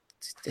 It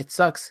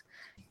sucks,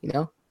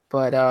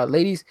 But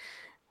ladies,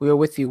 we are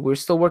with you. We're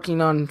still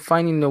working on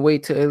finding a way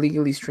to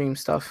illegally stream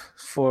stuff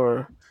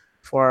for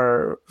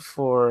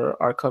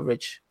our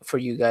coverage for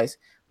you guys.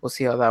 We'll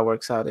see how that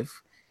works out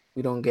if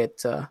we don't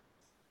get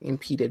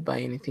impeded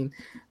by anything.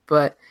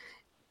 But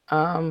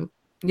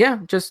yeah,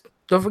 just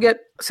don't forget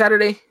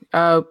Saturday.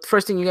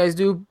 First thing you guys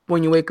do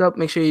when you wake up,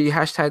 make sure you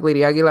hashtag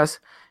Lady Águilas,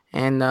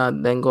 and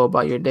then go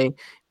about your day,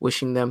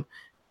 wishing them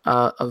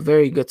a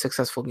very good,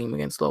 successful game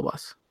against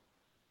Lobos.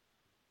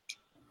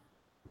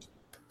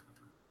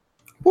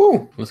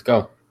 Woo! Let's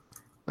go.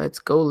 Let's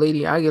go,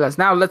 Lady Águilas.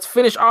 Now let's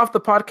finish off the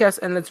podcast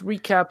and let's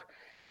recap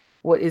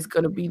what is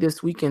going to be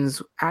this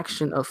weekend's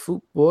action of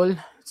football.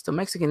 It's the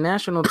Mexican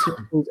national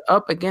team who's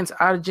up against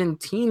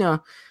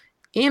Argentina.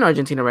 In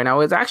Argentina right now.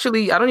 It's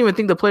actually, I don't even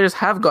think the players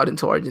have gotten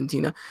to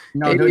Argentina.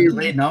 No, they're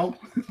delayed, no?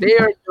 They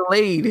are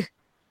delayed.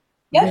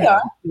 Yeah, they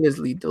are.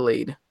 Seriously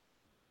delayed.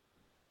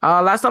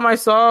 Last time I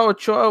saw,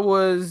 Ochoa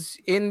was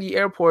in the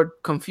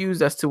airport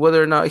confused as to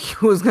whether or not he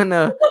was going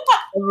to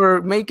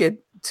ever make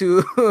it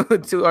to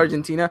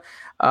Argentina.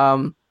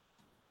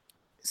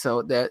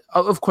 So that,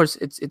 of course,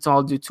 it's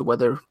all due to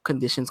weather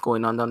conditions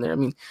going on down there. I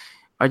mean,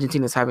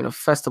 Argentina is having a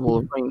festival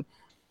of rain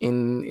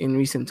in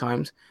recent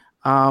times.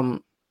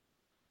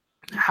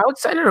 How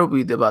excited are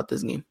we about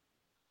this game?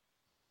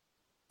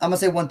 I'm gonna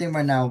say one thing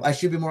right now. I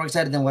should be more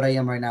excited than what I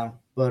am right now,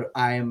 but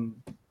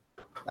I'm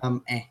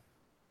eh.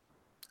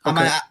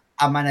 Okay.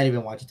 I might not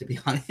even watch it, to be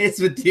honest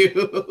with you.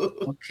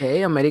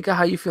 Okay, America,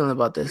 how you feeling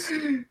about this?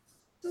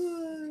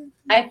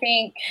 I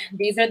think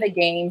these are the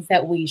games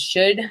that we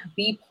should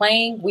be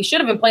playing. We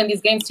should have been playing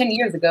these games 10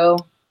 years ago,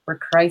 for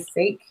Christ's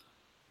sake.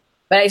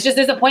 But it's just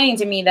disappointing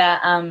to me that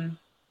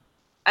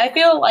I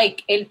feel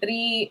like El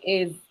Tri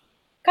is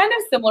kind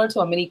of similar to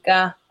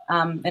America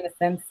in a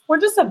sense. We're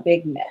just a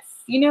big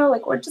mess,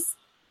 like we're just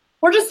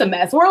a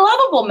mess. We're a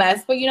lovable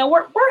mess, but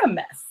we're a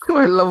mess.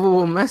 We're a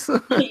lovable mess.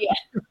 Yeah.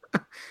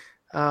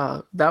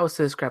 That was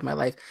to describe my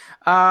life.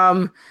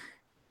 I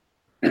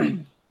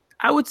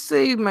would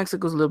say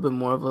Mexico's a little bit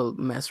more of a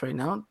mess right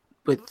now,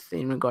 but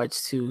in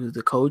regards to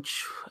the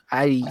coach,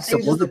 I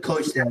suppose the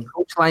coach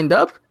lined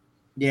up.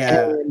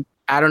 Yeah.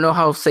 I don't know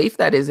how safe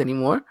that is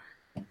anymore.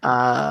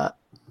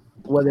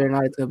 Whether or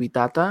not it's gonna be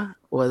Tata,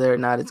 whether or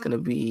not it's gonna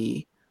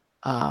be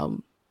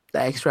the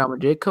ex-Real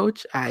Madrid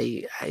coach,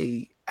 I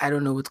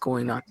don't know what's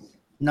going on.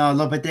 No,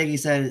 Lopetegui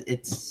said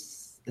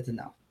it's a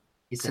no.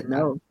 He said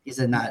no. He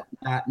said not.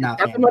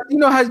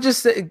 Martino has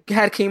just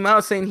came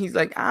out saying he's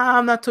like,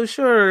 I'm not too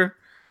sure.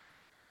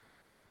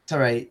 It's all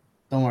right.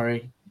 Don't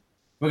worry.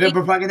 We're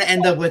probably gonna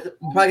end up with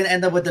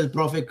El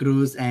Profe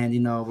Cruz, and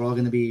we're all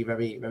gonna be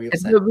very, very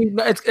upset.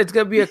 It's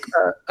gonna be a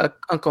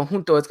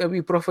conjunto. It's gonna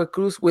be Profe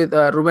Cruz with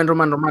Ruben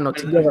Romano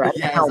together.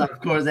 Yes,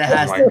 of course it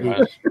has to be.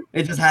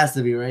 It just has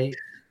to be, right?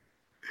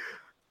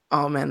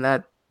 Oh man,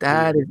 that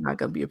is not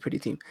gonna be a pretty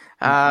team.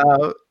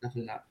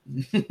 Definitely not.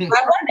 I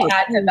want to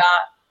add to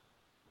that.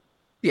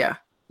 Yeah.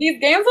 These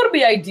games would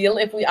be ideal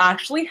if we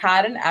actually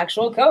had an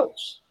actual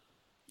coach.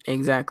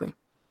 Exactly.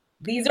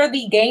 These are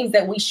the games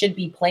that we should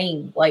be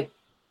playing like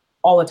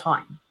all the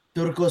time.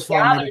 Turcos for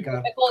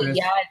America.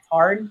 Yeah, it's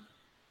hard,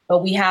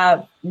 but we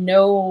have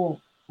no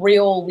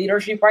real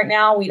leadership right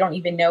now. We don't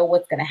even know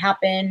what's going to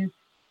happen.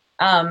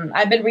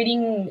 I've been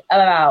reading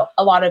about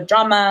a lot of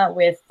drama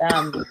with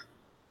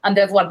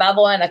Andres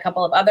Guardado and a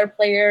couple of other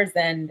players.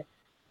 And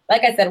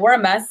like I said, we're a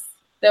mess.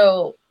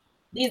 So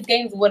these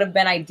games would have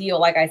been ideal,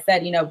 like I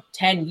said,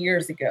 10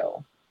 years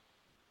ago,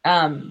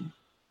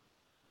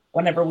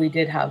 whenever we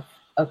did have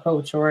a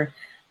coach. Or,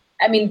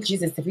 I mean,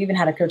 Jesus, if we even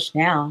had a coach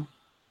now.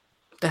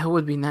 That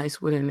would be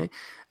nice, wouldn't it?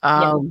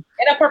 In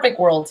a perfect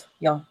world,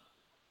 yeah.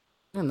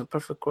 In the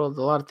perfect world,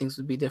 a lot of things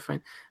would be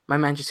different. My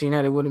Manchester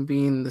United wouldn't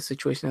be in the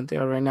situation that they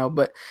are right now.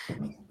 But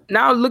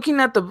now looking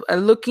at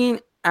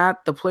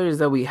the players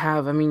that we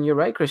have, I mean, you're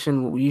right,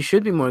 Christian. You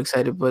should be more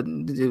excited. But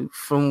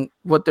from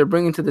what they're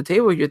bringing to the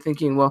table, you're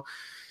thinking, well,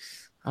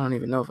 I don't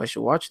even know if I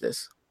should watch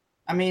this.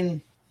 I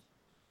mean,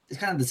 it's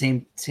kind of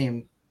the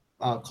same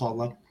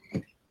call up,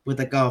 with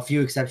like a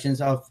few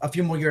exceptions of a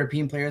few more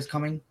European players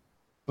coming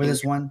for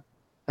this one.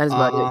 That is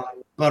about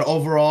it. But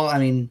overall, I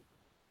mean,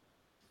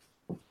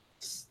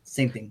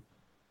 same thing.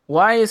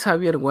 Why is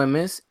Javier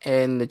Güemes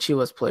and the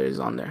Chivas players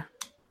on there?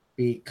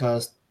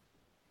 Because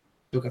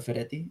Luca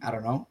Ferretti, I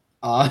don't know.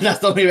 That's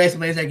the only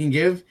explanation I can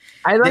give.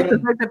 I like the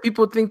fact that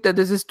people think that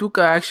this is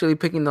Tuca actually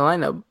picking the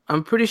lineup.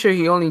 I'm pretty sure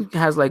he only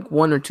has like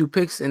 1 or 2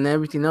 picks, and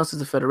everything else is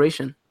the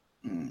Federation.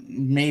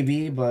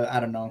 Maybe, but I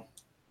don't know.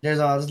 There's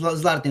a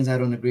lot of things I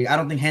don't agree. I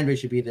don't think Henry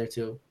should be there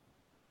too.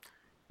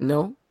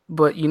 No,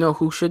 but you know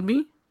who should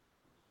be?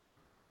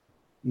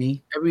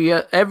 Me.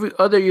 Every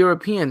other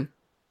European.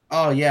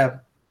 Oh yeah,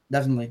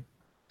 definitely.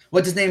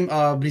 What's his name?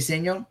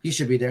 Briseño. He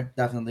should be there,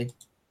 definitely.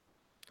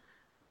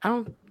 I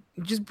don't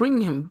just bring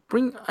him.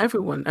 Bring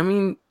everyone. I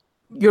mean,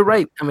 you're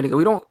right, America.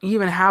 We don't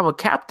even have a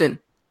captain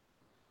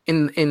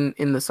in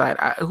the side.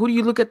 Who do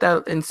you look at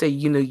that and say,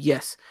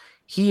 yes,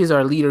 he is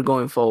our leader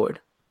going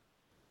forward?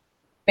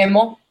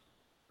 Memo.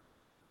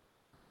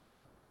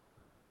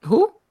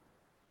 Who?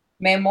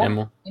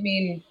 Memo. I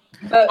mean,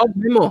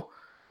 Memo.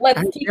 Let's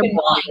keep in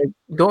mind.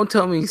 Don't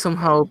tell me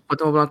somehow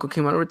Cuauhtémoc Blanco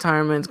came out of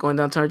retirement, going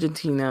down to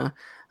Argentina.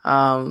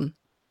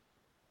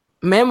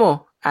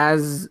 Memo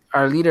as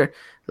our leader.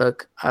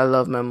 Look, I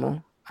love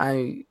Memo.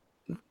 He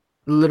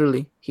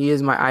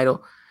is my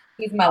idol.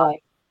 He's my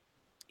life.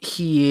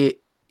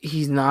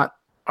 He's not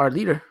our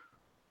leader.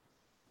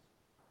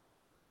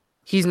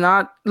 He's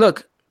not.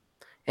 Look,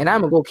 and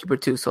I'm a goalkeeper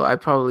too, so I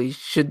probably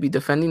should be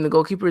defending the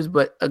goalkeepers.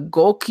 But a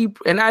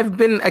goalkeeper, and I've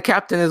been a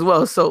captain as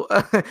well, so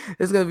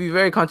it's going to be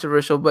very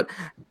controversial. But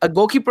a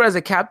goalkeeper as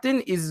a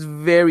captain is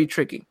very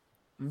tricky.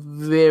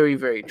 Very,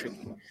 very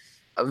tricky.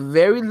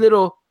 Very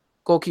little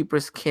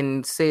goalkeepers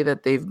can say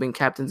that they've been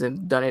captains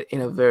and done it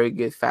in a very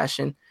good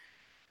fashion.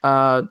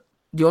 The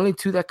only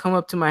 2 that come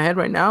up to my head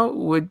right now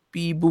would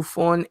be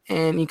Buffon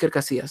and Iker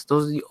Casillas.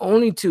 Those are the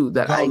only 2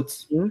 that I've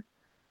seen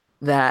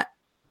that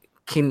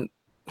can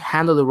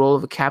handle the role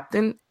of a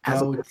captain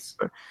as a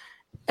goalkeeper.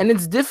 And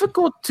it's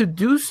difficult to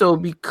do so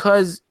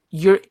because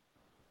you're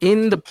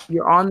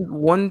on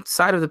one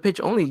side of the pitch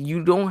only.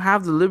 You don't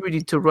have the liberty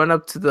to run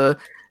up to the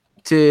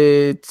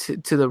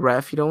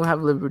ref. You don't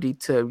have liberty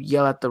to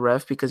yell at the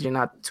ref because you're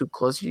not too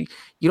close. You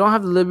don't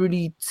have the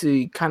liberty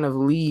to kind of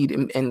lead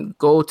and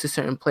go to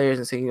certain players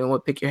and say, you know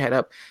what, pick your head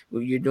up.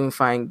 You're doing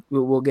fine.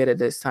 We'll get it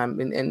this time.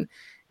 And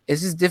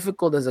it's just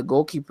difficult as a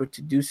goalkeeper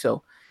to do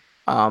so.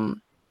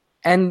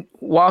 And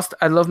whilst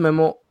I love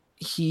Memo,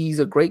 he's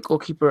a great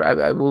goalkeeper.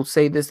 I will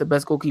say this, the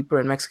best goalkeeper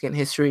in Mexican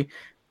history.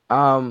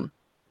 As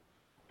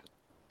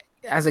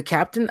a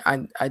captain,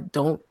 I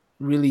don't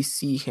really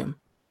see him.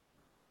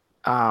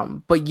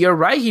 But you're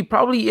right. He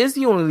probably is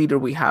the only leader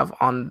we have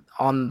on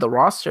the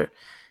roster.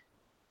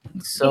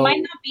 So he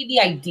might not be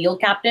the ideal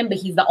captain, but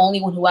he's the only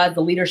one who has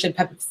the leadership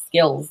type of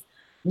skills.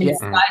 These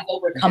guys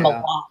overcome a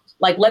lot.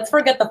 Like, let's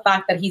forget the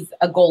fact that he's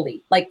a goalie.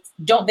 Like,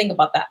 don't think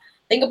about that.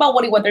 Think about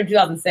what he went through in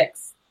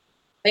 2006.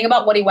 Think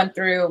about what he went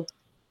through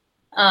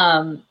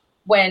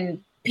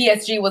when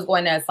PSG was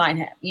going to sign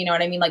him. You know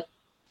what I mean? Like,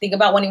 think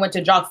about when he went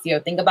to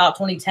Joxio. Think about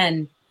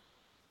 2010.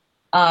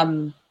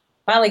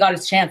 Finally got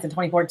his chance in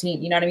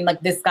 2014. You know what I mean?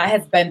 Like, this guy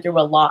has been through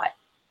a lot.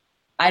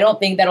 I don't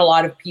think that a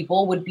lot of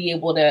people would be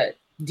able to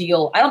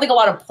deal. I don't think a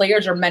lot of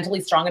players are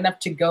mentally strong enough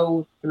to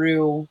go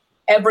through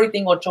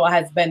everything Ochoa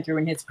has been through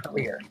in his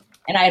career.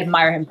 And I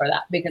admire him for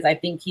that because I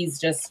think he's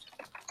just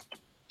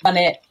done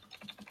it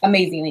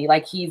amazingly.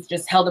 Like, he's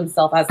just held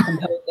himself as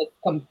composed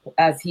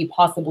as he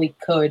possibly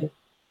could.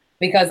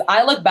 Because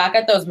I look back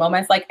at those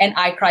moments, like, and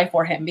I cry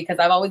for him because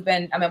I've always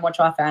been a Memo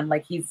Ochoa fan.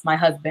 Like, he's my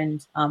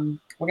husband. We're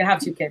gonna have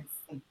 2 kids.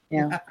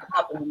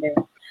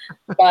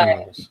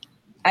 But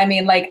I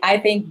mean, like, I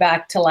think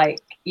back to,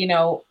 like,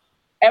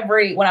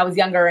 when I was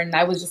younger and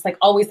I was just like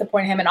always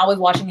supporting him and always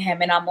watching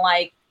him, and I'm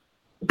like,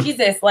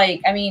 Jesus,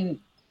 like, I mean,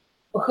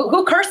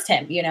 who cursed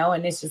him,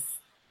 and it's just,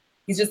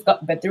 he's just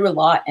been through a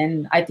lot.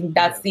 And I think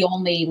that's the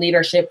only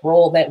leadership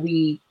role that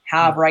we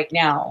have right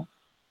now.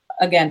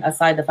 Again,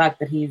 aside the fact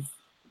that he's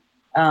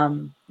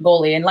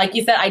goalie. And like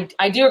you said,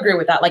 I do agree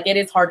with that. Like, it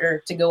is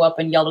harder to go up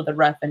and yell to the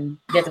ref and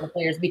get to the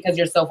players because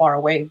you're so far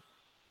away.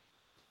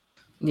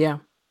 Yeah.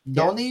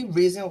 The only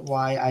reason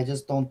why I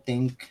just don't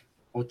think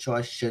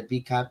Ochoa should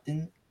be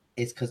captain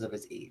is because of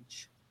his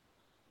age.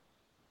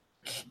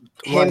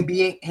 Why?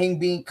 Him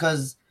being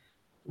because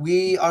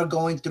we are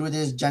going through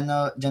this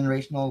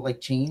generational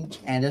like change,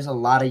 and there's a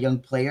lot of young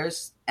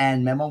players,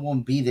 and Memo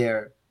won't be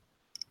there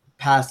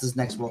past this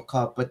next World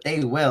Cup, but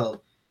they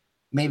will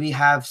maybe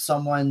have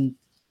someone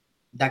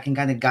that can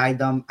kind of guide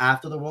them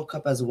after the World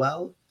Cup as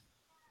well.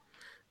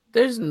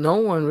 There's no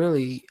one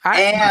really.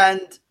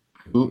 And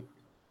Who-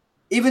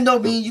 even though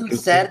me and you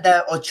said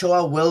that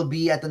Ochoa will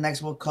be at the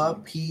next World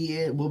Cup,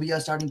 he will be our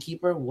starting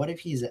keeper. What if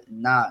he's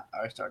not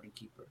our starting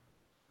keeper?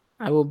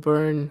 I will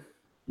burn.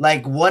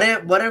 Like, what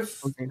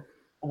if Okay.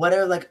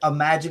 like a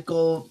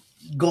magical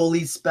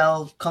goalie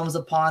spell comes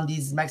upon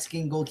these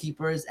Mexican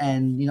goalkeepers,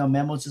 and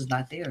Memo's just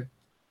not there?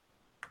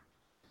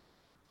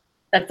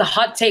 That's a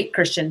hot take,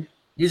 Christian.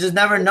 You just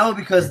never know,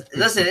 because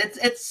listen,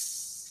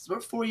 we're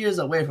 4 years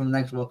away from the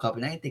next World Cup,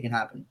 and anything can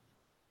happen.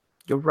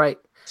 You're right.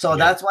 So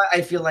that's why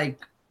I feel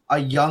like a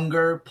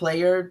younger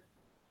player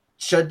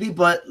should be,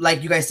 but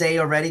like you guys say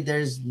already,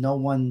 there's no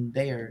one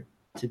there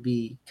to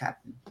be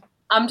captain.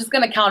 I'm just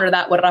gonna counter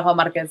that with Rafa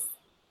Marquez.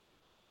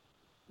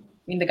 I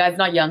mean, the guy's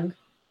not young.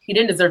 He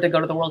didn't deserve to go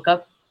to the World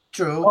Cup.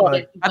 True, Oh,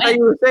 but I thought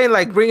you were saying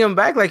like bring him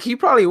back. Like he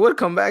probably would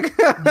come back.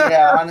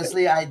 yeah,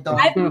 honestly, I don't.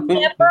 I've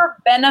never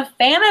been a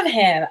fan of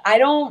him. I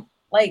don't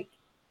like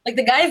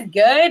the guy's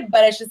good,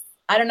 but it's just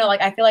I don't know.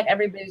 Like I feel like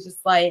everybody's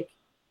just like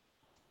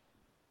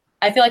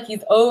I feel like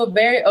he's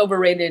very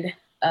overrated.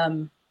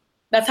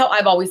 That's how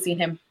I've always seen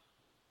him.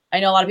 I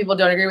know a lot of people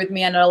don't agree with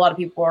me. I know a lot of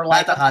people are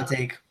like That's a hot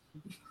take.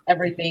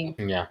 everything.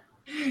 Yeah.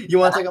 You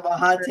want to talk about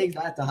hot takes?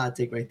 That's a hot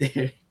take right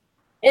there.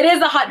 It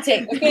is a hot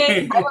take.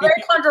 Okay, I'm a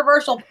very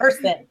controversial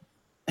person.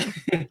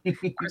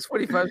 Chris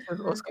 45 says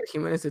Oscar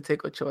Jimenez to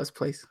take Ochoa's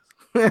place.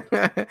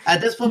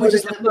 At this point,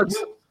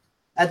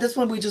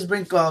 we just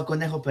bring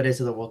Conejo Perez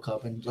to the World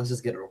Cup, and let's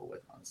just get it over with.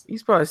 Honestly,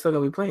 He's probably still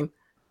gonna be playing.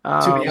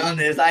 to be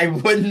honest, I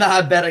would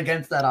not bet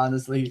against that.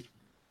 Honestly,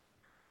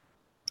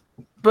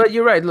 But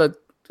you're right. Look,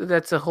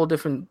 that's a whole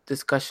different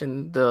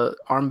discussion. The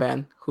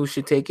armband, who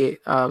should take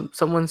it?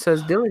 Someone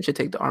says Dylan should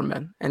take the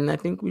armband, and I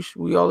think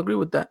we all agree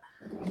with that.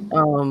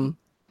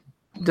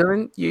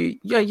 Dylan,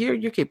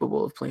 you're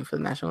capable of playing for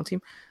the national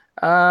team.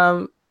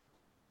 We'll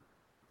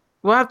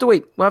have to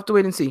wait. We'll have to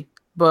wait and see.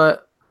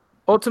 But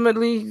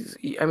ultimately,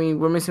 I mean,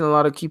 we're missing a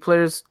lot of key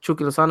players.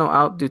 Chucky Lozano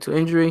out due to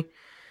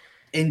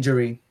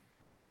injury.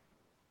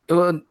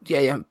 Well,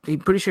 yeah. I'm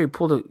pretty sure he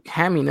pulled a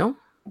hammy. No.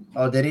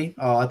 Oh, did he?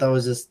 Oh, I thought it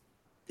was just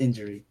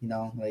injury.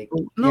 No,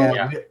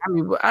 yeah. I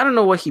mean, I don't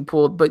know what he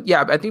pulled, but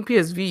yeah, I think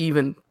PSV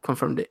even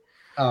confirmed it.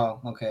 Oh,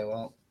 okay.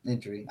 Well,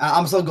 injury.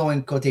 I'm still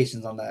going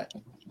quotations on that.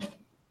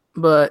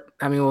 But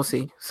I mean, we'll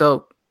see.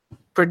 So,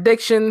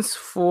 predictions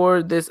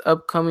for this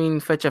upcoming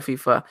Fecha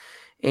FIFA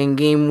in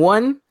Game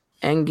 1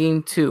 and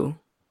Game 2.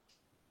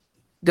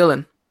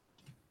 Dylan.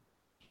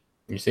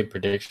 You say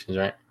predictions,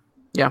 right?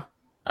 Yeah.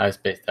 I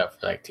spaced out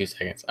for like 2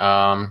 seconds.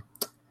 I'm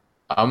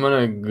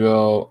gonna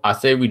go. I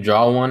say we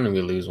draw one and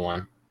we lose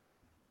one.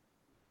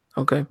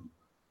 Okay.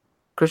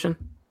 Christian.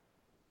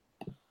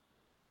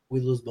 We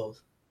lose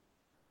both.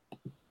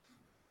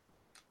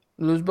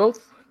 Lose both.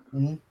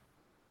 Mm-hmm.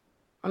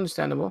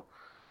 Understandable.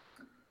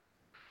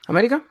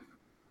 America.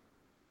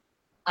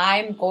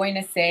 I'm going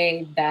to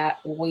say that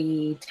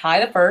we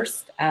tie the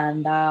first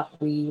and that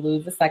we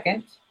lose the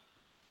second.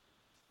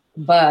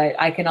 But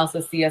I can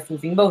also see us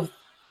losing both.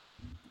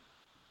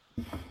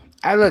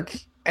 I look,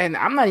 and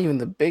I'm not even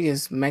the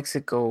biggest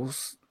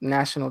Mexico's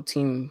national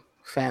team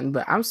fan,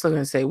 but I'm still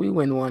gonna say we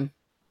win one.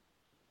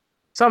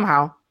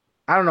 Somehow,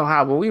 I don't know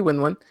how, but we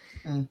win one,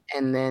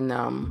 and then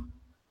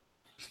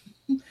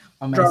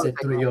My man said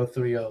 3-0,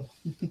 3-0.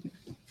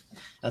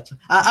 That's.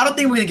 I don't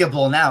think we're gonna get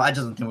blown out. I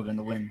just don't think we're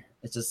gonna win.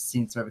 It just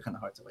seems very kind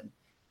of hard to win.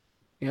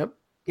 Yep.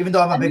 Even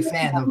though I'm a big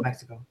fan of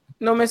Mexico.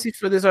 No Messi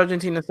for this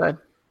Argentina side.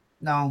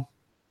 No.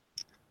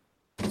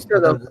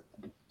 Still though,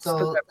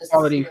 So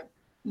quality.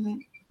 Mm-hmm.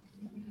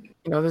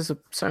 You know, there's a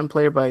certain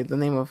player by the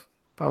name of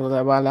Pablo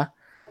Dybala.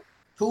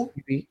 Who?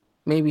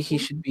 Maybe he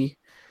should be.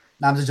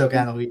 No, I'm just joking.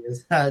 I know who he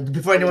is.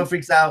 Before anyone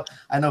freaks out,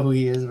 I know who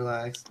he is.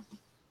 Relax.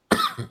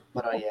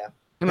 But yeah,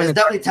 there's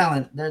definitely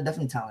talent. There's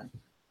definitely talent.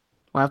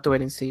 We'll have to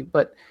wait and see.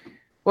 But,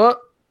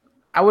 well,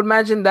 I would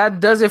imagine that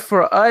does it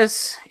for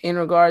us in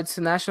regards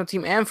to national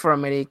team and for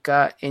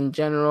America in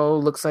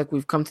general. Looks like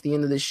we've come to the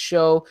end of the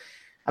show.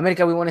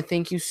 America, we want to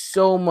thank you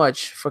so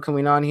much for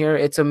coming on here.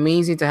 It's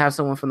amazing to have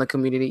someone from the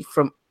community,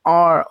 from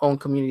our own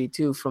community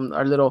too, from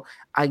our little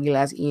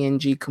Aguilas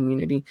ENG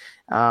community,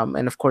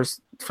 and of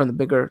course from the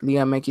bigger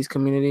Liga MX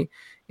community.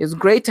 It's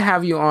great to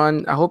have you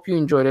on. I hope you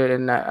enjoyed it,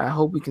 and I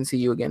hope we can see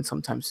you again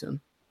sometime soon.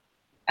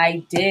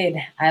 I did.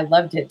 I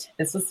loved it.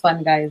 This was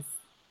fun, guys.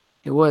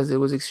 It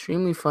was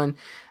extremely fun.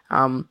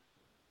 And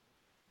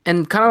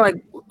kind of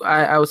like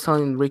I was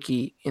telling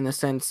Ricky in a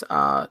sense,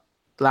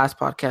 last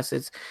podcast,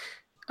 it's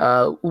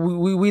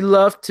we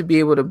love to be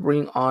able to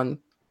bring on,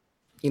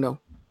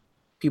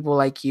 people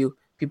like you,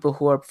 people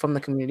who are from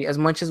the community, as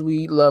much as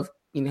we love,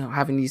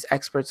 having these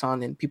experts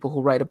on and people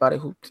who write about it,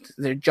 who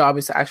their job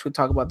is to actually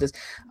talk about this.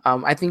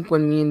 I think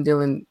when me and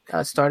Dylan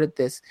started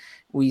this,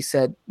 we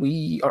said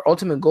our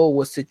ultimate goal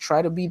was to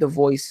try to be the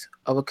voice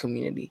of a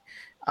community,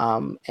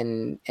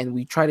 and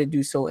we try to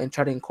do so and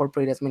try to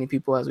incorporate as many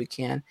people as we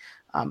can.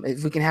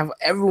 If we can have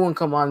everyone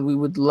come on, we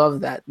would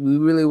love that. We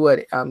really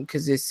would,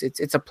 because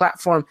it's a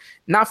platform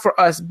not for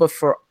us but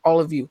for all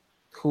of you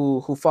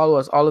who follow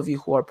us, all of you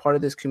who are part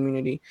of this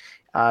community.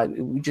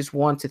 We just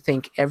want to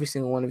thank every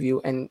single one of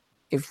you, and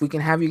if we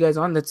can have you guys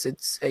on,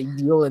 it's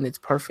ideal and it's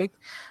perfect,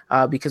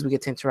 because we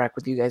get to interact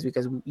with you guys,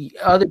 because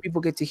other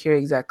people get to hear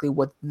exactly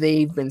what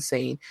they've been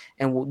saying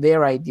and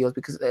their ideals,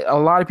 because a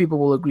lot of people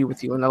will agree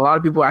with you, and a lot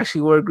of people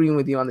actually were agreeing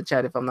with you on the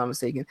chat, if I'm not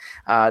mistaken.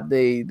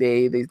 They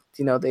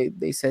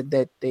said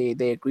that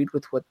they agreed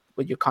with what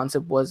your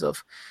concept was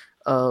of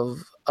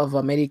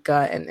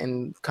America,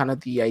 and kind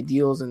of the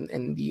ideals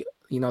and the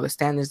the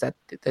standards that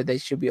they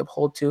should be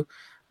upheld to.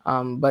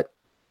 But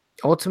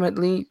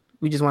ultimately,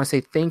 we just want to say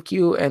thank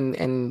you,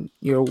 and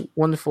you're a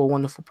wonderful,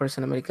 wonderful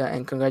person, America,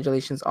 and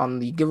congratulations on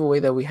the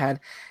giveaway that we had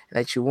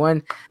that you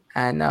won,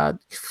 and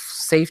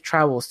safe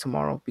travels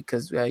tomorrow,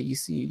 because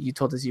you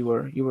told us you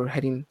were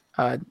heading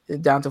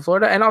down to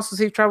Florida, and also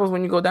safe travels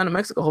when you go down to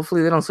Mexico.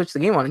 Hopefully they don't switch the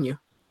game on you.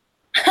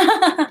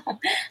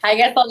 I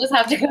guess I'll just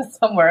have to go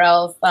somewhere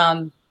else.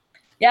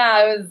 Yeah,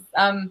 I was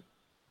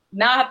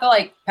now I have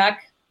to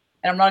pack,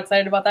 and I'm not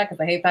excited about that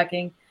because I hate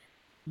packing.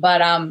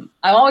 But I'm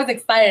always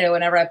excited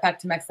whenever I pack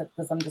to Mexico,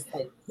 because I'm just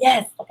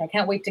yes, I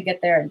can't wait to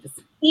get there and just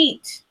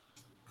eat.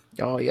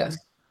 Oh yes,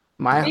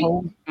 my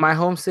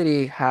home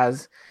city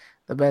has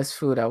the best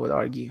food, I would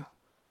argue.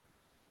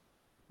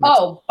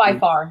 Oh, by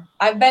far.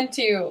 I've been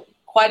to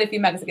quite a few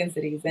Mexican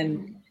cities,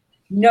 and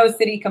no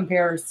city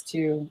compares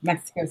to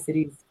Mexico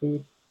City's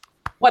food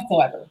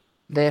whatsoever.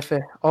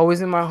 DF,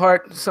 always in my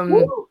heart. Some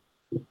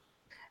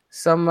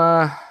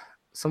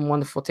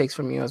wonderful takes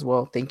from you as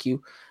well. Thank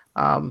you.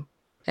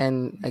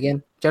 And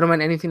again,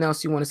 gentlemen, anything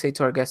else you want to say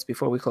to our guests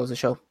before we close the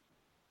show?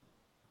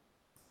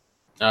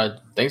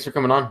 Thanks for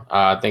coming on.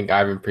 I think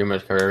Ivan pretty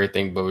much covered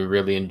everything, but we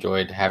really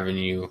enjoyed having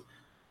you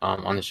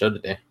on the show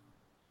today.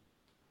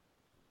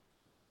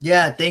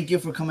 Yeah, thank you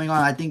for coming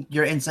on. I think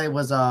your insight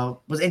was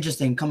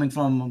interesting, coming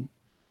from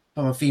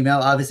a female,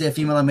 obviously a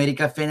female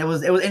America fan. It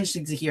was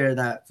interesting to hear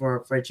that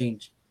for a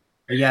change.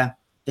 But yeah,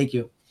 thank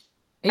you.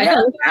 Yeah,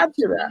 let's add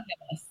to that.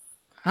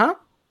 Huh?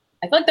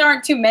 I feel like there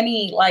aren't too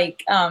many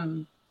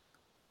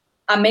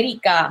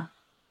America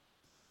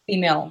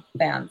female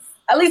fans,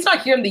 at least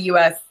not here in the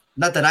U.S.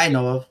 Not that I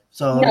know of.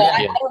 So no,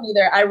 I don't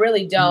either. I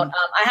really don't.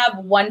 I have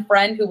one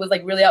friend who was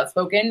really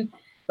outspoken,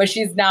 but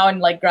she's now in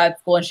grad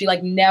school, and she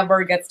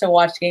never gets to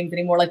watch games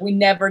anymore. We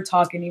never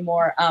talk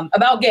anymore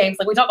about games.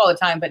 We talk all the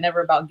time, but never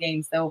about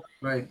games. So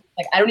right,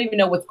 I don't even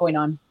know what's going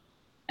on.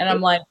 And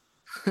I'm I've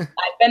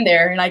been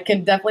there, and I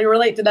can definitely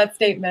relate to that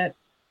statement.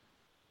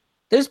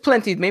 There's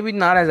plenty, maybe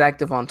not as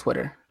active on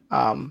Twitter,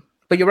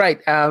 but you're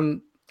right.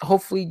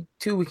 Hopefully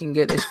too we can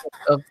get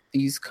of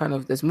these kind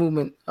of this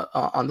movement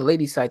on the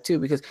ladies side too,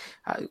 because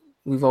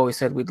we've always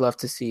said we'd love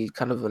to see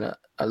kind of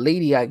a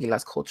lady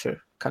Aguilas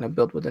culture kind of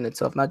built within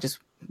itself, not just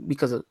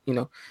because of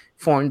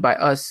formed by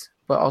us,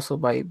 but also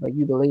by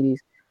you, the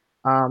ladies.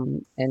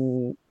 And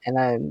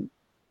I'm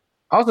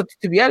also,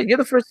 to be honest, you're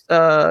the first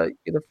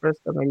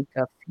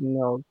America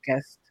female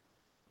guest.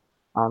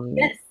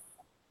 Yes.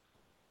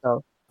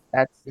 So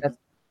that's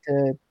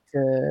to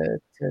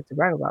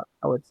brag about,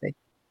 I would say.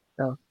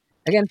 So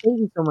again, thank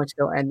you so much,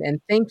 though,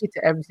 and thank you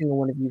to every single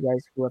one of you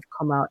guys who have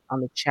come out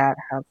on the chat,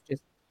 have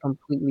just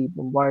completely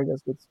bombarded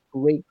us with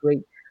great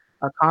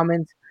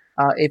comments.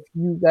 If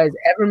you guys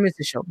ever miss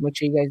a show, make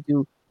sure you guys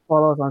do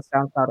follow us on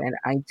SoundCloud and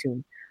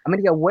iTunes.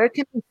 America, where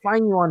can we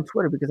find you on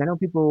Twitter? Because I know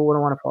people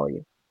wouldn't want to follow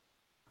you.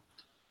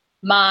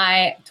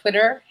 My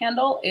Twitter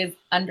handle is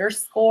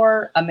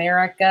 _AmericaG.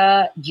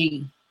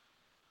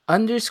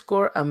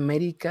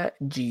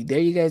 _AmericaG. There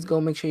you guys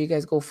go. Make sure you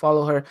guys go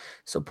follow her,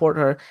 support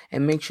her,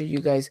 and make sure you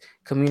guys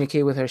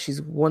communicate with her. She's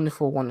a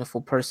wonderful, wonderful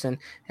person.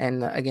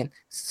 And again,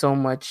 so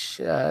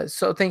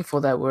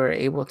thankful that we're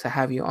able to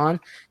have you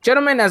on.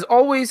 Gentlemen, as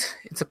always,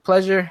 it's a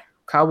pleasure.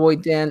 Cowboy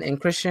Dan and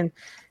Christian,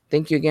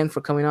 thank you again for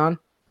coming on.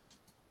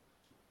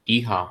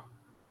 Yeehaw.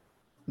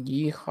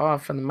 Yeehaw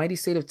from the mighty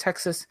state of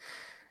Texas.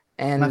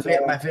 And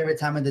my favorite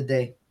time of the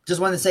day. Just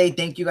want to say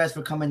thank you guys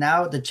for coming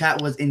out. The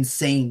chat was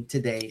insane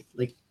today.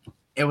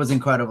 It was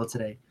incredible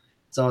today.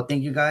 So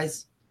thank you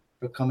guys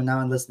for coming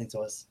out and listening to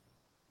us.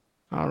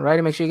 All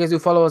right. Make sure you guys do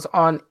follow us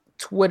on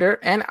Twitter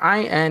and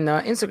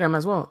Instagram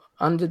as well,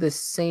 under the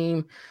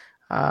same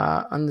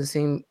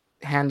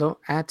handle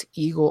at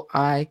Eagle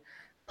Eye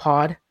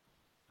Pod.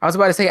 I was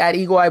about to say at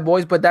Eagle Eye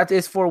Boys, but that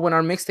is for when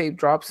our mixtape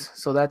drops.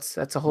 So that's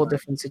a whole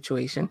different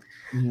situation.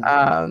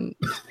 Mm-hmm.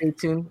 Stay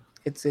tuned.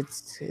 It's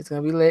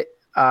gonna be lit.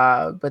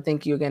 But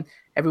thank you again,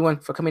 everyone,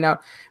 for coming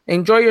out.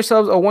 Enjoy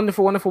yourselves. A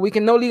wonderful, wonderful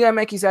weekend. No Liga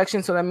MX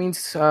action, so that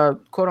means,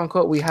 quote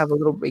unquote, we have a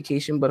little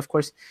vacation. But of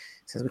course,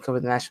 since we cover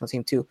the national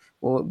team too,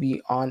 we'll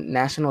be on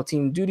national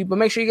team duty. But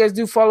make sure you guys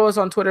do follow us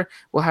on Twitter.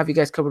 We'll have you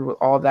guys covered with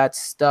all that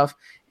stuff.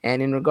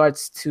 And in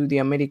regards to the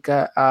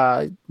America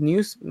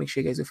news, make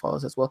sure you guys do follow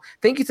us as well.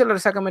 Thank you to La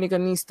Resaca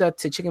Americanista,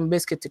 to Chicken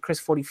Biscuit, to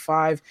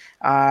Chris45,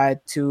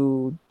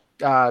 to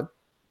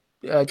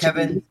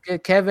Kevin,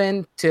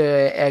 Kevin,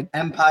 to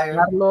Empire,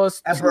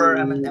 Carlos, Emperor,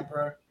 to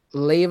Emperor.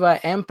 Leva,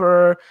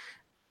 Emperor.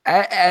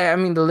 I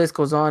mean, the list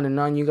goes on and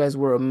on. You guys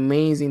were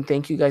amazing.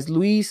 Thank you guys.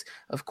 Luis,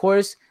 of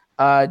course.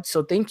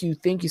 So thank you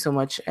so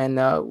much. And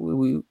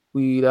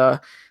we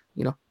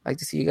like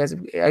to see you guys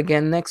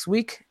again next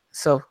week.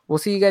 So we'll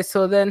see you guys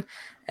till then,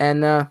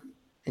 and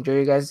enjoy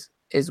you guys'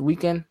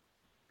 weekend.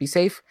 Be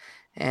safe,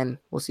 and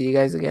we'll see you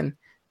guys again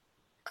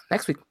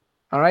next week.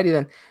 Alrighty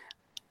then.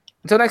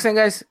 Until next time,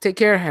 guys. Take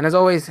care, and as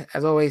always,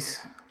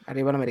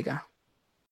 arriba America.